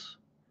sealers.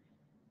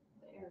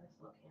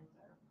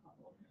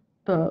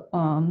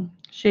 The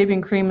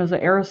shaving cream is an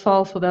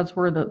aerosol, so that's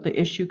where the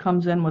issue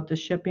comes in with the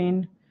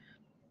shipping.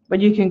 But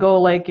you can go,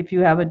 like, if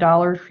you have a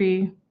Dollar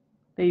Tree,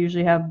 they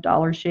usually have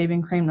Dollar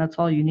shaving cream. That's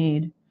all you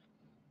need.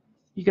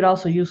 You could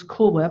also use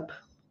Cool Whip,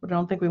 but I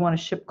don't think we want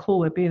to ship Cool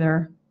Whip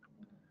either.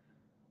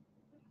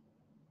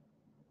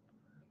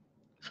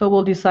 So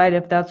we'll decide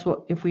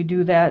if we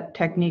do that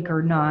technique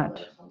or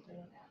not.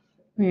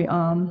 We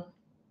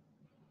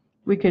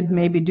could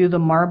maybe do the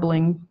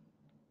marbling.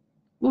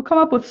 We'll come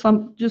up with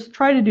some, just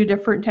try to do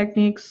different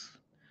techniques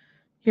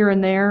here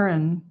and there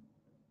and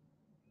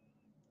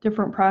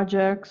different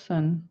projects.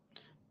 And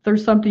if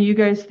there's something you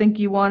guys think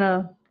you want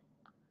to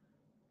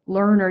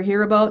learn or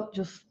hear about,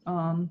 just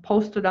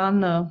post it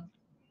on the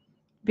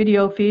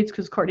video feeds,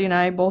 because Courtney and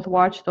I both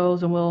watch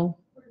those, and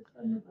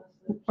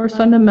or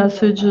send a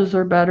messages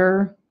are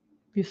better.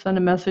 If you send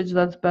a message,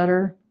 that's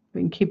better.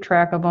 We can keep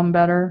track of them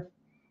better.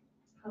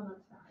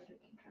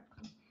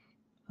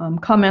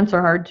 Comments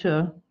are hard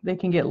to, they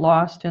can get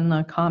lost in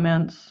the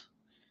comments.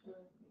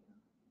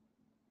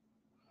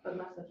 The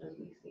messages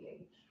we see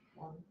each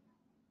one.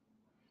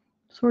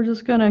 So we're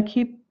just going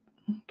to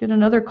get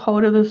another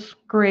coat of this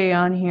gray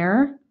on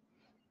here.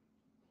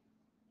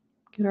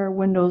 Get our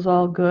windows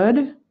all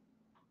good.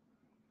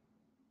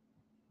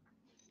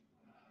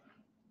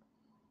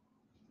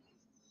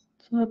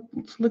 So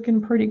it's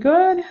looking pretty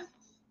good.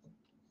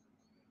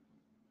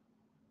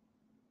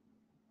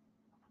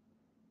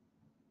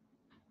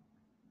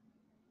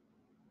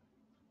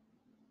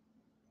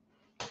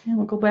 And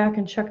we'll go back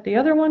and check the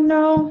other one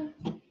now.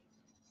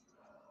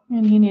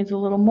 And he needs a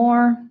little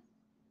more.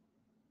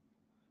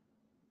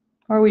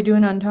 How are we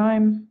doing on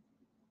time?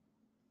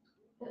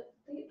 It's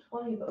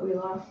 8:20, but we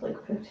lost like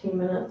 15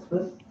 minutes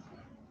with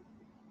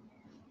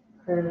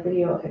her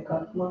video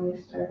hiccup when we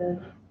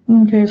started.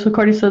 Okay, so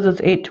Courtney says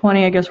it's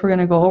 8:20. I guess we're going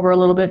to go over a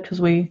little bit because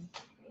we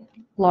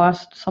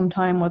lost some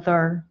time with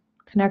our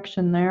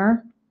connection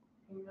there.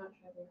 I'm not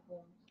driving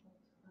home.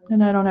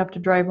 And I don't have to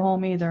drive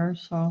home either,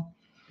 so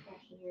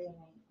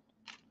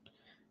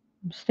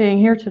I'm staying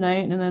here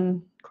tonight, and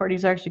then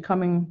Courtney's actually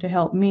coming to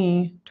help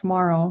me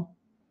tomorrow.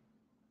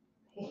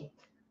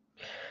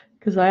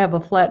 because I have a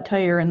flat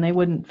tire and they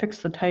wouldn't fix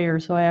the tire,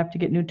 so I have to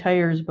get new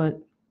tires, but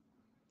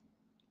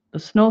the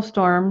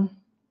snowstorm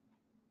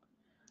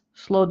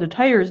slowed the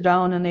tires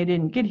down and they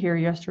didn't get here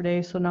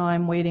yesterday, so now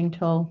I'm waiting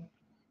till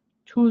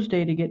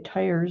Tuesday to get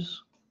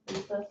tires.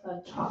 Lisa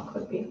said chalk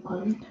would be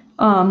fun.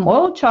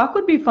 Well, chalk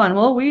would be fun.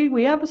 Well,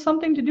 we have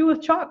something to do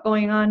with chalk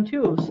going on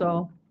too,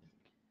 so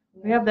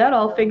we have that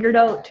all figured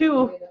out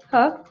too.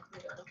 Huh?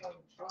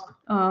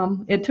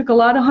 It took a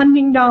lot of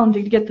hunting down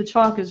to get the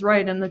chalk is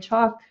right, and the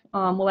chalk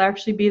will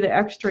actually be the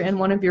extra in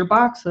one of your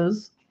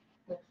boxes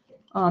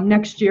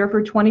next year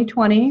for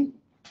 2020.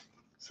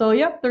 So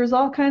yep, there's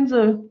all kinds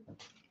of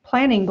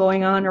planning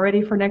going on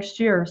already for next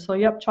year. So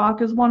yep,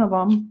 chalk is one of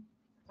them.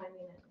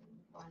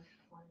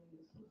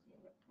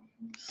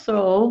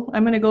 So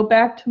I'm going to go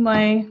back to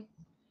my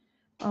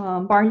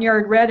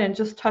Barnyard red and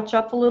just touch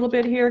up a little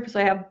bit here because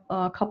I have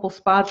a couple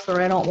spots that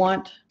I don't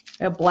want.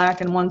 I have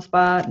black in one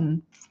spot,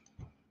 and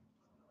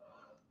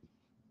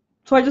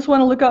so I just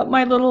want to look up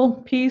my little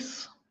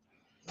piece.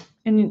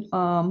 And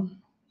oh,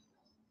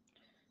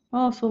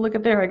 so look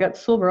at there, I got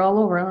silver all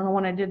over. I don't know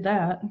when I did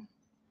that.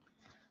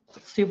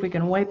 Let's see if we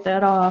can wipe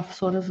that off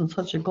so it isn't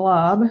such a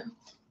glob.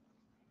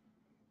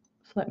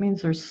 So that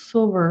means there's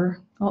silver.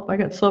 Oh, I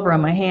got silver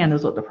on my hand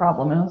is what the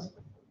problem is.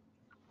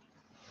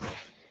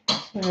 So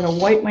I'm going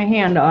to wipe my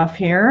hand off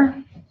here.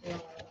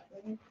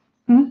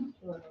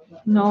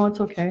 No, it's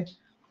okay.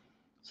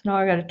 So now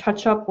I got to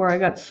touch up where I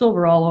got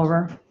silver all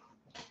over.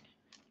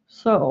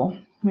 So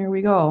here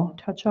we go,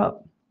 touch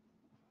up.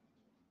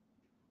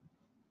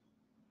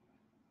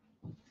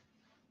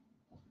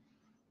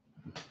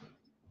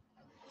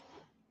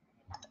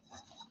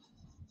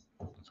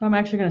 So I'm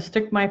actually going to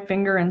stick my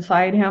finger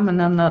inside him, and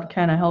then that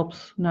kind of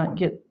helps not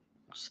get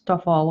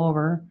stuff all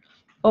over.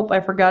 Oh, I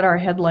forgot our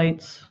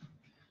headlights.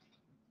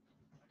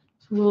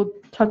 So we'll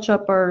touch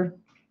up our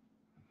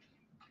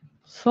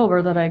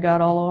silver that I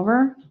got all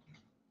over.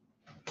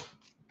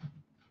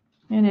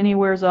 And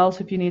anywhere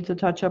else if you need to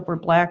touch up where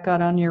black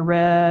got on your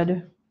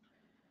red.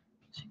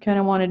 So you kind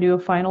of want to do a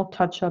final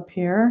touch up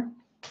here.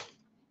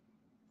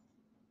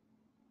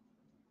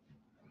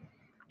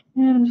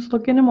 And I'm just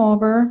looking them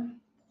over.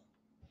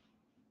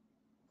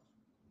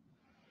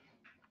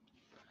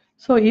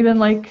 So even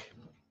like,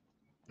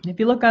 if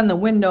you look on the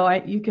window,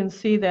 you can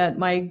see that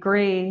my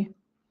gray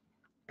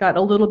got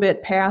a little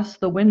bit past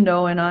the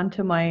window and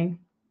onto my,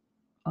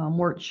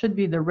 where it should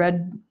be the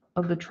red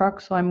of the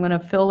truck. So I'm going to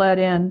fill that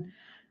in.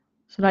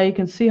 So now you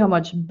can see how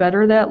much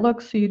better that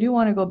looks. So you do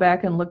want to go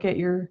back and look at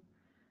your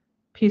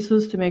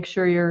pieces to make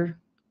sure your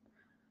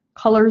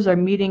colors are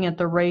meeting at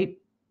the right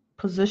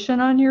position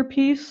on your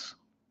piece.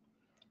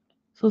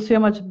 So see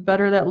how much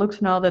better that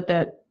looks now that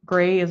that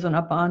gray isn't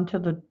up onto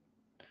the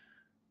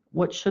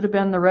what should have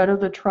been the red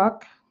of the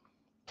truck.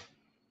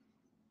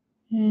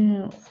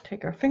 And we'll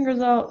take our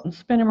fingers out and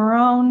spin them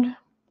around.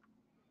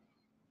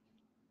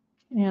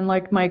 And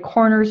like my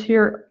corners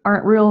here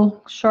aren't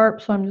real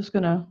sharp, so I'm just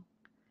gonna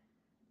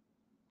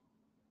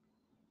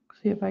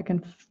see if I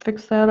can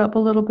fix that up a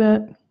little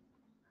bit.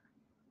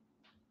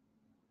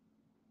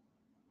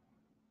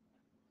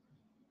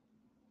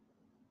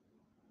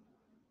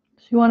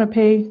 So you want to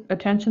pay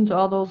attention to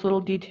all those little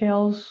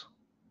details.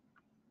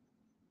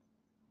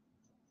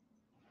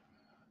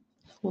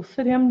 We'll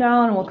sit him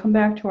down and we'll come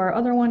back to our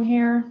other one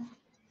here.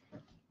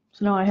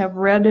 So now I have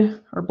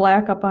red or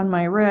black up on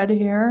my red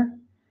here.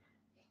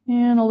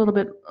 And a little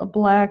bit of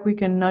black. We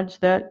can nudge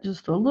that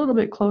just a little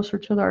bit closer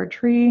to our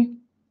tree.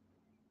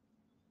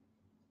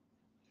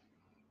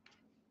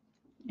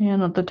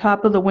 And at the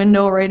top of the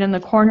window right in the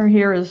corner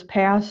here is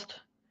past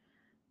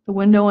the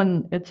window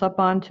and it's up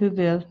onto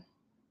the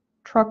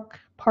truck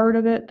part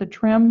of it, the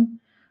trim.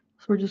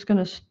 So we're just going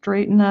to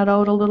straighten that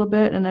out a little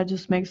bit and that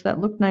just makes that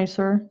look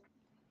nicer.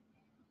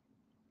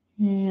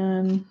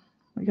 And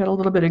we got a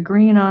little bit of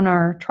green on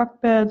our truck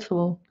bed, so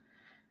we'll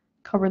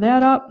cover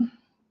that up.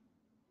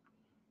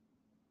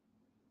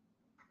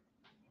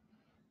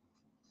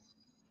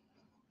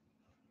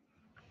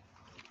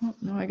 Oh,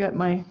 now I got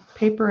my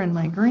paper and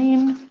my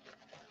green.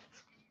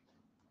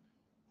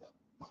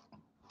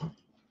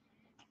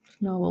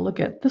 Now we'll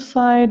look at this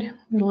side.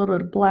 Get a little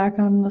bit of black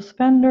on this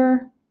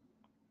fender.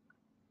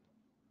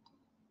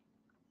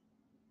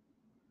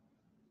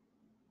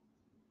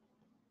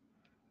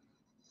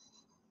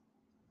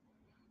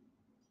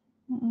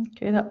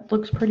 Okay, that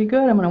looks pretty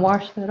good. I'm going to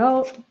wash that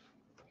out.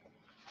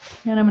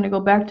 And I'm going to go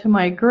back to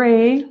my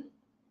gray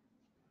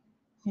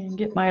and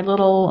get my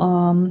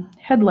little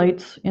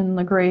headlights in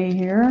the gray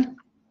here.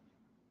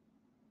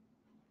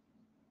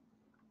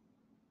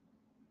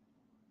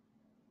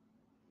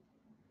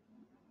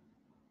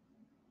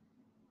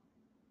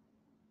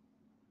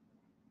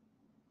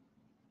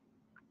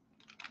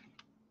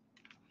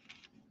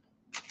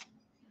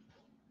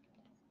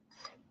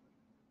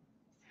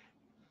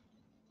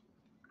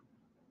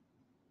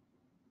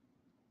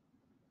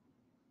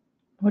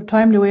 What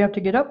time do we have to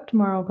get up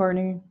tomorrow,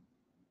 Courtney?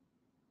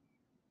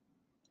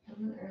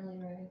 I'm an early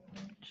riser.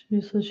 She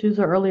says she's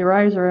an early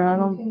riser.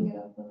 And You can get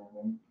up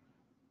whenever.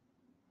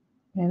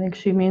 I think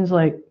she means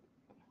like,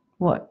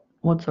 what,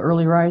 What's the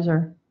early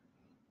riser?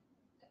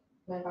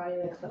 My body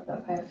wakes up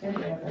at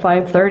 5:30.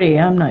 5:30.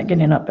 I'm not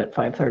getting up at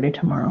 5:30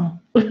 tomorrow.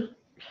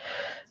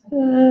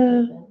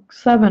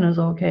 7 is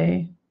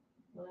okay.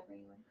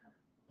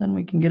 Then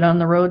we can get on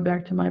the road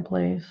back to my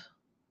place.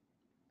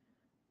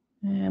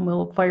 And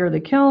we'll fire the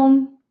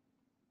kiln.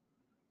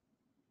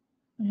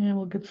 And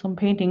we'll get some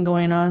painting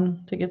going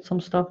on to get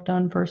some stuff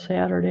done for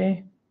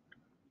Saturday.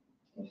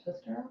 Your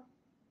sister?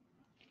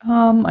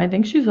 I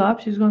think she's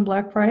off. She's going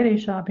Black Friday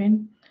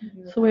shopping.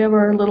 So we have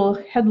our little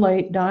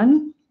headlight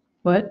done.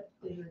 What?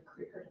 Did you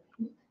recruit her to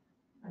paint?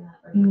 Or not?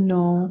 Or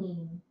No.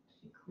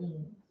 She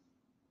cleans.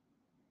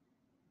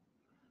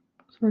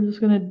 So we're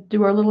just going to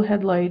do our little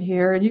headlight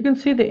here. And you can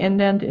see the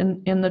indent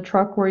in the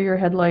truck where your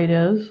headlight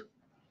is.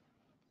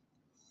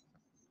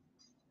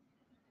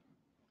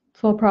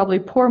 So I'll probably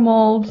pour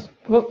molds.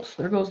 Whoops,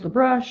 there goes the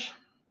brush.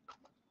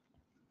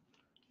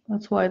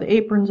 That's why the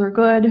aprons are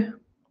good.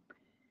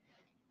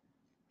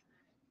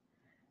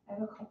 I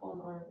have a couple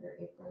more of your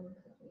aprons.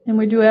 And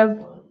we do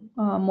have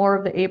more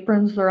of the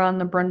aprons. They're on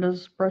the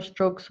Brenda's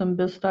Brushstrokes and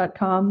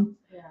Bisque.com.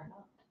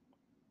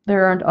 They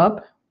aren't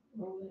up?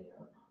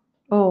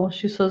 Oh,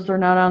 she says they're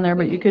not on there,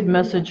 but you could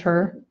message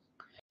her.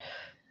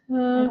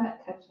 So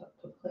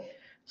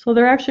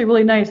they're actually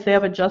really nice. They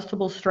have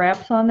adjustable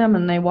straps on them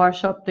and they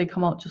wash up. They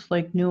come out just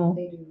like new.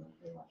 They do.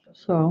 They wash up.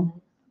 So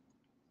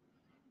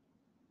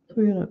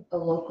we're gonna. A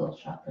local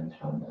shop in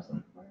town does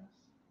them for us.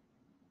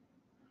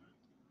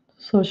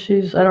 So I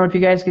don't know if you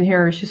guys can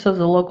hear her. She says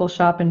a local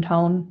shop in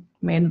town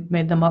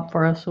made them up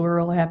for us, so we're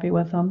real happy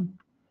with them.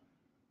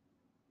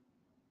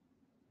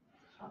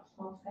 Shop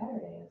small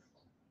Saturdays.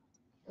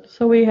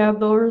 So we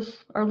have our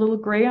little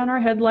gray on our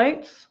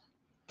headlights.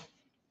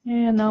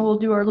 And now we'll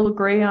do our little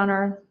gray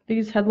on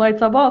these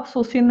headlights. I've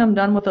also seen them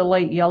done with a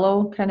light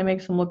yellow. Kind of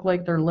makes them look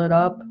like they're lit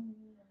up.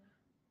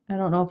 I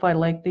don't know if I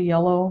like the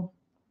yellow.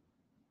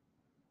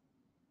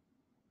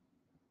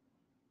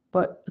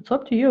 But it's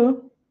up to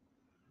you.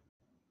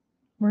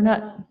 We're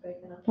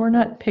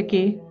not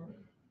picky.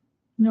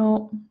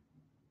 No.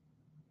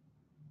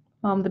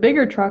 The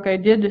bigger truck, I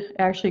did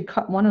actually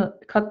cut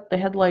the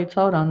headlights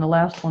out on the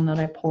last one that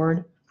I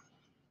poured.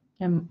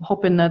 I'm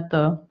hoping that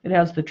it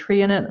has the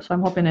tree in it, so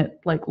I'm hoping it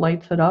like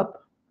lights it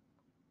up.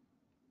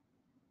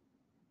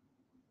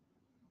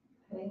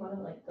 I think one of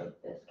like the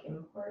Bisque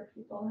import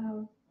people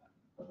have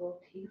a little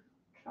teeth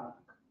truck.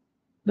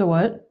 The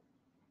what?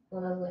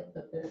 One of like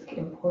the Bisque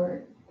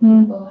import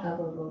people have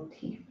a little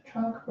teeth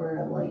truck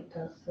where a light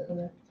does sit in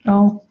it.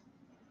 Oh.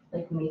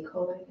 Like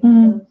Mayco, I think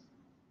it is.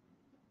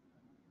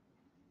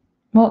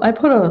 Well, I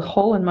put a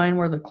hole in mine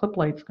where the clip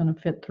light's going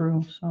to fit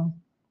through, so.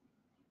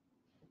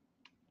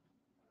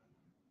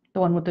 The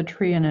one with the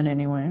tree in it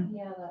anyway.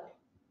 Yeah,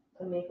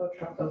 the Mayco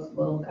truck, those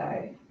little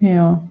guy.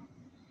 Yeah.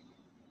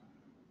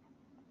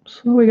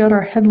 So we got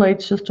our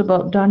headlights just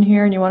about done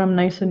here, and you want them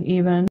nice and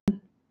even. I'm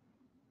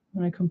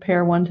going to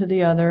compare one to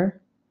the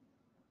other.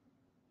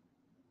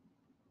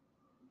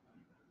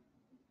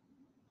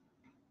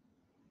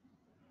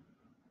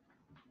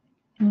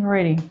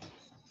 Alrighty.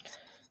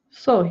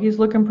 So he's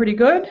looking pretty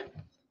good.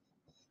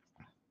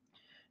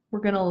 We're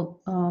going to,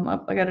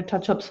 I got to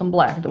touch up some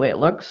black the way it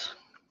looks.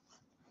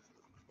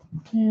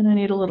 And I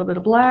need a little bit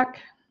of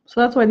black. So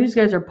that's why these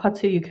guys are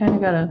putsy. You kind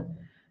of got to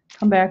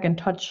come back and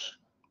touch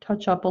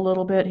up a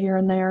little bit here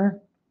and there.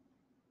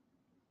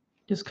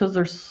 Just because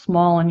they're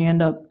small and you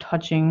end up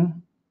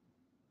touching.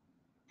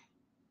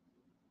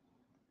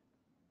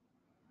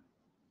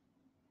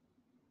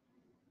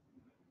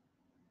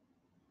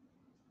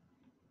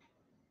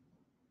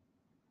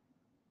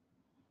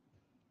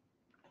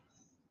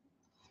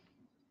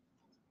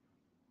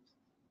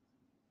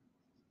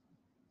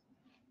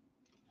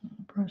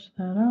 Brush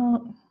that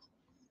out.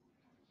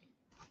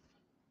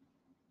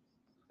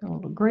 Got a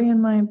little gray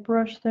in my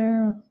brush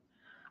there.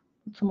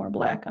 Put some more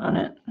black on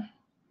it.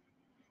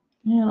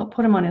 And I'll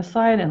put him on his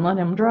side and let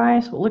him dry.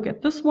 So we'll look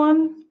at this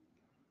one.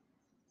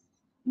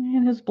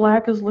 And his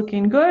black is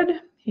looking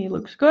good. He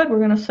looks good. We're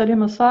going to set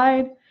him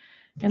aside.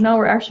 And now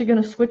we're actually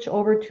going to switch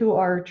over to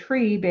our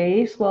tree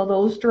base while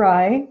those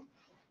dry.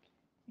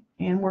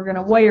 And we're going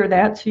to wire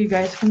that so you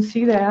guys can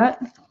see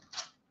that.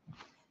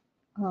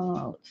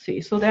 Let's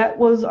see, so that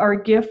was our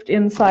gift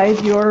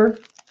inside your,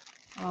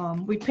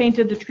 we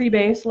painted the tree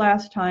base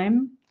last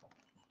time,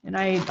 and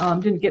I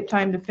didn't get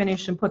time to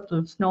finish and put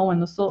the snow and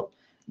the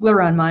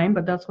glitter on mine,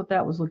 but that's what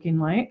that was looking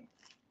like.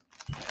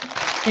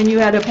 And you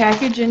had a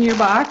package in your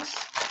box,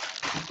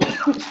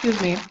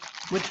 excuse me,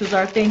 which is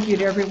our thank you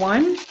to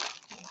everyone.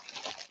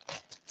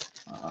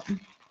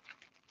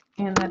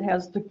 And that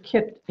has the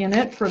kit in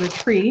it for the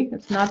tree.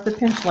 It's not the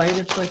pinch light,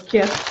 it's the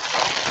kit,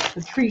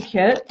 the tree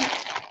kit.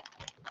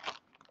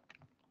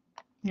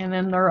 And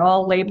then they're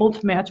all labeled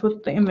to match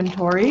with the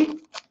inventory.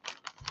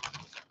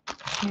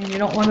 And you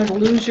don't want to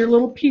lose your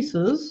little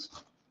pieces.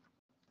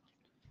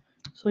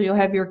 So you'll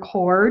have your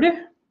cord.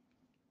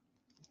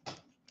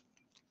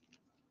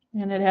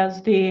 And it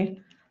has the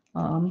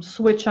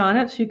switch on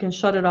it, so you can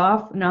shut it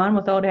off and on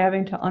without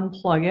having to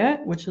unplug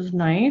it, which is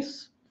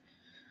nice.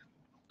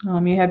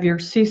 You have your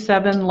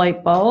C7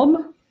 light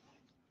bulb.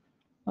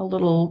 a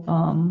little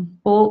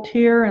bolt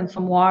here and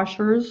some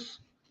washers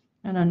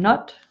and a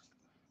nut.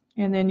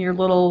 And then your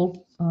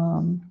little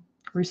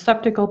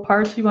receptacle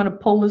parts. You want to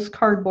pull this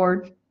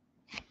cardboard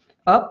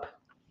up.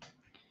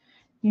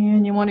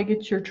 And you want to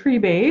get your tree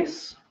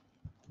base.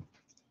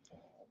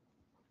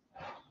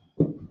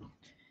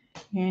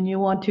 And you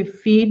want to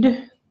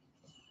feed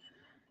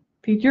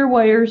your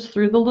wires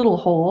through the little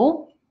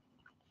hole.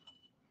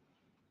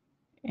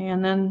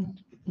 And then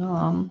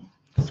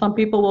some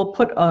people will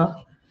put a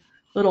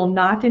little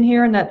knot in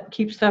here, and that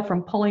keeps that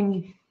from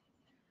pulling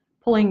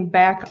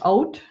back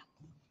out,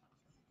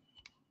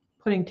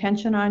 putting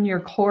tension on your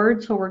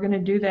cord. So we're going to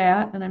do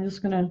that, and I'm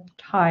just going to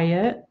tie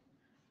it,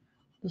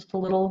 just a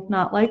little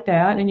knot like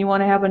that. And you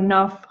want to have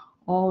enough,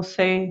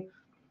 say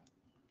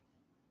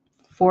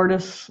 4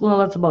 to, well,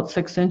 that's about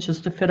 6 inches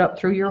to fit up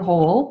through your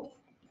hole.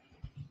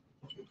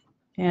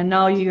 And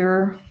now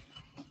you're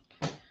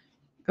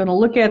going to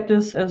look at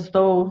this as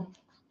though,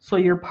 so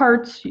your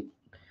parts,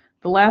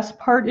 the last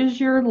part is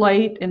your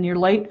light, and your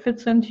light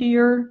fits into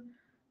your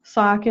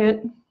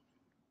socket.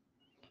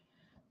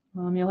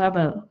 You'll have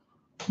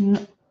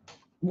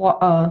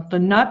the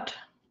nut,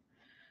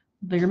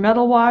 your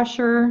metal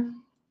washer,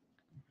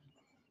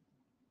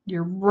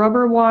 your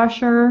rubber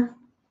washer,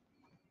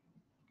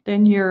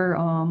 then your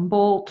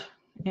bolt,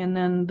 and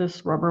then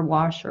this rubber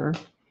washer.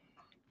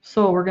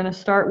 So we're going to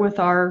start with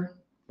our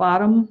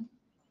bottom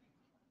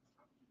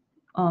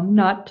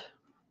nut,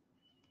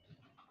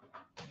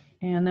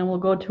 and then we'll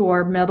go to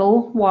our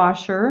metal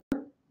washer,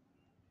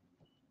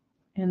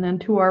 and then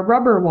to our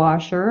rubber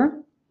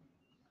washer,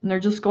 and they're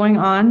just going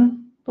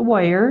on the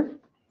wire.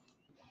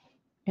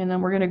 And then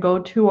we're going to go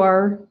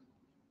to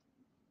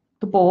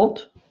the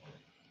bolt,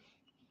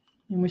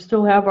 and we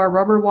still have our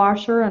rubber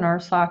washer and our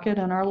socket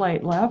and our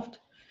light left.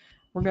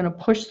 We're going to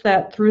push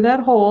that through that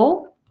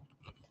hole,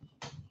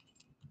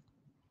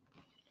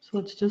 so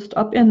it's just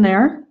up in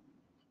there.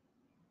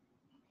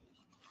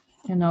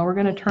 And now we're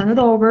going to turn it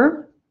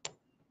over.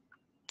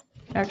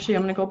 Actually,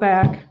 I'm going to go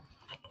back.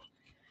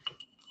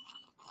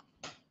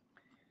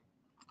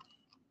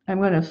 I'm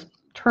going to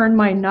turn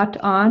my nut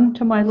on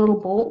to my little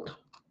bolt.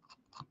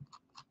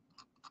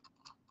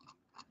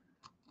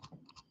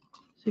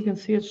 So you can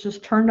see it's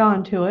just turned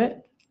on to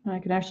it. And I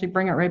can actually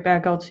bring it right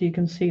back out so you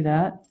can see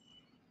that.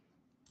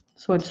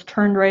 So it's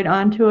turned right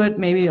onto it,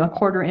 maybe a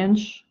 1/4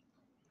 inch.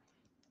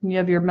 You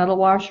have your metal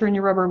washer and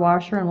your rubber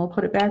washer, and we'll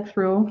put it back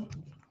through.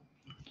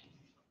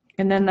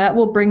 And then that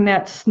will bring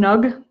that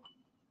snug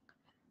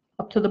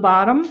up to the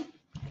bottom.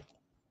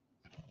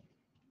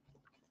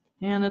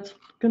 And it's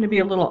going to be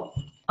a little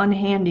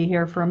unhandy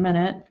here for a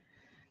minute.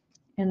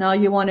 And now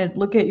you want to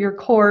look at your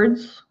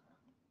cords.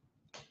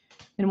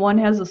 And one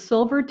has a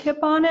silver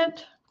tip on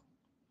it,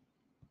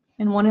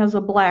 and one has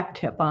a black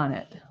tip on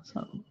it.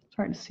 So I'm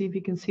trying to see if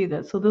you can see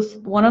that. So this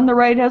one on the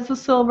right has the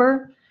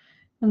silver,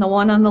 and the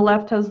one on the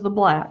left has the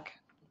black.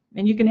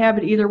 And you can have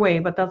it either way,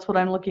 but that's what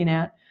I'm looking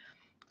at.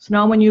 So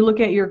now when you look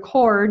at your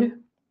cord,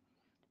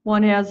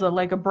 one has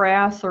like a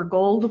brass or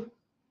gold,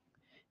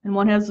 and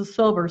one has the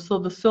silver. So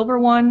the silver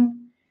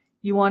one,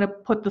 you want to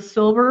put the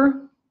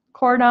silver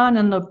cord on,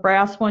 and the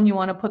brass one, you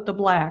want to put the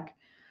black.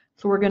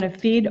 So we're going to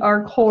feed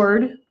our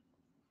cord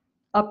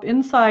up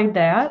inside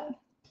that,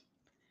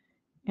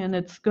 and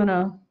it's going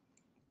to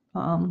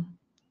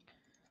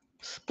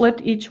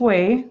split each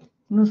way.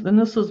 And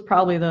this is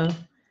probably the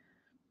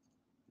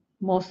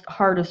most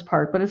hardest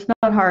part, but it's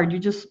not hard. You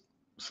just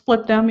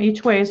split them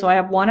each way. So I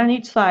have one on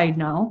each side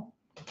now,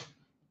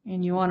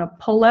 and you want to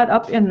pull that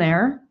up in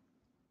there.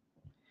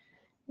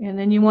 And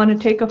then you want to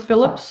take a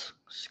Phillips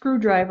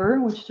screwdriver,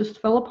 which just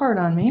fell apart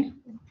on me.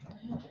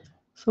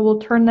 So we'll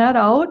turn that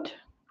out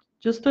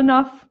just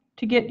enough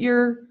to get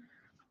your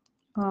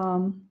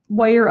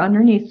wire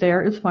underneath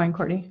there. It's fine,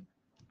 Courtney.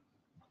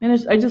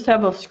 And I just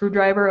have a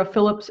screwdriver, a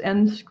Phillips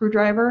end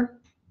screwdriver.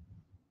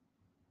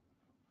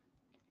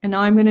 And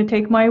now I'm going to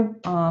take my,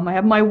 I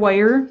have my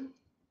wire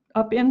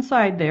up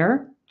inside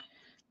there.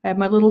 I have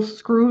my little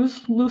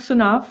screws loose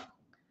enough.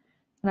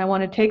 And I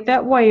want to take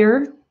that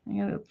wire, I'm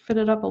going to fit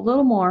it up a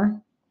little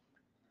more.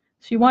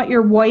 So you want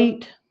your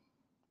white,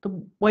 the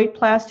white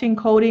plastic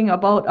coating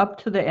about up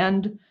to the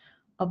end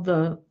of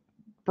the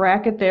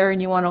bracket there.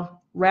 And you want to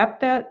wrap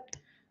that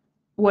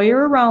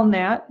wire around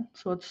that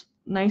so it's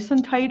nice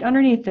and tight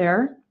underneath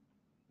there.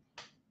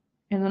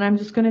 And then I'm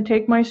just going to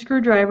take my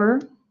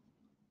screwdriver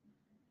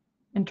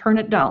and turn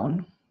it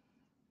down.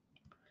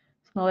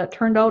 So now that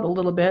turned out a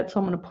little bit, so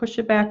I'm going to push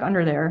it back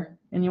under there,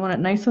 and you want it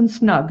nice and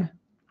snug.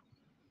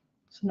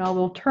 So now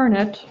we'll turn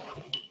it.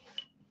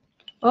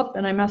 Oh,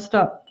 and I messed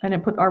up. I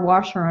didn't put our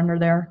washer under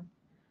there.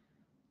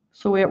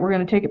 So we're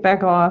going to take it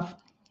back off.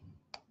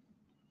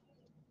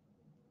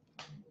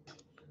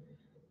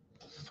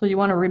 So you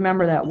want to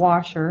remember that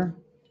washer.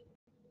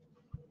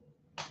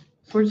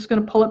 So we're just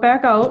going to pull it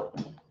back out,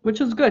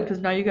 which is good because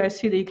now you guys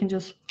see that you can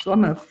just, so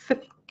I'm going to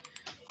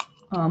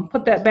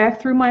put that back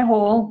through my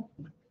hole,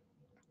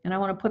 and I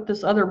want to put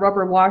this other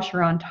rubber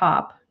washer on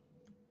top.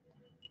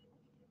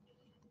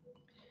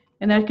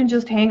 And that can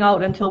just hang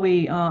out until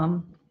we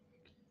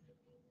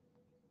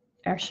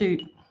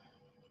actually,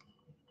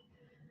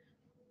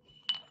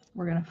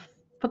 We're going to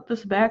put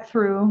this back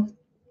through.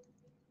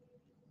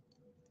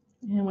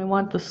 And we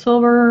want the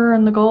silver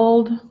and the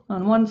gold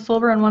on one,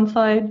 silver on one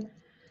side,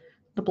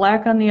 the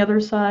black on the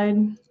other side.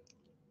 And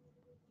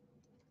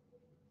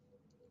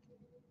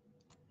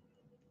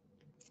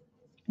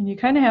you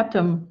kind of have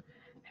to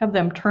have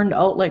them turned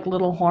out like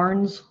little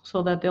horns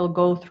so that they'll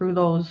go through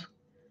those.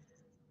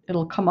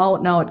 It'll come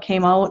out. Now it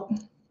came out.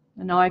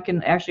 And now I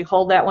can actually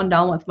hold that one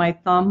down with my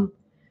thumb.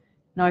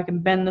 Now I can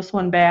bend this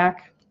one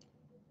back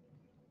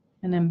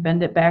and then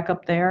bend it back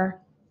up there.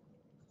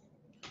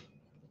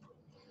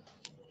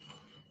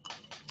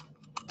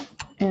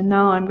 And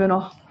now I'm going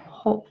to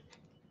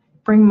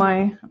bring my,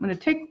 I'm going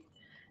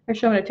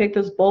to take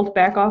this bolt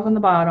back off on the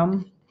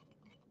bottom.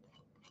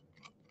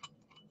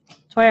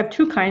 So I have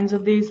two kinds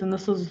of these, and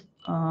this is,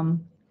 so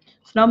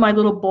now my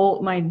little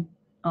bolt,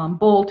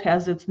 bolt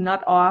has its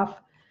nut off,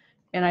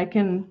 and I'm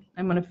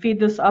going to feed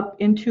this up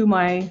into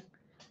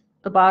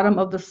the bottom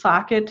of the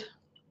socket,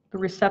 the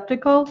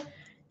receptacle,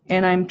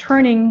 and I'm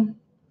turning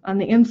on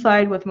the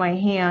inside with my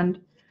hand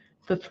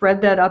to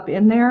thread that up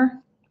in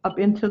there, up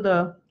into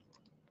the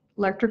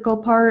electrical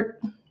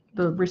part,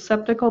 the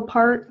receptacle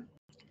part.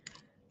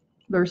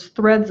 There's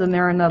threads in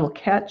there and that'll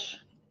catch.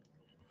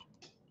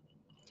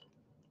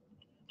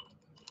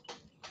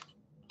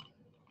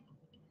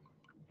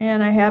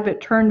 And I have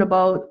it turned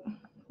about,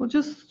 well,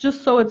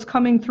 just so it's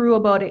coming through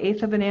about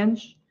 1/8 of an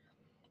inch.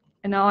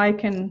 And now I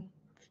can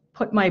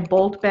put my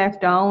bolt back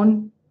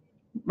down,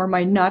 or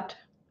my nut,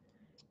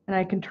 and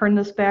I can turn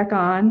this back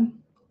on.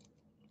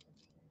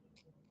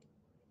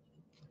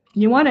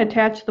 You want to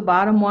attach the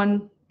bottom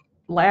one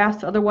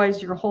last,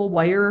 otherwise your whole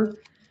wire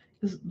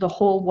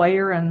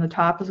and the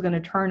top is going to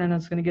turn and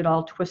it's going to get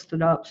all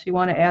twisted up. So you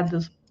want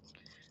to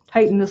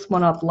tighten this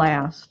one up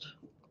last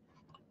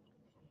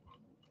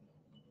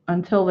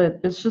until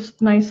it's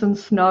just nice and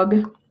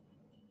snug.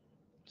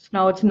 So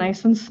now it's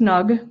nice and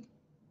snug.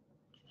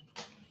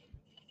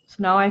 So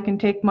now I can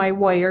take my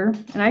wire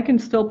and I can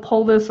still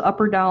pull this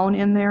up or down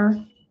in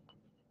there.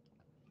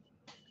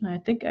 And I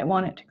think I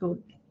want it to go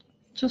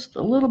just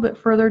a little bit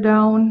further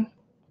down.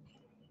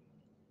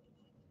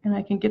 And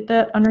I can get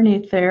that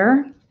underneath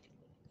there.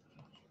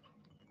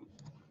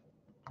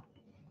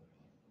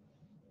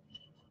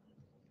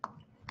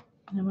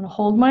 And I'm going to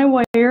hold my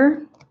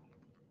wire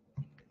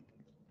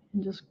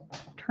and just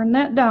turn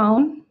that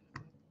down.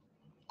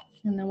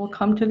 And then we'll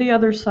come to the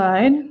other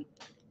side.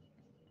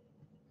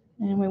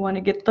 And we want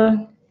to get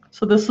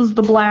so this is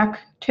the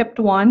black tipped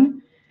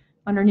one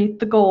underneath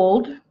the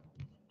gold.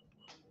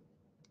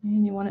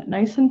 And you want it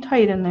nice and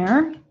tight in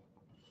there.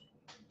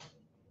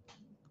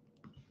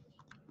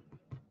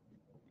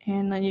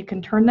 And then you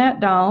can turn that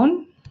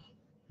down.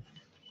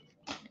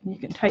 And you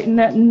can tighten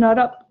that nut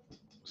up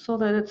so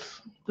that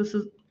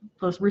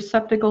the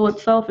receptacle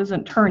itself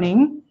isn't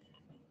turning.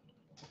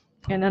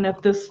 And then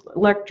if this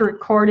electric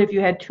cord, if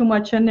you had too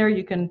much in there,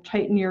 you can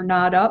tighten your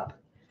knot up.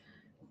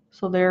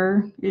 So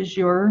there is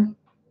your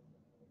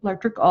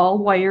electric all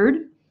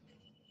wired.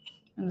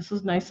 And this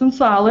is nice and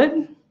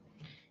solid.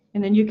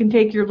 And then you can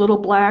take your little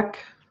black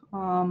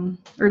or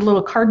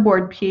little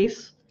cardboard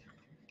piece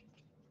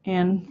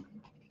and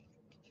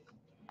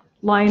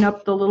line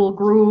up the little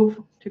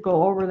groove to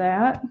go over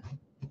that.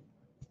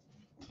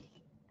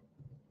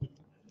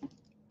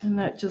 And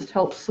that just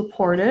helps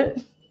support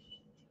it.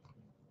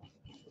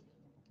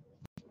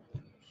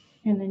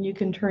 And then you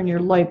can turn your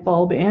light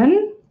bulb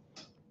in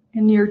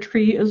and your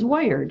tree is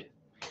wired.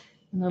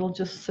 And it'll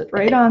just sit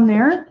right on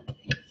there.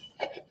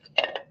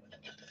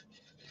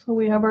 So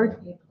we have our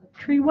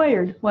tree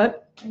wired.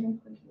 What?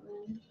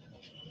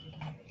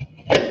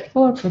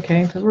 Well, that's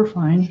okay because we're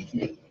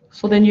fine.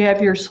 So then you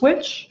have your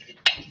switch.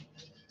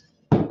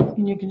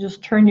 And you can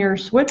just turn your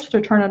switch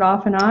to turn it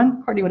off and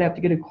on. Probably would have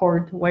to get a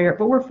cord to wire it,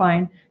 but we're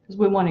fine because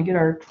we want to get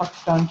our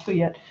trucks done too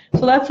yet.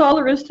 So that's all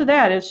there is to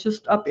that. It's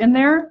just up in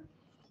there.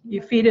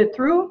 You feed it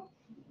through.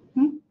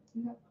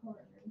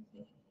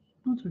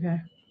 That's okay.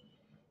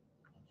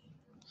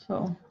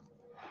 So,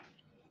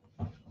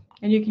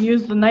 and you can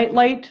use the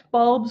nightlight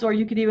bulbs, or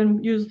you could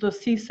even use the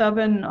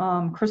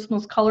C7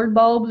 Christmas colored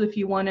bulbs if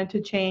you wanted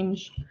to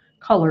change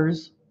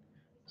colors.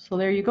 So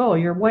there you go.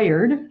 You're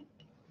wired.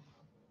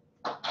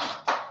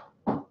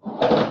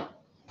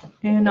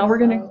 And now we're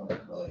gonna.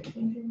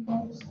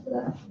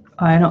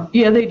 I don't.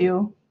 Yeah, they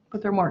do,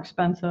 but they're more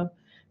expensive.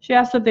 She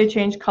asked if they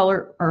change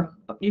color, or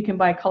you can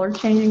buy color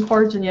changing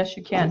cords, and yes,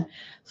 you can.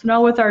 So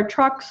now with our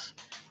trucks,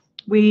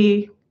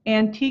 we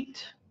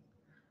antiqued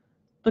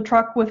the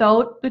truck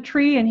without the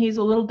tree, and he's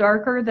a little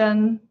darker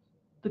than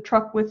the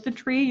truck with the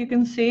tree, you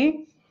can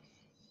see.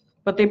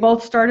 But they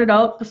both started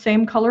out the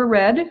same color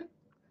red.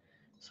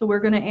 So we're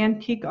going to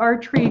antique our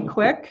tree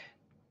quick.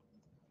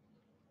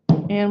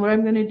 And what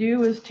I'm going to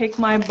do is take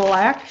my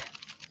black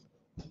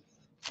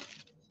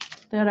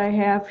that I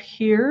have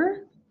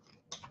here.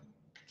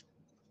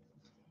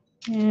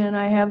 And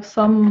I have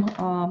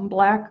some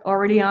black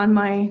already on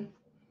I'm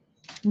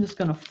just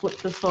going to flip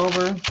this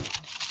over.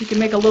 You can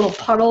make a little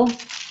puddle,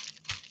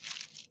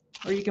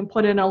 or you can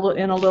put in a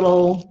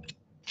little,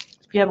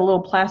 if you have a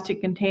little plastic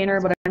container,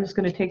 but I'm I'm just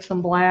going to take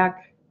some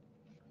black,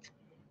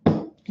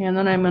 and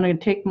then I'm going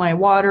to take my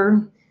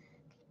water,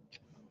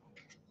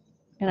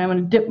 and I'm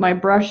going to dip my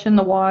brush in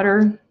the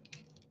water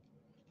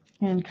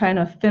and kind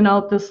of thin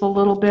out this a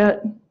little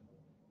bit.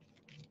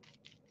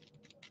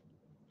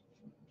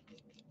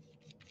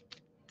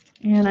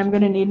 And I'm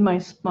going to need my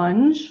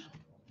sponge.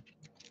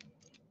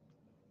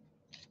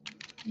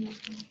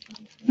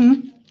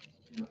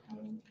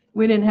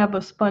 We didn't have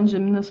a sponge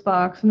in this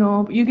box,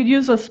 no. But you could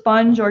use a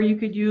sponge, or you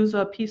could use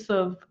a piece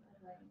of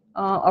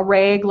a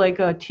rag, like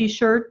a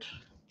t-shirt.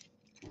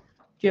 Do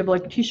you have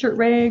like a t-shirt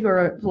rag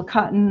or a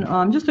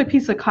cotton, just a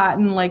piece of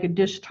cotton, like a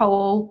dish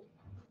towel,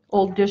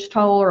 old dish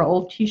towel or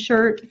old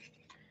t-shirt.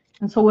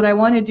 And so what I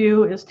want to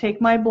do is take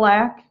my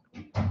black,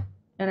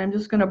 and I'm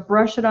just going to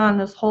brush it on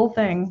this whole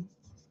thing.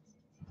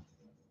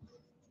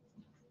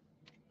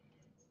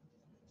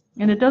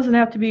 And it doesn't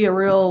have to be a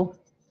real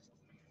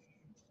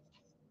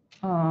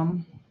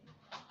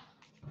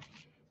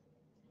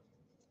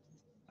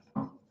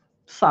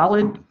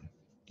solid.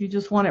 You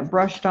just want it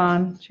brushed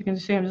on. So you can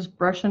see I'm just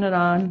brushing it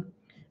on.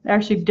 I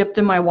actually dipped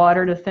in my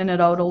water to thin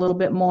it out a little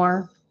bit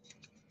more.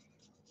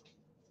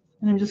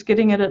 And I'm just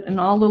getting it in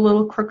all the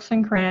little crooks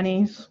and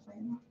crannies.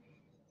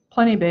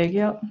 Plenty big,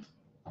 yep.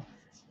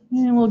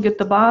 And we'll get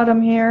the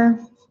bottom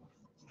here.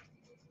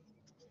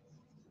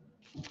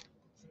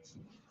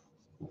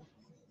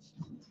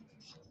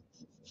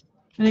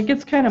 And it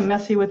gets kind of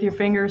messy with your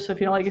fingers, so if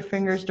you don't like your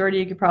fingers dirty,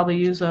 you could probably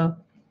use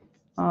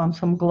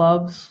some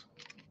gloves.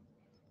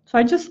 So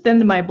I just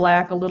thinned my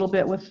black a little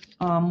bit with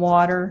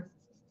water.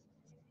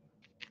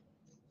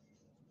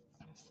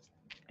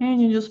 And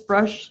you just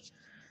brush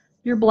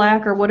your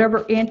black or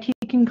whatever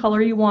antiquing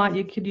color you want.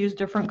 You could use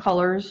different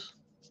colors.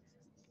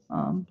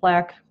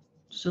 Black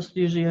is just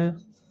usually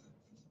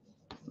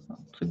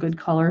it's a good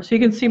color. So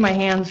you can see my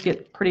hands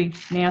get pretty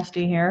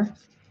nasty here,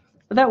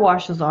 but that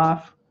washes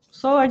off.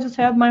 So I just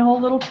have my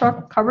whole little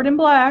truck covered in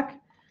black.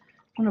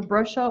 I'm going to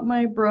brush out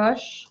my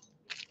brush.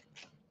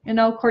 And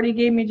now Cordy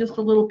gave me just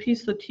a little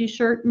piece of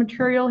t-shirt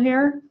material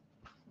here.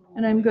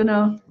 And I'm going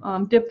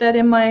to dip that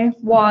in my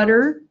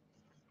water.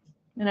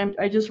 And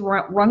I just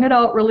wrung it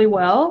out really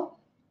well.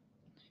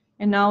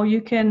 And now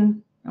I'm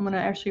going to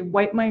actually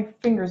wipe my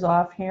fingers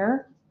off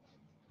here.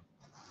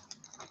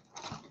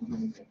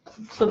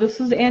 So this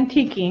is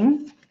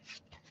antiquing.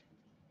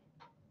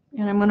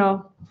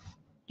 And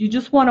you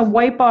just want to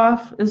wipe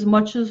off as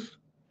much as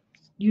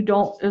you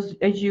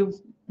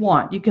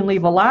want. You can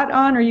leave a lot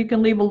on, or you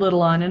can leave a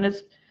little on, and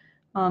it's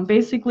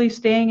basically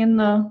staying in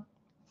the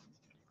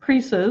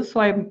creases. So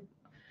I'm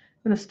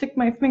going to stick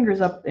my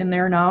fingers up in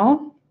there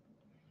now,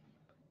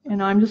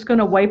 and I'm just going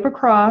to wipe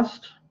across,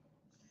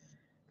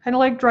 kind of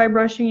like dry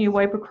brushing. You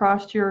wipe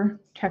across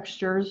your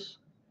textures,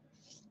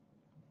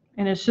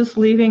 and it's just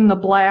leaving the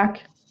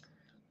black.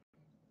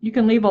 You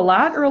can leave a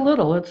lot or a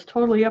little. It's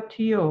totally up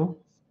to you.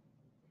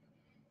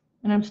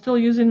 And I'm still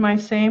using my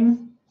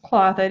same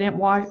cloth. I didn't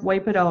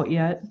wipe it out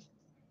yet.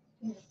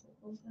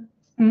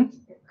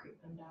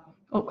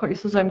 Oh, Corey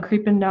says I'm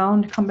creeping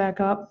down to come back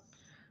up.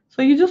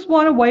 So you just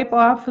want to wipe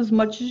off as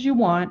much as you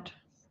want.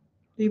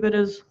 Leave it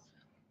as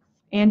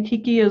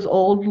antique-y, as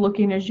old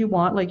looking as you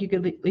want. Like you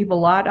could leave a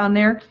lot on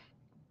there.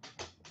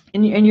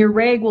 And your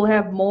rag will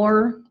have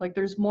more, like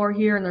there's more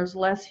here and there's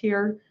less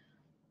here.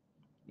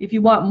 If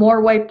you want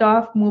more wiped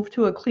off, move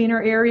to a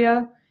cleaner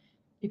area.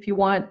 If you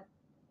want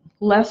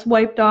less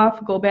wiped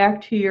off, go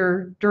back to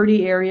your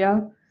dirty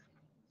area,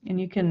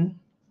 and you can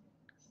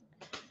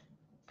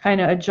kind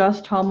of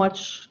adjust how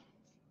much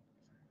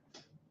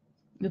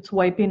it's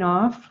wiping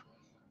off.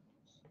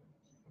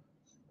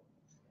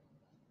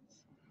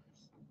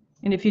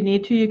 And if you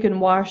need to, you can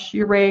wash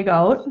your rag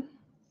out.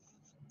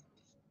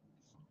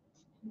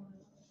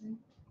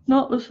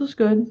 No, this is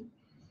good.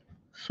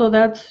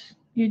 So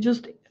you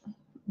just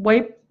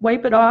wipe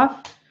it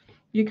off.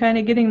 You're kind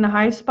of getting the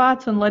high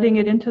spots and letting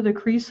it into the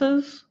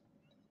creases.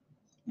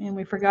 And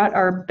we forgot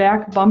our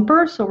back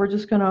bumper, so we're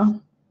just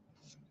so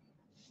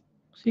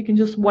you can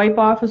just wipe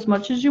off as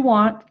much as you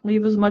want,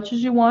 leave as much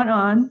as you want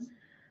on.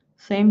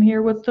 Same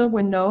here with the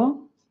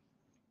window.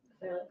 Is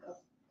there like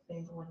a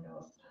big window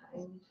of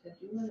time to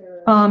do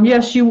it? Or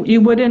yes,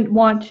 you wouldn't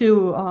want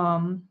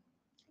to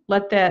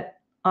let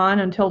that on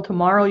until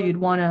tomorrow. You'd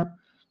want to,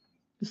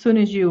 as soon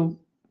as you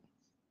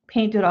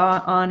paint it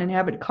on and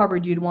have it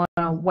covered, you'd want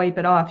to wipe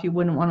it off. You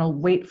wouldn't want to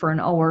wait for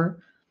an hour.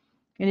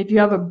 And if you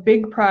have a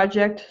big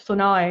project, so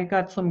now I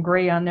got some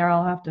gray on there,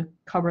 I'll have to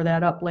cover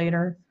that up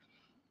later.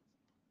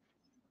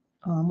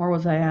 Where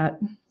was I at?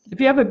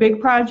 If you have a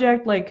big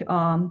project, like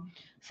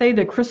say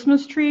the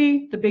Christmas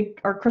tree,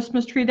 our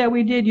Christmas tree that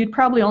we did, you'd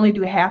probably only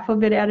do half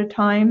of it at a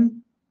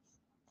time.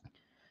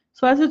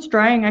 So as it's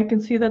drying, I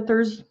can see that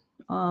there's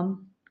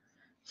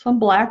some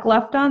black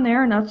left on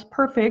there, and that's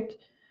perfect.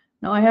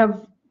 Now I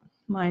have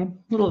my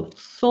little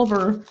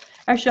silver.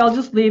 Actually, I'll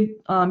just leave.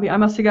 I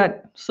must have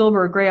got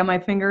silver or gray on my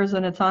fingers,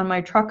 and it's on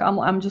my truck.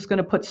 I'm just going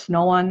to put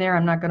snow on there.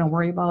 I'm not going to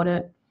worry about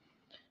it.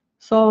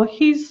 So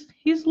he's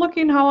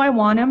looking how I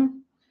want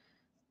him.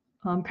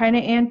 Kind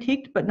of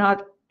antiqued, but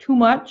not too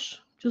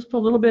much. just a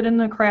little bit in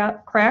the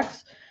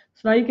cracks.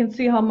 So now you can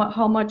see how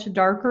much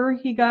darker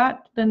he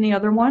got than the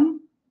other one.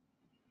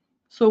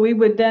 So we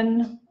would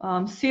then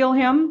seal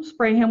him,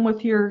 spray him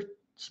with your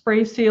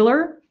spray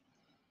sealer,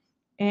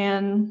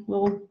 and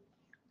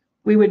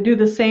we would do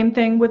the same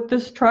thing with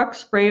this truck,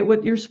 spray it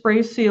with your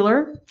spray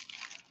sealer,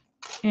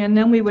 and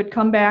then we would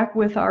come back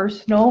with our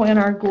snow and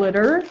our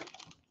glitter.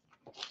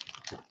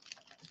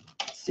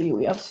 Let's see,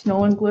 we have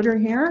snow and glitter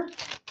here,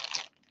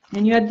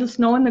 and you had the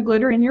snow and the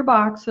glitter in your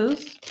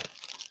boxes.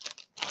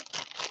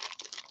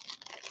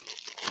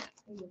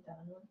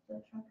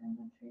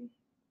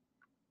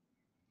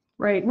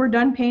 Right, we're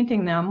done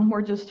painting them.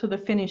 We're just to the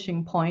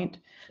finishing point.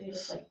 So you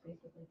just like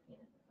basically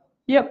painted it out.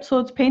 Yep, so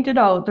it's painted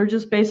out. They're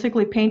just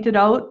basically painted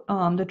out.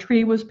 The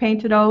tree was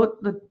painted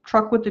out. The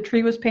truck with the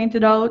tree was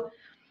painted out.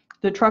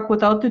 The truck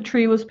without the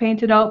tree was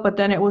painted out, but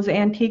then it was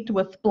antiqued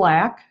with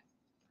black.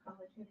 How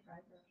would you dry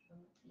brush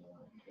them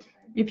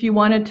if you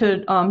wanted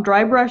to dry brush? If you wanted to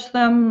dry brush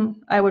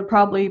them, I would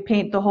probably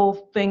paint the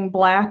whole thing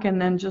black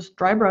and then just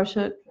dry brush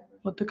it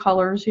with the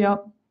colors,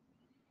 yep.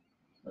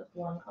 With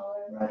one color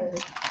red? Or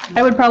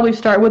I would probably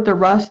start with the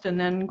rust and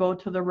then go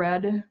to the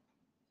red.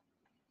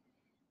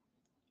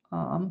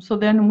 So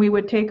then we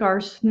would take our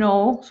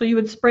snow. So you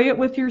would spray it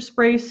with your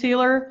spray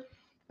sealer.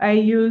 I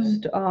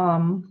used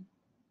the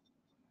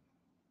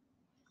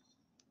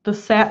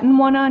satin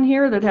one on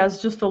here that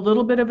has just a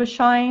little bit of a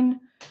shine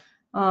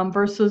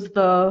versus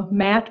the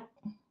matte,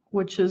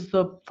 which is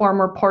the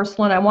former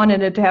porcelain. I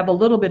wanted it to have a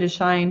little bit of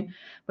shine,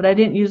 but I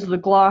didn't use the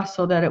gloss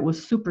so that it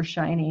was super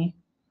shiny.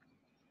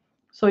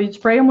 So you'd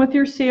spray them with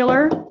your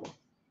sealer,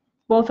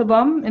 both of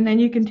them, and then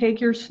you can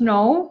take your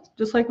snow,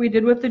 just like we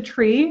did with the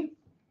tree.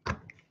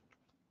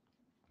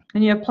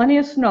 And you have plenty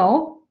of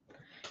snow.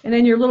 And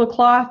then your little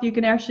cloth, you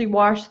can actually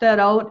wash that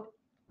out,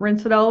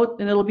 rinse it out,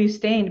 and it'll be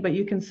stained, but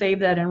you can save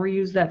that and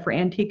reuse that for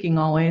antiquing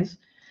always.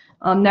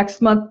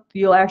 Next month,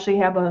 you'll actually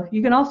have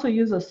you can also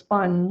use a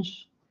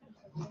sponge.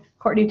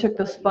 Courtney took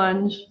the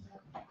sponge.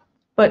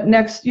 But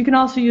you can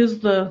also use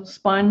the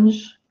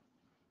sponge.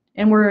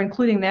 And we're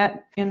including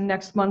that in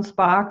next month's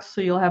box, so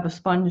you'll have a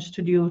sponge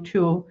to do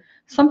too.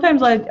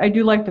 Sometimes I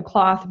do like the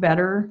cloth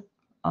better,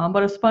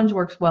 but a sponge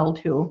works well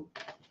too.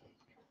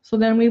 So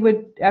then we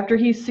would, after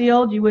he's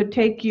sealed, you would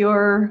take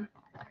you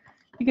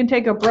can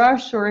take a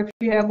brush, or if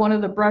you have one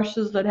of the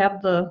brushes that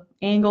have the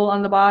angle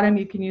on the bottom,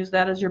 you can use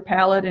that as your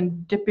palette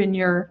and dip in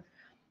your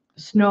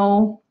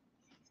snow.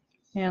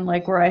 And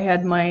like where I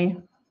had my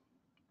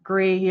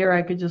gray here,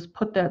 I could just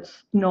put that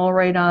snow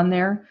right on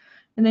there.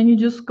 And then you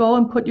just go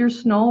and put your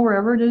snow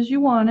wherever it is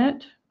you want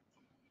it.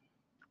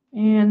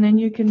 And then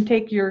you can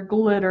take your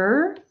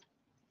glitter.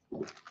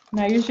 And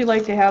I usually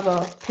like to have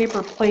a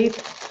paper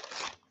plate.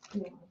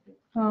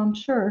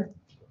 Sure.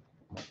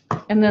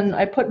 And then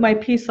I put my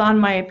piece on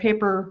my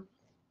paper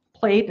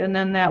plate, and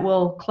then that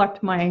will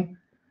collect my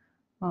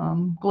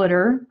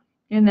glitter.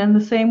 And then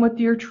the same with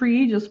your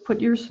tree. Just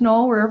put your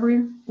snow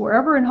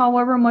wherever and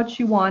however much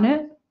you want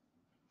it.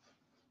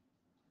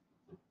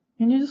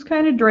 And you just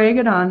kind of drag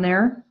it on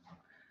there.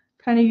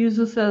 Kind of use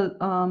this as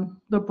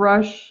the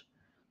brush.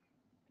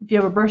 If you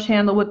have a brush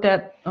handle with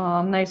that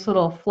nice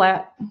little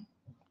flat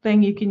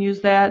thing, you can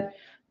use that.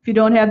 If you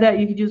don't have that,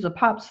 you could use a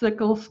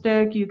popsicle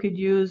stick. You could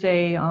use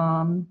a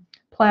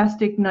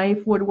plastic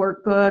knife would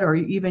work good, or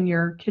even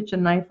your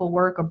kitchen knife will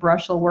work. A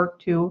brush will work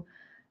too.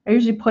 I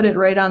usually put it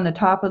right on the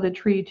top of the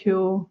tree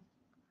too.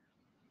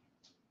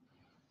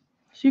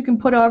 So you can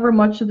put however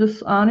much of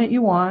this on it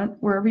you want,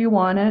 wherever you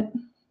want it.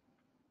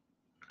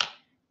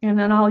 And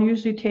then I'll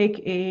usually take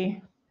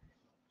a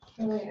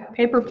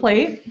paper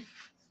plate.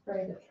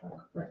 Spray the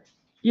truck first.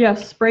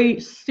 Yes,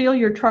 seal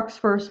your trucks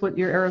first with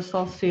your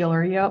aerosol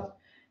sealer, yep.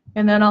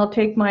 And then I'll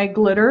take my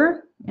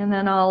glitter and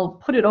then I'll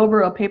put it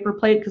over a paper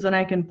plate, because then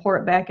I can pour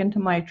it back into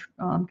my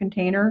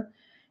container.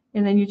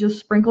 And then you just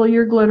sprinkle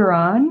your glitter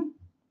on.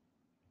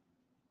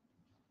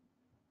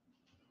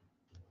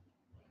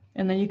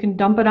 And then you can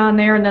dump it on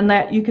there, and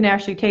then you can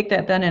actually take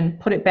that then and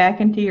put it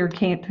back into your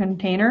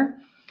container.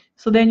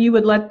 So then you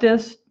would let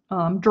this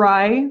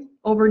dry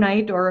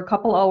overnight or a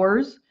couple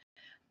hours.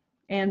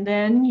 And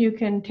then you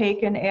can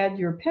take and add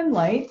your pin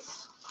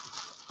lights.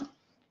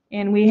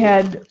 And we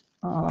had,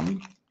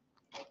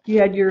 you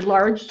had your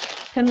large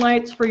pin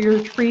lights for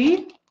your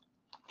tree.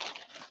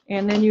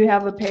 And then you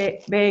have a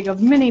bag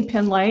of mini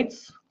pin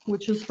lights,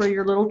 which is for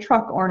your little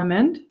truck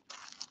ornament.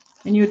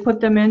 And you would put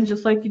them in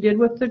just like you did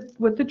with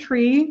the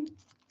tree.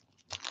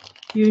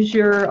 Use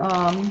your,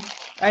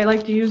 I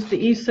like to use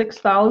the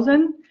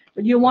E6000,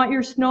 but you want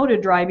your snow to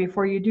dry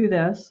before you do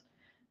this.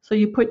 So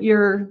you put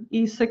your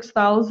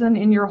E6000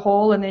 in your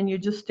hole, and then you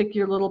just stick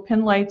your little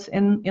pin lights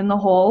in the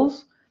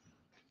holes.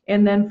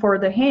 And then for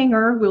the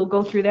hanger, we'll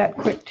go through that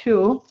quick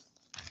too.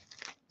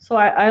 So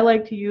I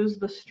like to use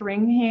the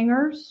string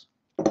hangers.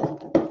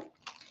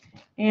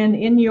 And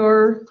in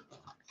your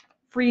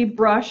free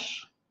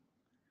brush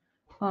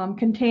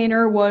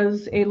container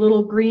was a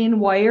little green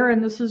wire,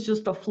 and this is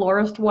just a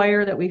florist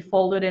wire that we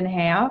folded in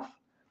half.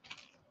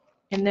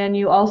 And then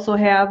you also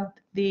have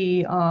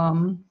the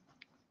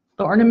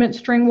ornament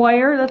string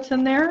wire that's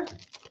in there.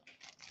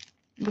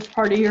 was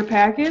part of your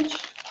package.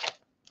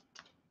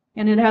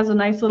 And it has a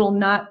nice little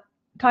knot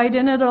tied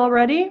in it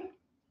already.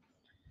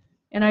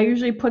 And I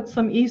usually put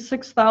some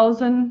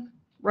E6000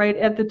 right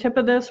at the tip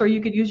of this, or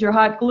you could use your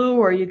hot glue,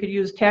 or you could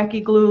use tacky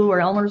glue or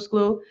Elmer's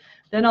glue.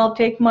 Then I'll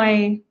take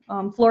my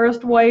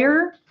florist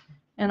wire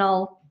and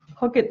I'll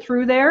hook it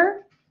through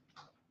there.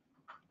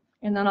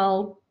 And then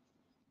I'll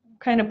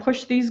kind of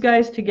push these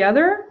guys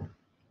together.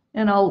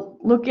 And I'll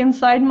look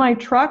inside my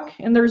truck,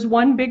 and there's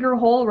one bigger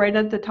hole right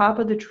at the top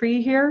of the tree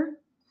here.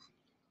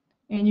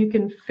 And you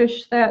can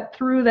fish that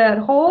through that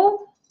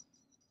hole.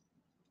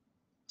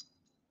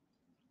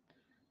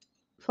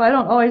 So I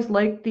don't always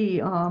like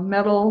the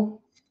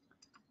metal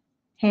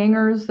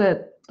hangers,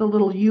 that the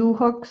little U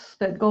hooks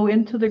that go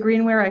into the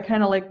greenware. I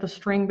kind of like the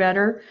string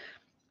better.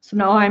 So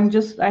now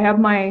I have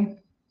my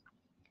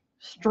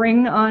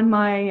string on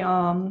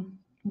my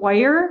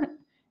wire,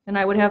 and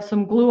I would have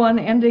some glue on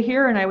the end of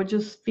here, and I would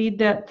just feed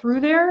that through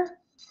there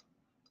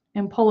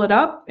and pull it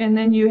up, and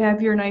then you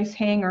have your nice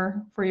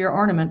hanger for your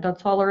ornament.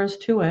 That's all there is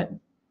to it.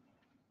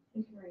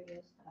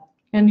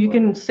 And you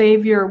can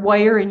save your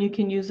wire, and you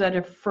can use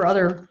that for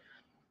other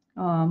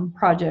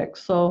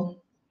projects. So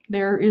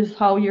there is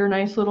how your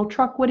nice little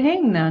truck would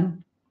hang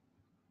then.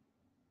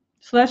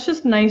 So that's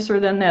just nicer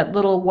than that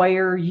little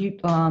wire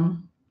U-hook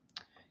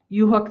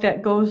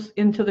that goes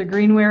into the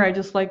greenware. I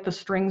just like the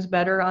strings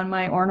better on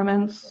my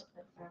ornaments,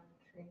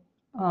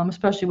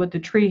 especially with the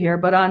tree here.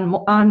 But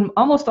on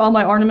almost all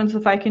my ornaments,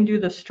 if I can do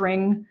the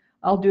string,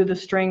 I'll do the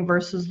string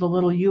versus the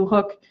little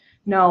U-hook.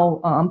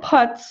 Now,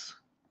 putts,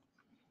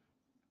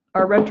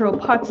 our retro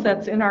putts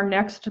that's in our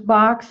next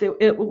box,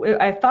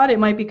 I thought it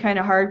might be kind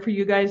of hard for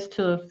you guys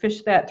to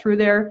fish that through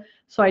there.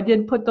 So I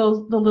did put the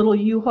little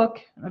U-hook.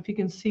 I don't know if you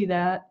can see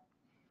that.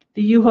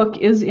 The U-hook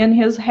is in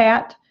his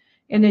hat,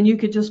 and then you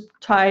could just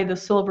tie the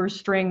silver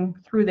string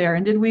through there.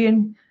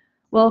 And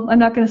well, I'm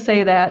not going to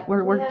say that.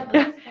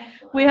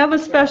 We have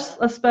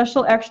a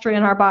special extra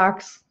in our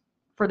box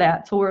for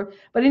that. So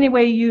but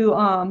anyway,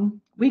 I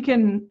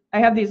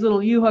have these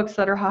little U-hooks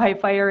that are high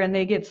fire, and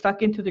they get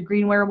stuck into the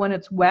greenware when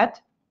it's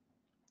wet.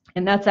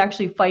 And that's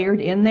actually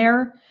fired in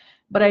there.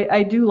 But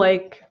I do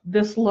like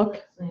this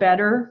look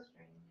better.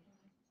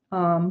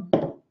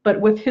 But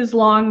with his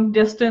long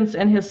distance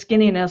and his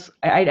skinniness,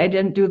 I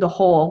didn't do the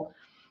hole.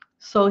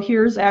 So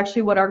here's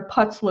actually what our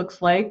putts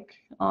looks like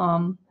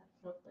in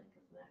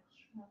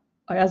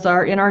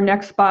our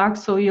next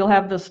box. So you'll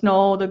have the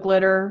snow, the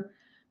glitter,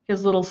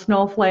 his little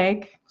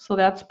snowflake. So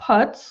that's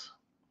putts.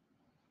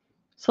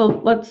 So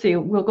let's see,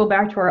 we'll go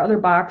back to our other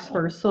box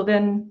first. So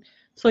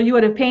you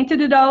would have painted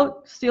it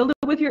out, sealed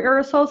it with your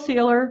aerosol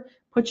sealer,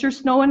 put your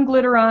snow and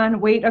glitter on,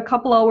 wait a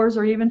couple hours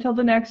or even till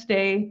the next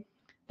day.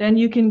 Then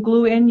you can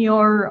glue in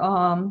your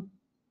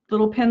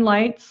little pin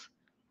lights,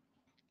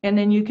 and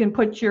then you can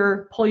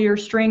pull your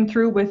string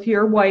through with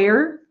your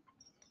wire,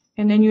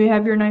 and then you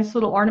have your nice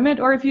little ornament.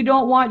 Or if you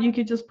don't want, you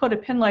could just put a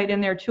pin light in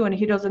there too, and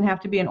he doesn't have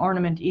to be an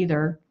ornament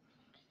either.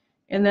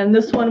 And then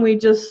this one, we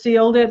just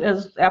sealed it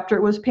after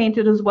it was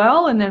painted as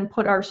well, and then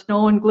put our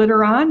snow and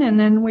glitter on, and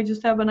then we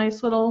just have a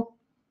nice little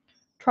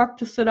truck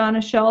to sit on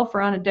a shelf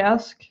or on a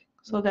desk.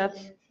 So that's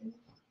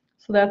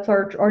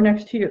our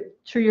next to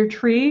your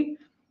tree.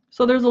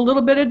 So there's a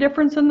little bit of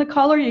difference in the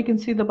color. You can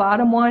see the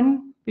bottom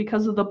one,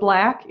 because of the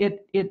black,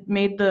 it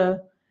made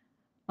the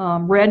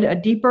red a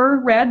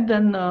deeper red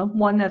than the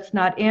one that's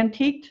not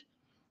antiqued.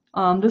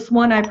 This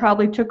one I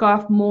probably took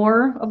off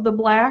more of the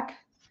black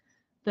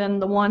than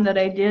the one that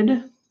I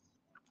did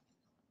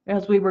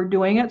as we were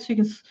doing it. So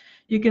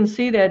you can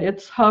see that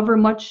it's however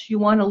much you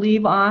want to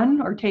leave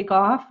on or take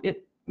off,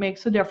 it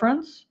makes a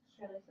difference.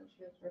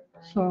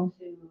 So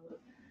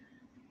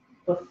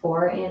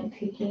before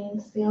antiquing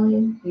and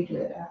sealing, you do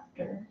it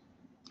after?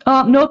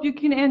 Nope, you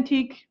can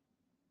antique.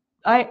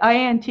 I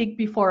antique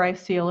before I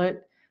seal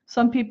it.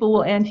 Some people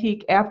will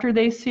antique after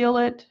they seal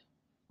it.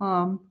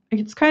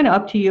 It's kind of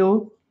up to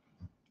you.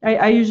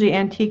 I usually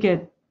antique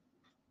it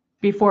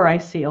before I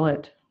seal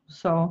it.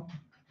 So,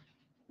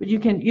 but you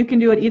can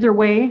do it either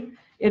way.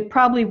 It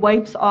probably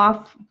wipes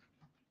off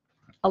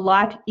a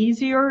lot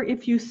easier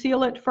if you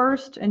seal it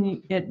first,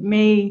 and it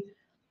may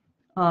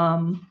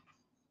not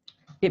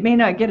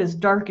get as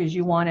dark as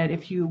you want it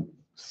if you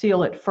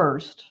seal it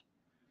first.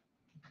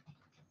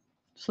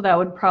 So that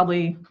would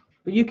probably,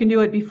 but you can do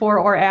it before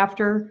or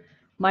after.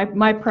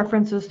 My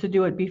preference is to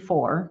do it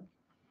before.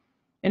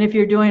 And if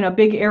you're doing a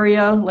big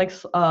area, like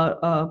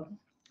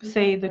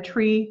say the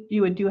tree,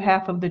 you would do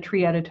half of the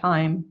tree at a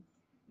time.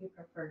 You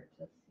prefer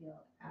to seal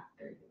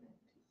after you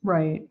antique.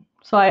 Right.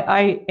 So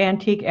I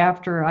antique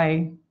after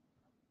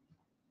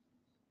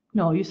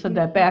no, you said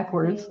that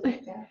backwards.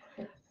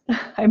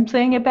 I'm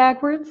saying it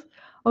backwards?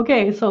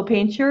 Okay, so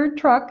paint your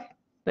truck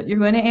that you're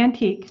going to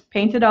antique,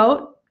 paint it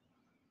out,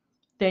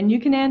 then you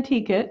can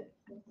antique it,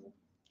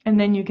 and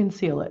then you can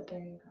seal it. There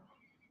you go.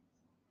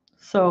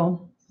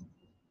 So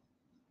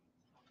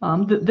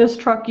this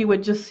truck, you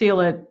would just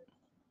seal it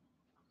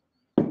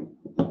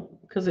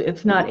because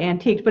it's not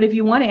antiqued. But if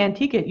you want to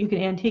antique it, you can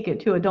antique it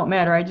too. It don't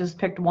matter. I just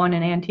picked one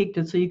and antiqued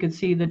it so you could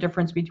see the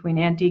difference between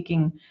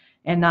antiquing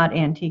and not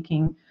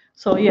antiquing.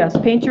 So yes,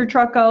 paint your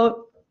truck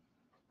out.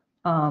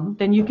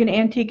 Then you can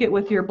antique it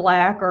with your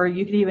black, or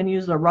you could even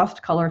use the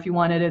rust color if you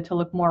wanted it to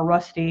look more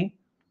rusty.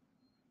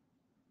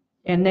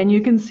 And then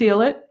you can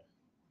seal it.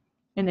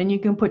 And then you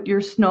can put your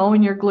snow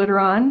and your glitter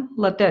on,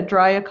 let that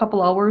dry a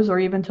couple hours or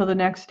even till the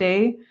next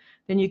day.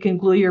 Then you can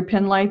glue your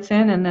pin lights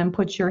in and then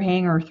put your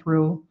hanger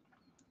through.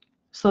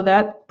 So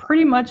that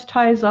pretty much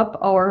ties up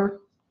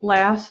our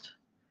last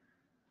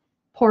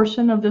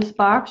portion of this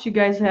box. You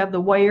guys have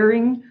the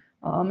wiring.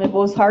 It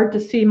was hard to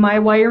see my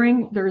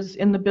wiring. There's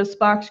in the Bisque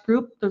box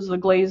group, there's a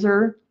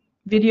Glazer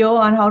video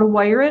on how to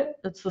wire it.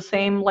 It's the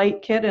same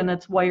light kit and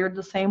it's wired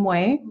the same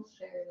way.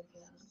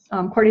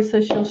 Courtney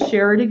says she'll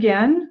share it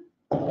again.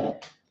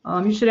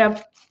 You should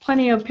have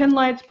plenty of pin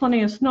lights,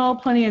 plenty of snow,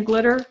 plenty of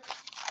glitter.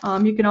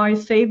 You can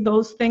always save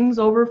those things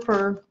over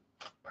for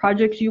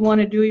projects you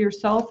want to do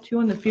yourself too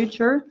in the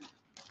future.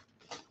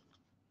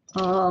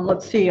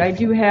 Let's see, we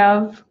do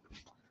have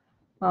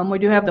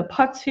the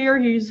putts here.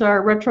 He's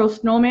our retro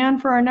snowman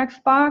for our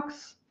next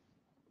box.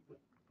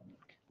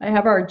 I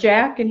have our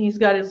Jack, and he's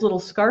got his little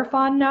scarf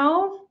on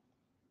now.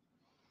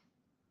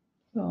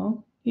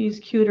 So he's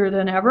cuter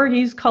than ever.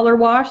 He's color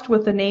washed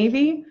with the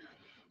navy.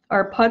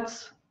 Our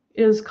putts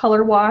is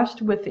color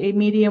washed with a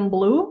medium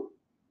blue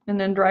and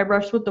then dry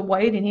brushed with the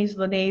white, and he's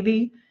the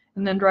navy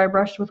and then dry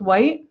brushed with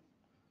white.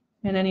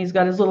 And then he's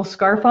got his little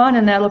scarf on,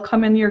 and that'll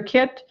come in your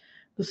kit.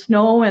 The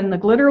snow and the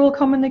glitter will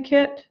come in the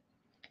kit.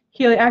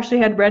 He actually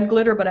had red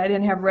glitter, but I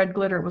didn't have red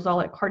glitter. It was all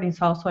at Courtney's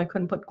house, so I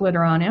couldn't put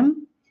glitter on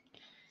him.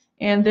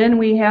 And then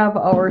we have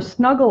our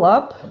Snuggle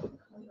Up,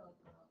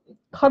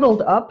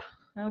 Cuddled Up.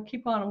 I'll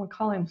keep on, we'll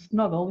call him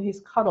Snuggle.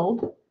 He's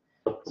cuddled.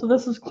 So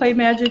this is Clay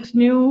Magic's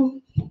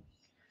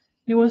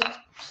newest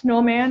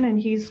snowman, and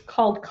he's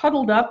called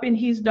Cuddled Up, and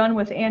he's done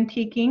with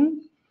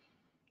antiquing.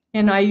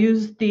 And I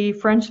used the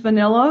French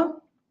vanilla,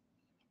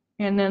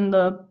 and then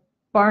the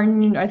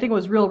Barnyard, I think it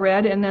was real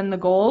red, and then the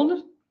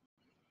gold.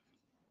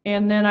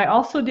 And then I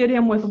also did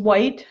him with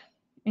white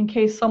in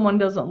case someone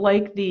doesn't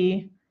like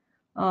the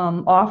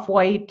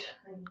off-white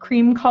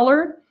cream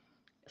color.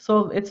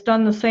 So it's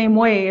done the same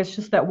way. It's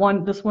just that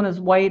this one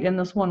is white and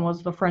this one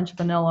was the French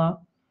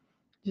vanilla,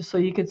 just so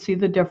you could see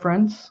the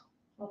difference.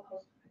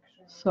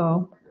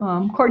 So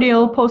Courtney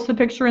will post a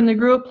picture in the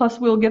group, plus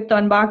we'll get the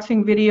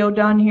unboxing video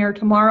done here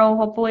tomorrow,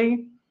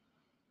 hopefully.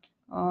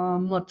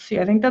 Let's see,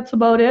 I think that's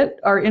about it.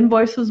 Our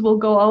invoices will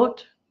go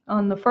out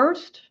on the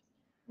 1st.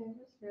 I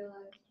just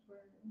realized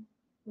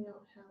we don't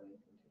have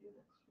anything to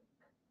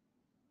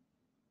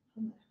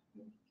do next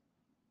week.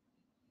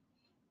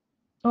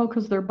 Oh,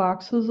 because their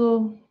boxes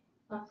will...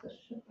 Boxes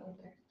ship on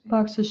Thursday.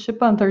 Boxes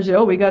ship on Thursday.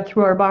 Oh, we got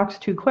through our box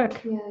too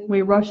quick. Yeah,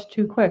 we rushed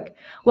too quick.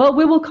 Well,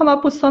 we will come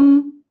up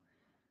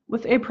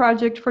with a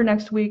project for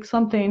next week,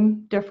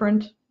 something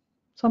different,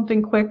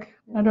 something quick.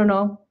 I don't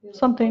know,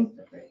 something.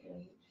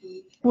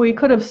 We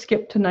could have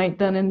skipped tonight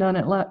then and done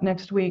it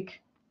next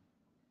week.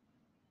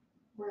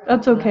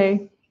 That's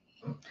okay.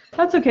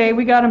 That's okay.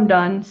 We got them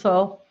done.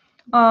 So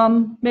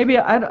maybe,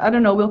 I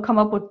don't know, we'll come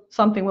up with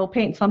something. We'll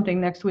paint something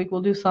next week.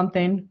 We'll do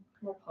something.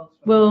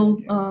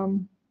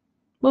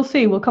 We'll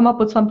see. We'll come up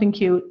with something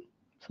cute.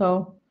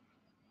 So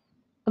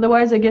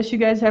otherwise, I guess you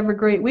guys have a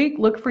great week.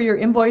 Look for your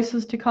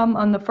invoices to come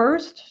on the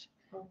 1st.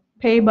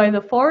 Pay by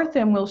the 4th,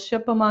 and we'll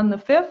ship them on the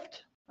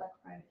 5th.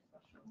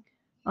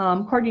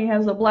 Courtney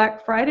has a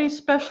Black Friday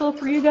special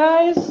for you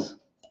guys,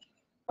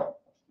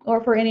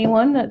 or for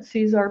anyone that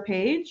sees our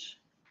page.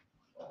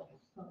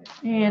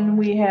 And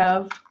we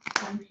have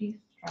 10-piece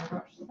dry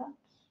brush set.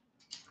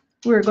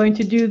 We're going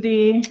to do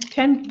the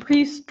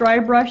 10-piece dry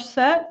brush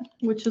set,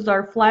 which is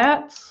our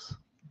flats.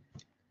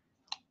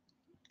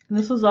 And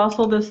this is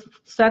also this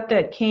set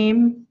that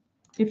came,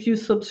 if you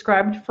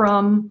subscribed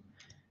from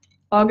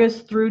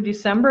August through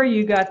December,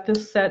 you got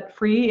this set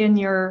free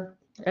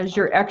as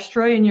your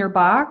extra in your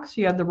box.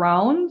 You have the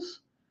rounds.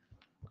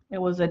 It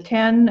was a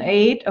 10,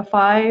 8, a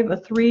 5, a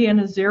 3,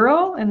 and a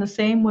 0. And the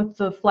same with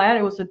the flat.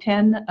 It was a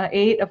 10, a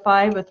 8, a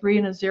 5, a 3,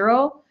 and a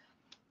 0.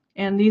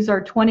 And these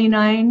are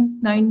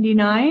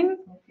 $29.99.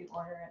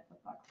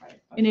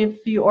 And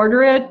if you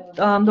order it,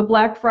 the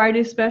Black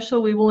Friday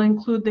special, we will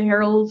include the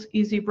Harold's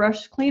Easy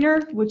Brush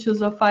Cleaner, which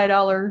is a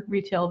 $5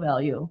 retail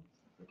value.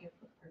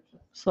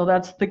 So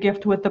that's the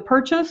gift with the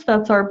purchase.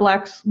 That's our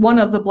one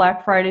of the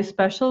Black Friday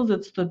specials.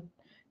 It's the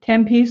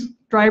 10-piece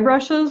dry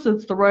brushes.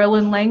 It's the Royal &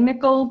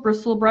 Langnickel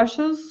bristle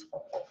brushes.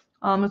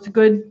 It's a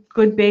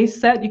good base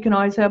set. You can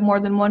always have more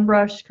than one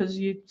brush because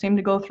you seem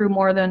to go through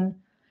more than,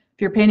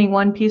 if you're painting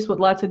one piece with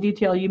lots of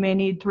detail, you may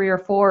need 3 or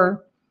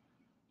 4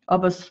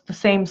 of the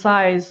same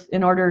size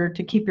in order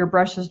to keep your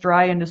brushes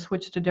dry and to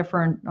switch to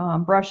different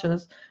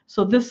brushes.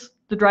 So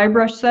the dry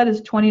brush set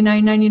is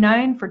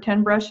 $29.99 for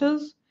 10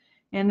 brushes.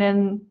 And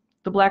then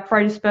the Black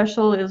Friday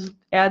special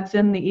adds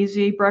in the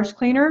Easy Brush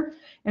Cleaner.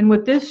 And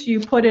with this, you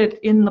put it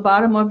in the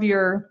bottom of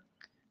your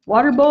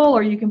water bowl,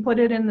 or you can put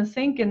it in the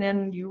sink, and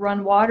then you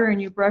run water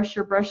and you brush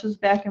your brushes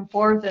back and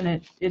forth, and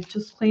it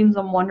just cleans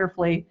them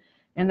wonderfully.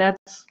 And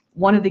that's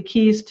one of the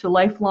keys to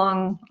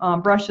lifelong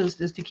brushes,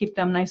 is to keep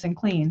them nice and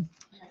clean.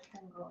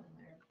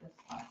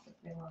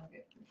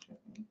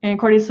 And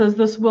Cordy says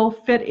this will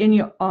fit in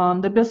your,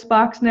 the Bisque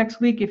box next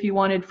week if you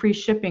wanted free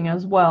shipping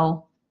as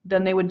well.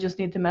 Then they would just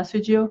need to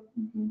message you.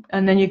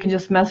 And then you can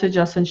just message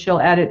us and she'll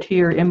add it to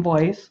your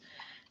invoice.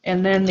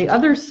 And then the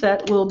other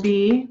set will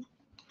be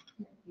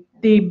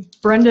the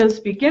Brenda's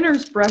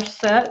Beginner's Brush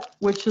Set,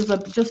 which is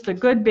just a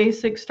good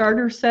basic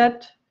starter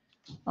set,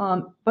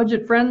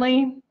 budget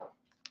friendly.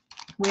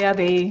 We have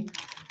a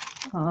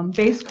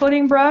base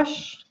coating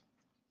brush.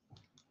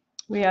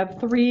 We have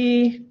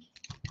 3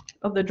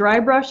 of the dry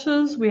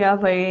brushes. We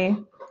have I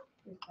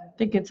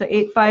think it's a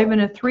 8.5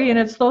 and a 3, and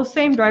it's those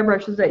same dry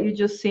brushes that you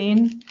just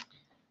seen.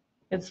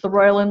 It's the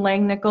Royal and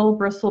Langnickel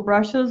bristle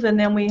brushes, and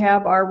then we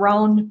have our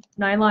round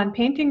nylon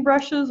painting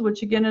brushes,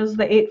 which again is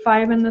the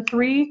 8.5 and the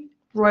 3,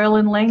 Royal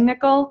and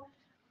Langnickel.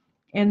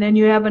 And then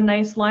you have a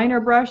nice liner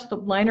brush, the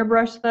liner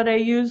brush that I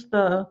use,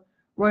 the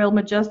Royal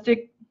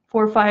Majestic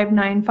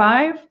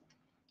 4595,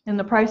 and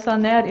the price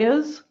on that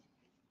is,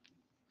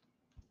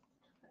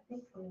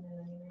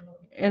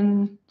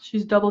 and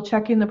she's double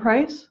checking the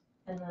price.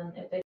 And then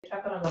if they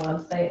check it on the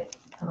website,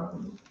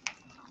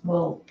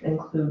 we'll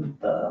include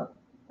the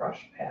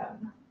brush pad.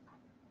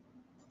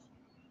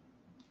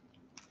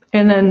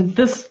 And then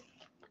this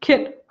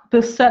kit,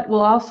 this set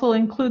will also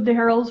include the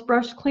Harold's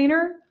brush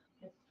cleaner.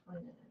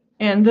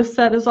 And this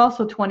set is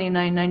also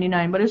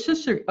 $29.99, but it's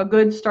just a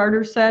good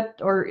starter set,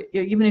 or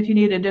even if you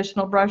need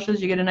additional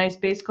brushes, you get a nice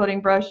base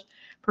coating brush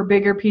for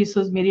bigger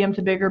pieces, medium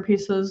to bigger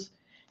pieces.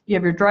 You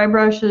have your dry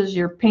brushes,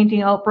 your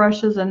painting out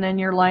brushes, and then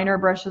your liner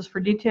brushes for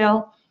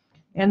detail.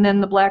 And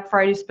then the Black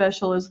Friday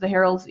special is the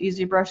Harold's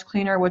Easy Brush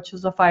Cleaner, which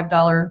is a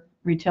 $5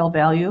 retail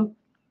value.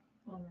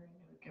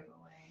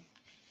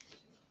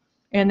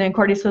 And then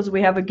Cordy says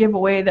we have a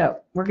giveaway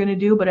that we're going to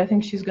do, but I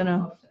think she's going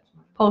to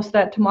post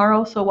that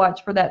tomorrow, so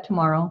watch for that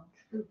tomorrow.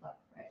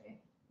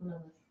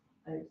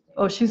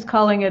 Oh, she's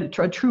calling it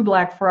a true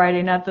Black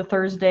Friday, not the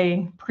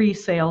Thursday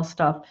pre-sale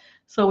stuff.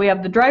 So we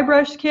have the dry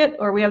brush kit,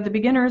 or we have the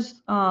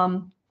beginner's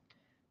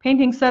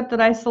painting set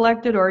that I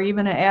selected, or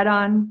even an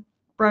add-on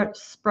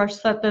brush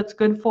set that's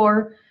good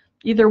for.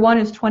 Either one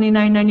is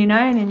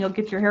 $29.99, and you'll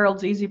get your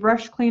Harold's Easy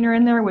Brush Cleaner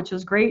in there, which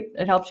is great.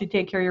 It helps you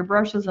take care of your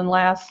brushes and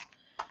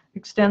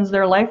extends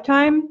their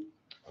lifetime.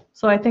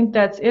 So I think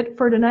that's it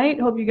for tonight.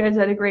 Hope you guys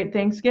had a great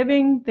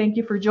Thanksgiving. Thank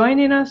you for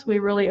joining us. We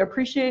really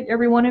appreciate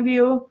every one of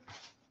you,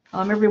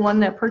 everyone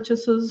that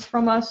purchases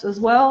from us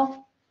as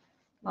well.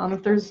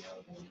 If there's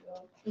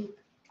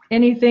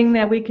anything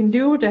that we can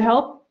do to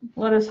help,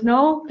 let us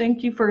know.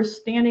 Thank you for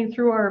standing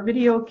through our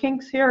video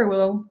kinks here.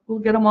 We'll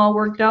get them all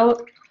worked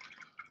out.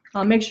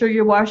 Make sure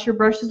you wash your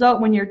brushes out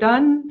when you're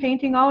done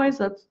painting always.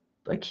 That's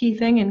a key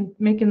thing in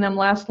making them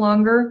last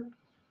longer.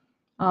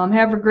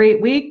 Have a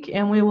great week,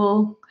 and we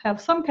will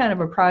have some kind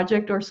of a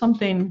project or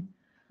something.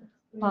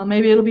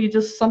 Maybe it'll be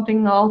just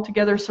something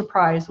altogether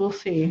surprise. We'll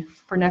see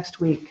for next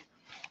week.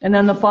 And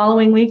then the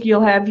following week,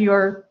 you'll have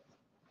your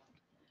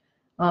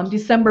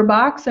December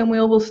box, and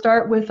we'll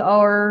start with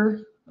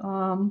our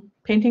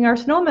painting our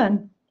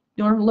snowmen,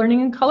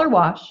 learning in color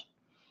wash.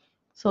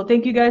 So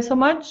thank you guys so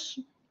much.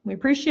 We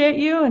appreciate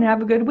you, and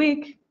have a good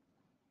week.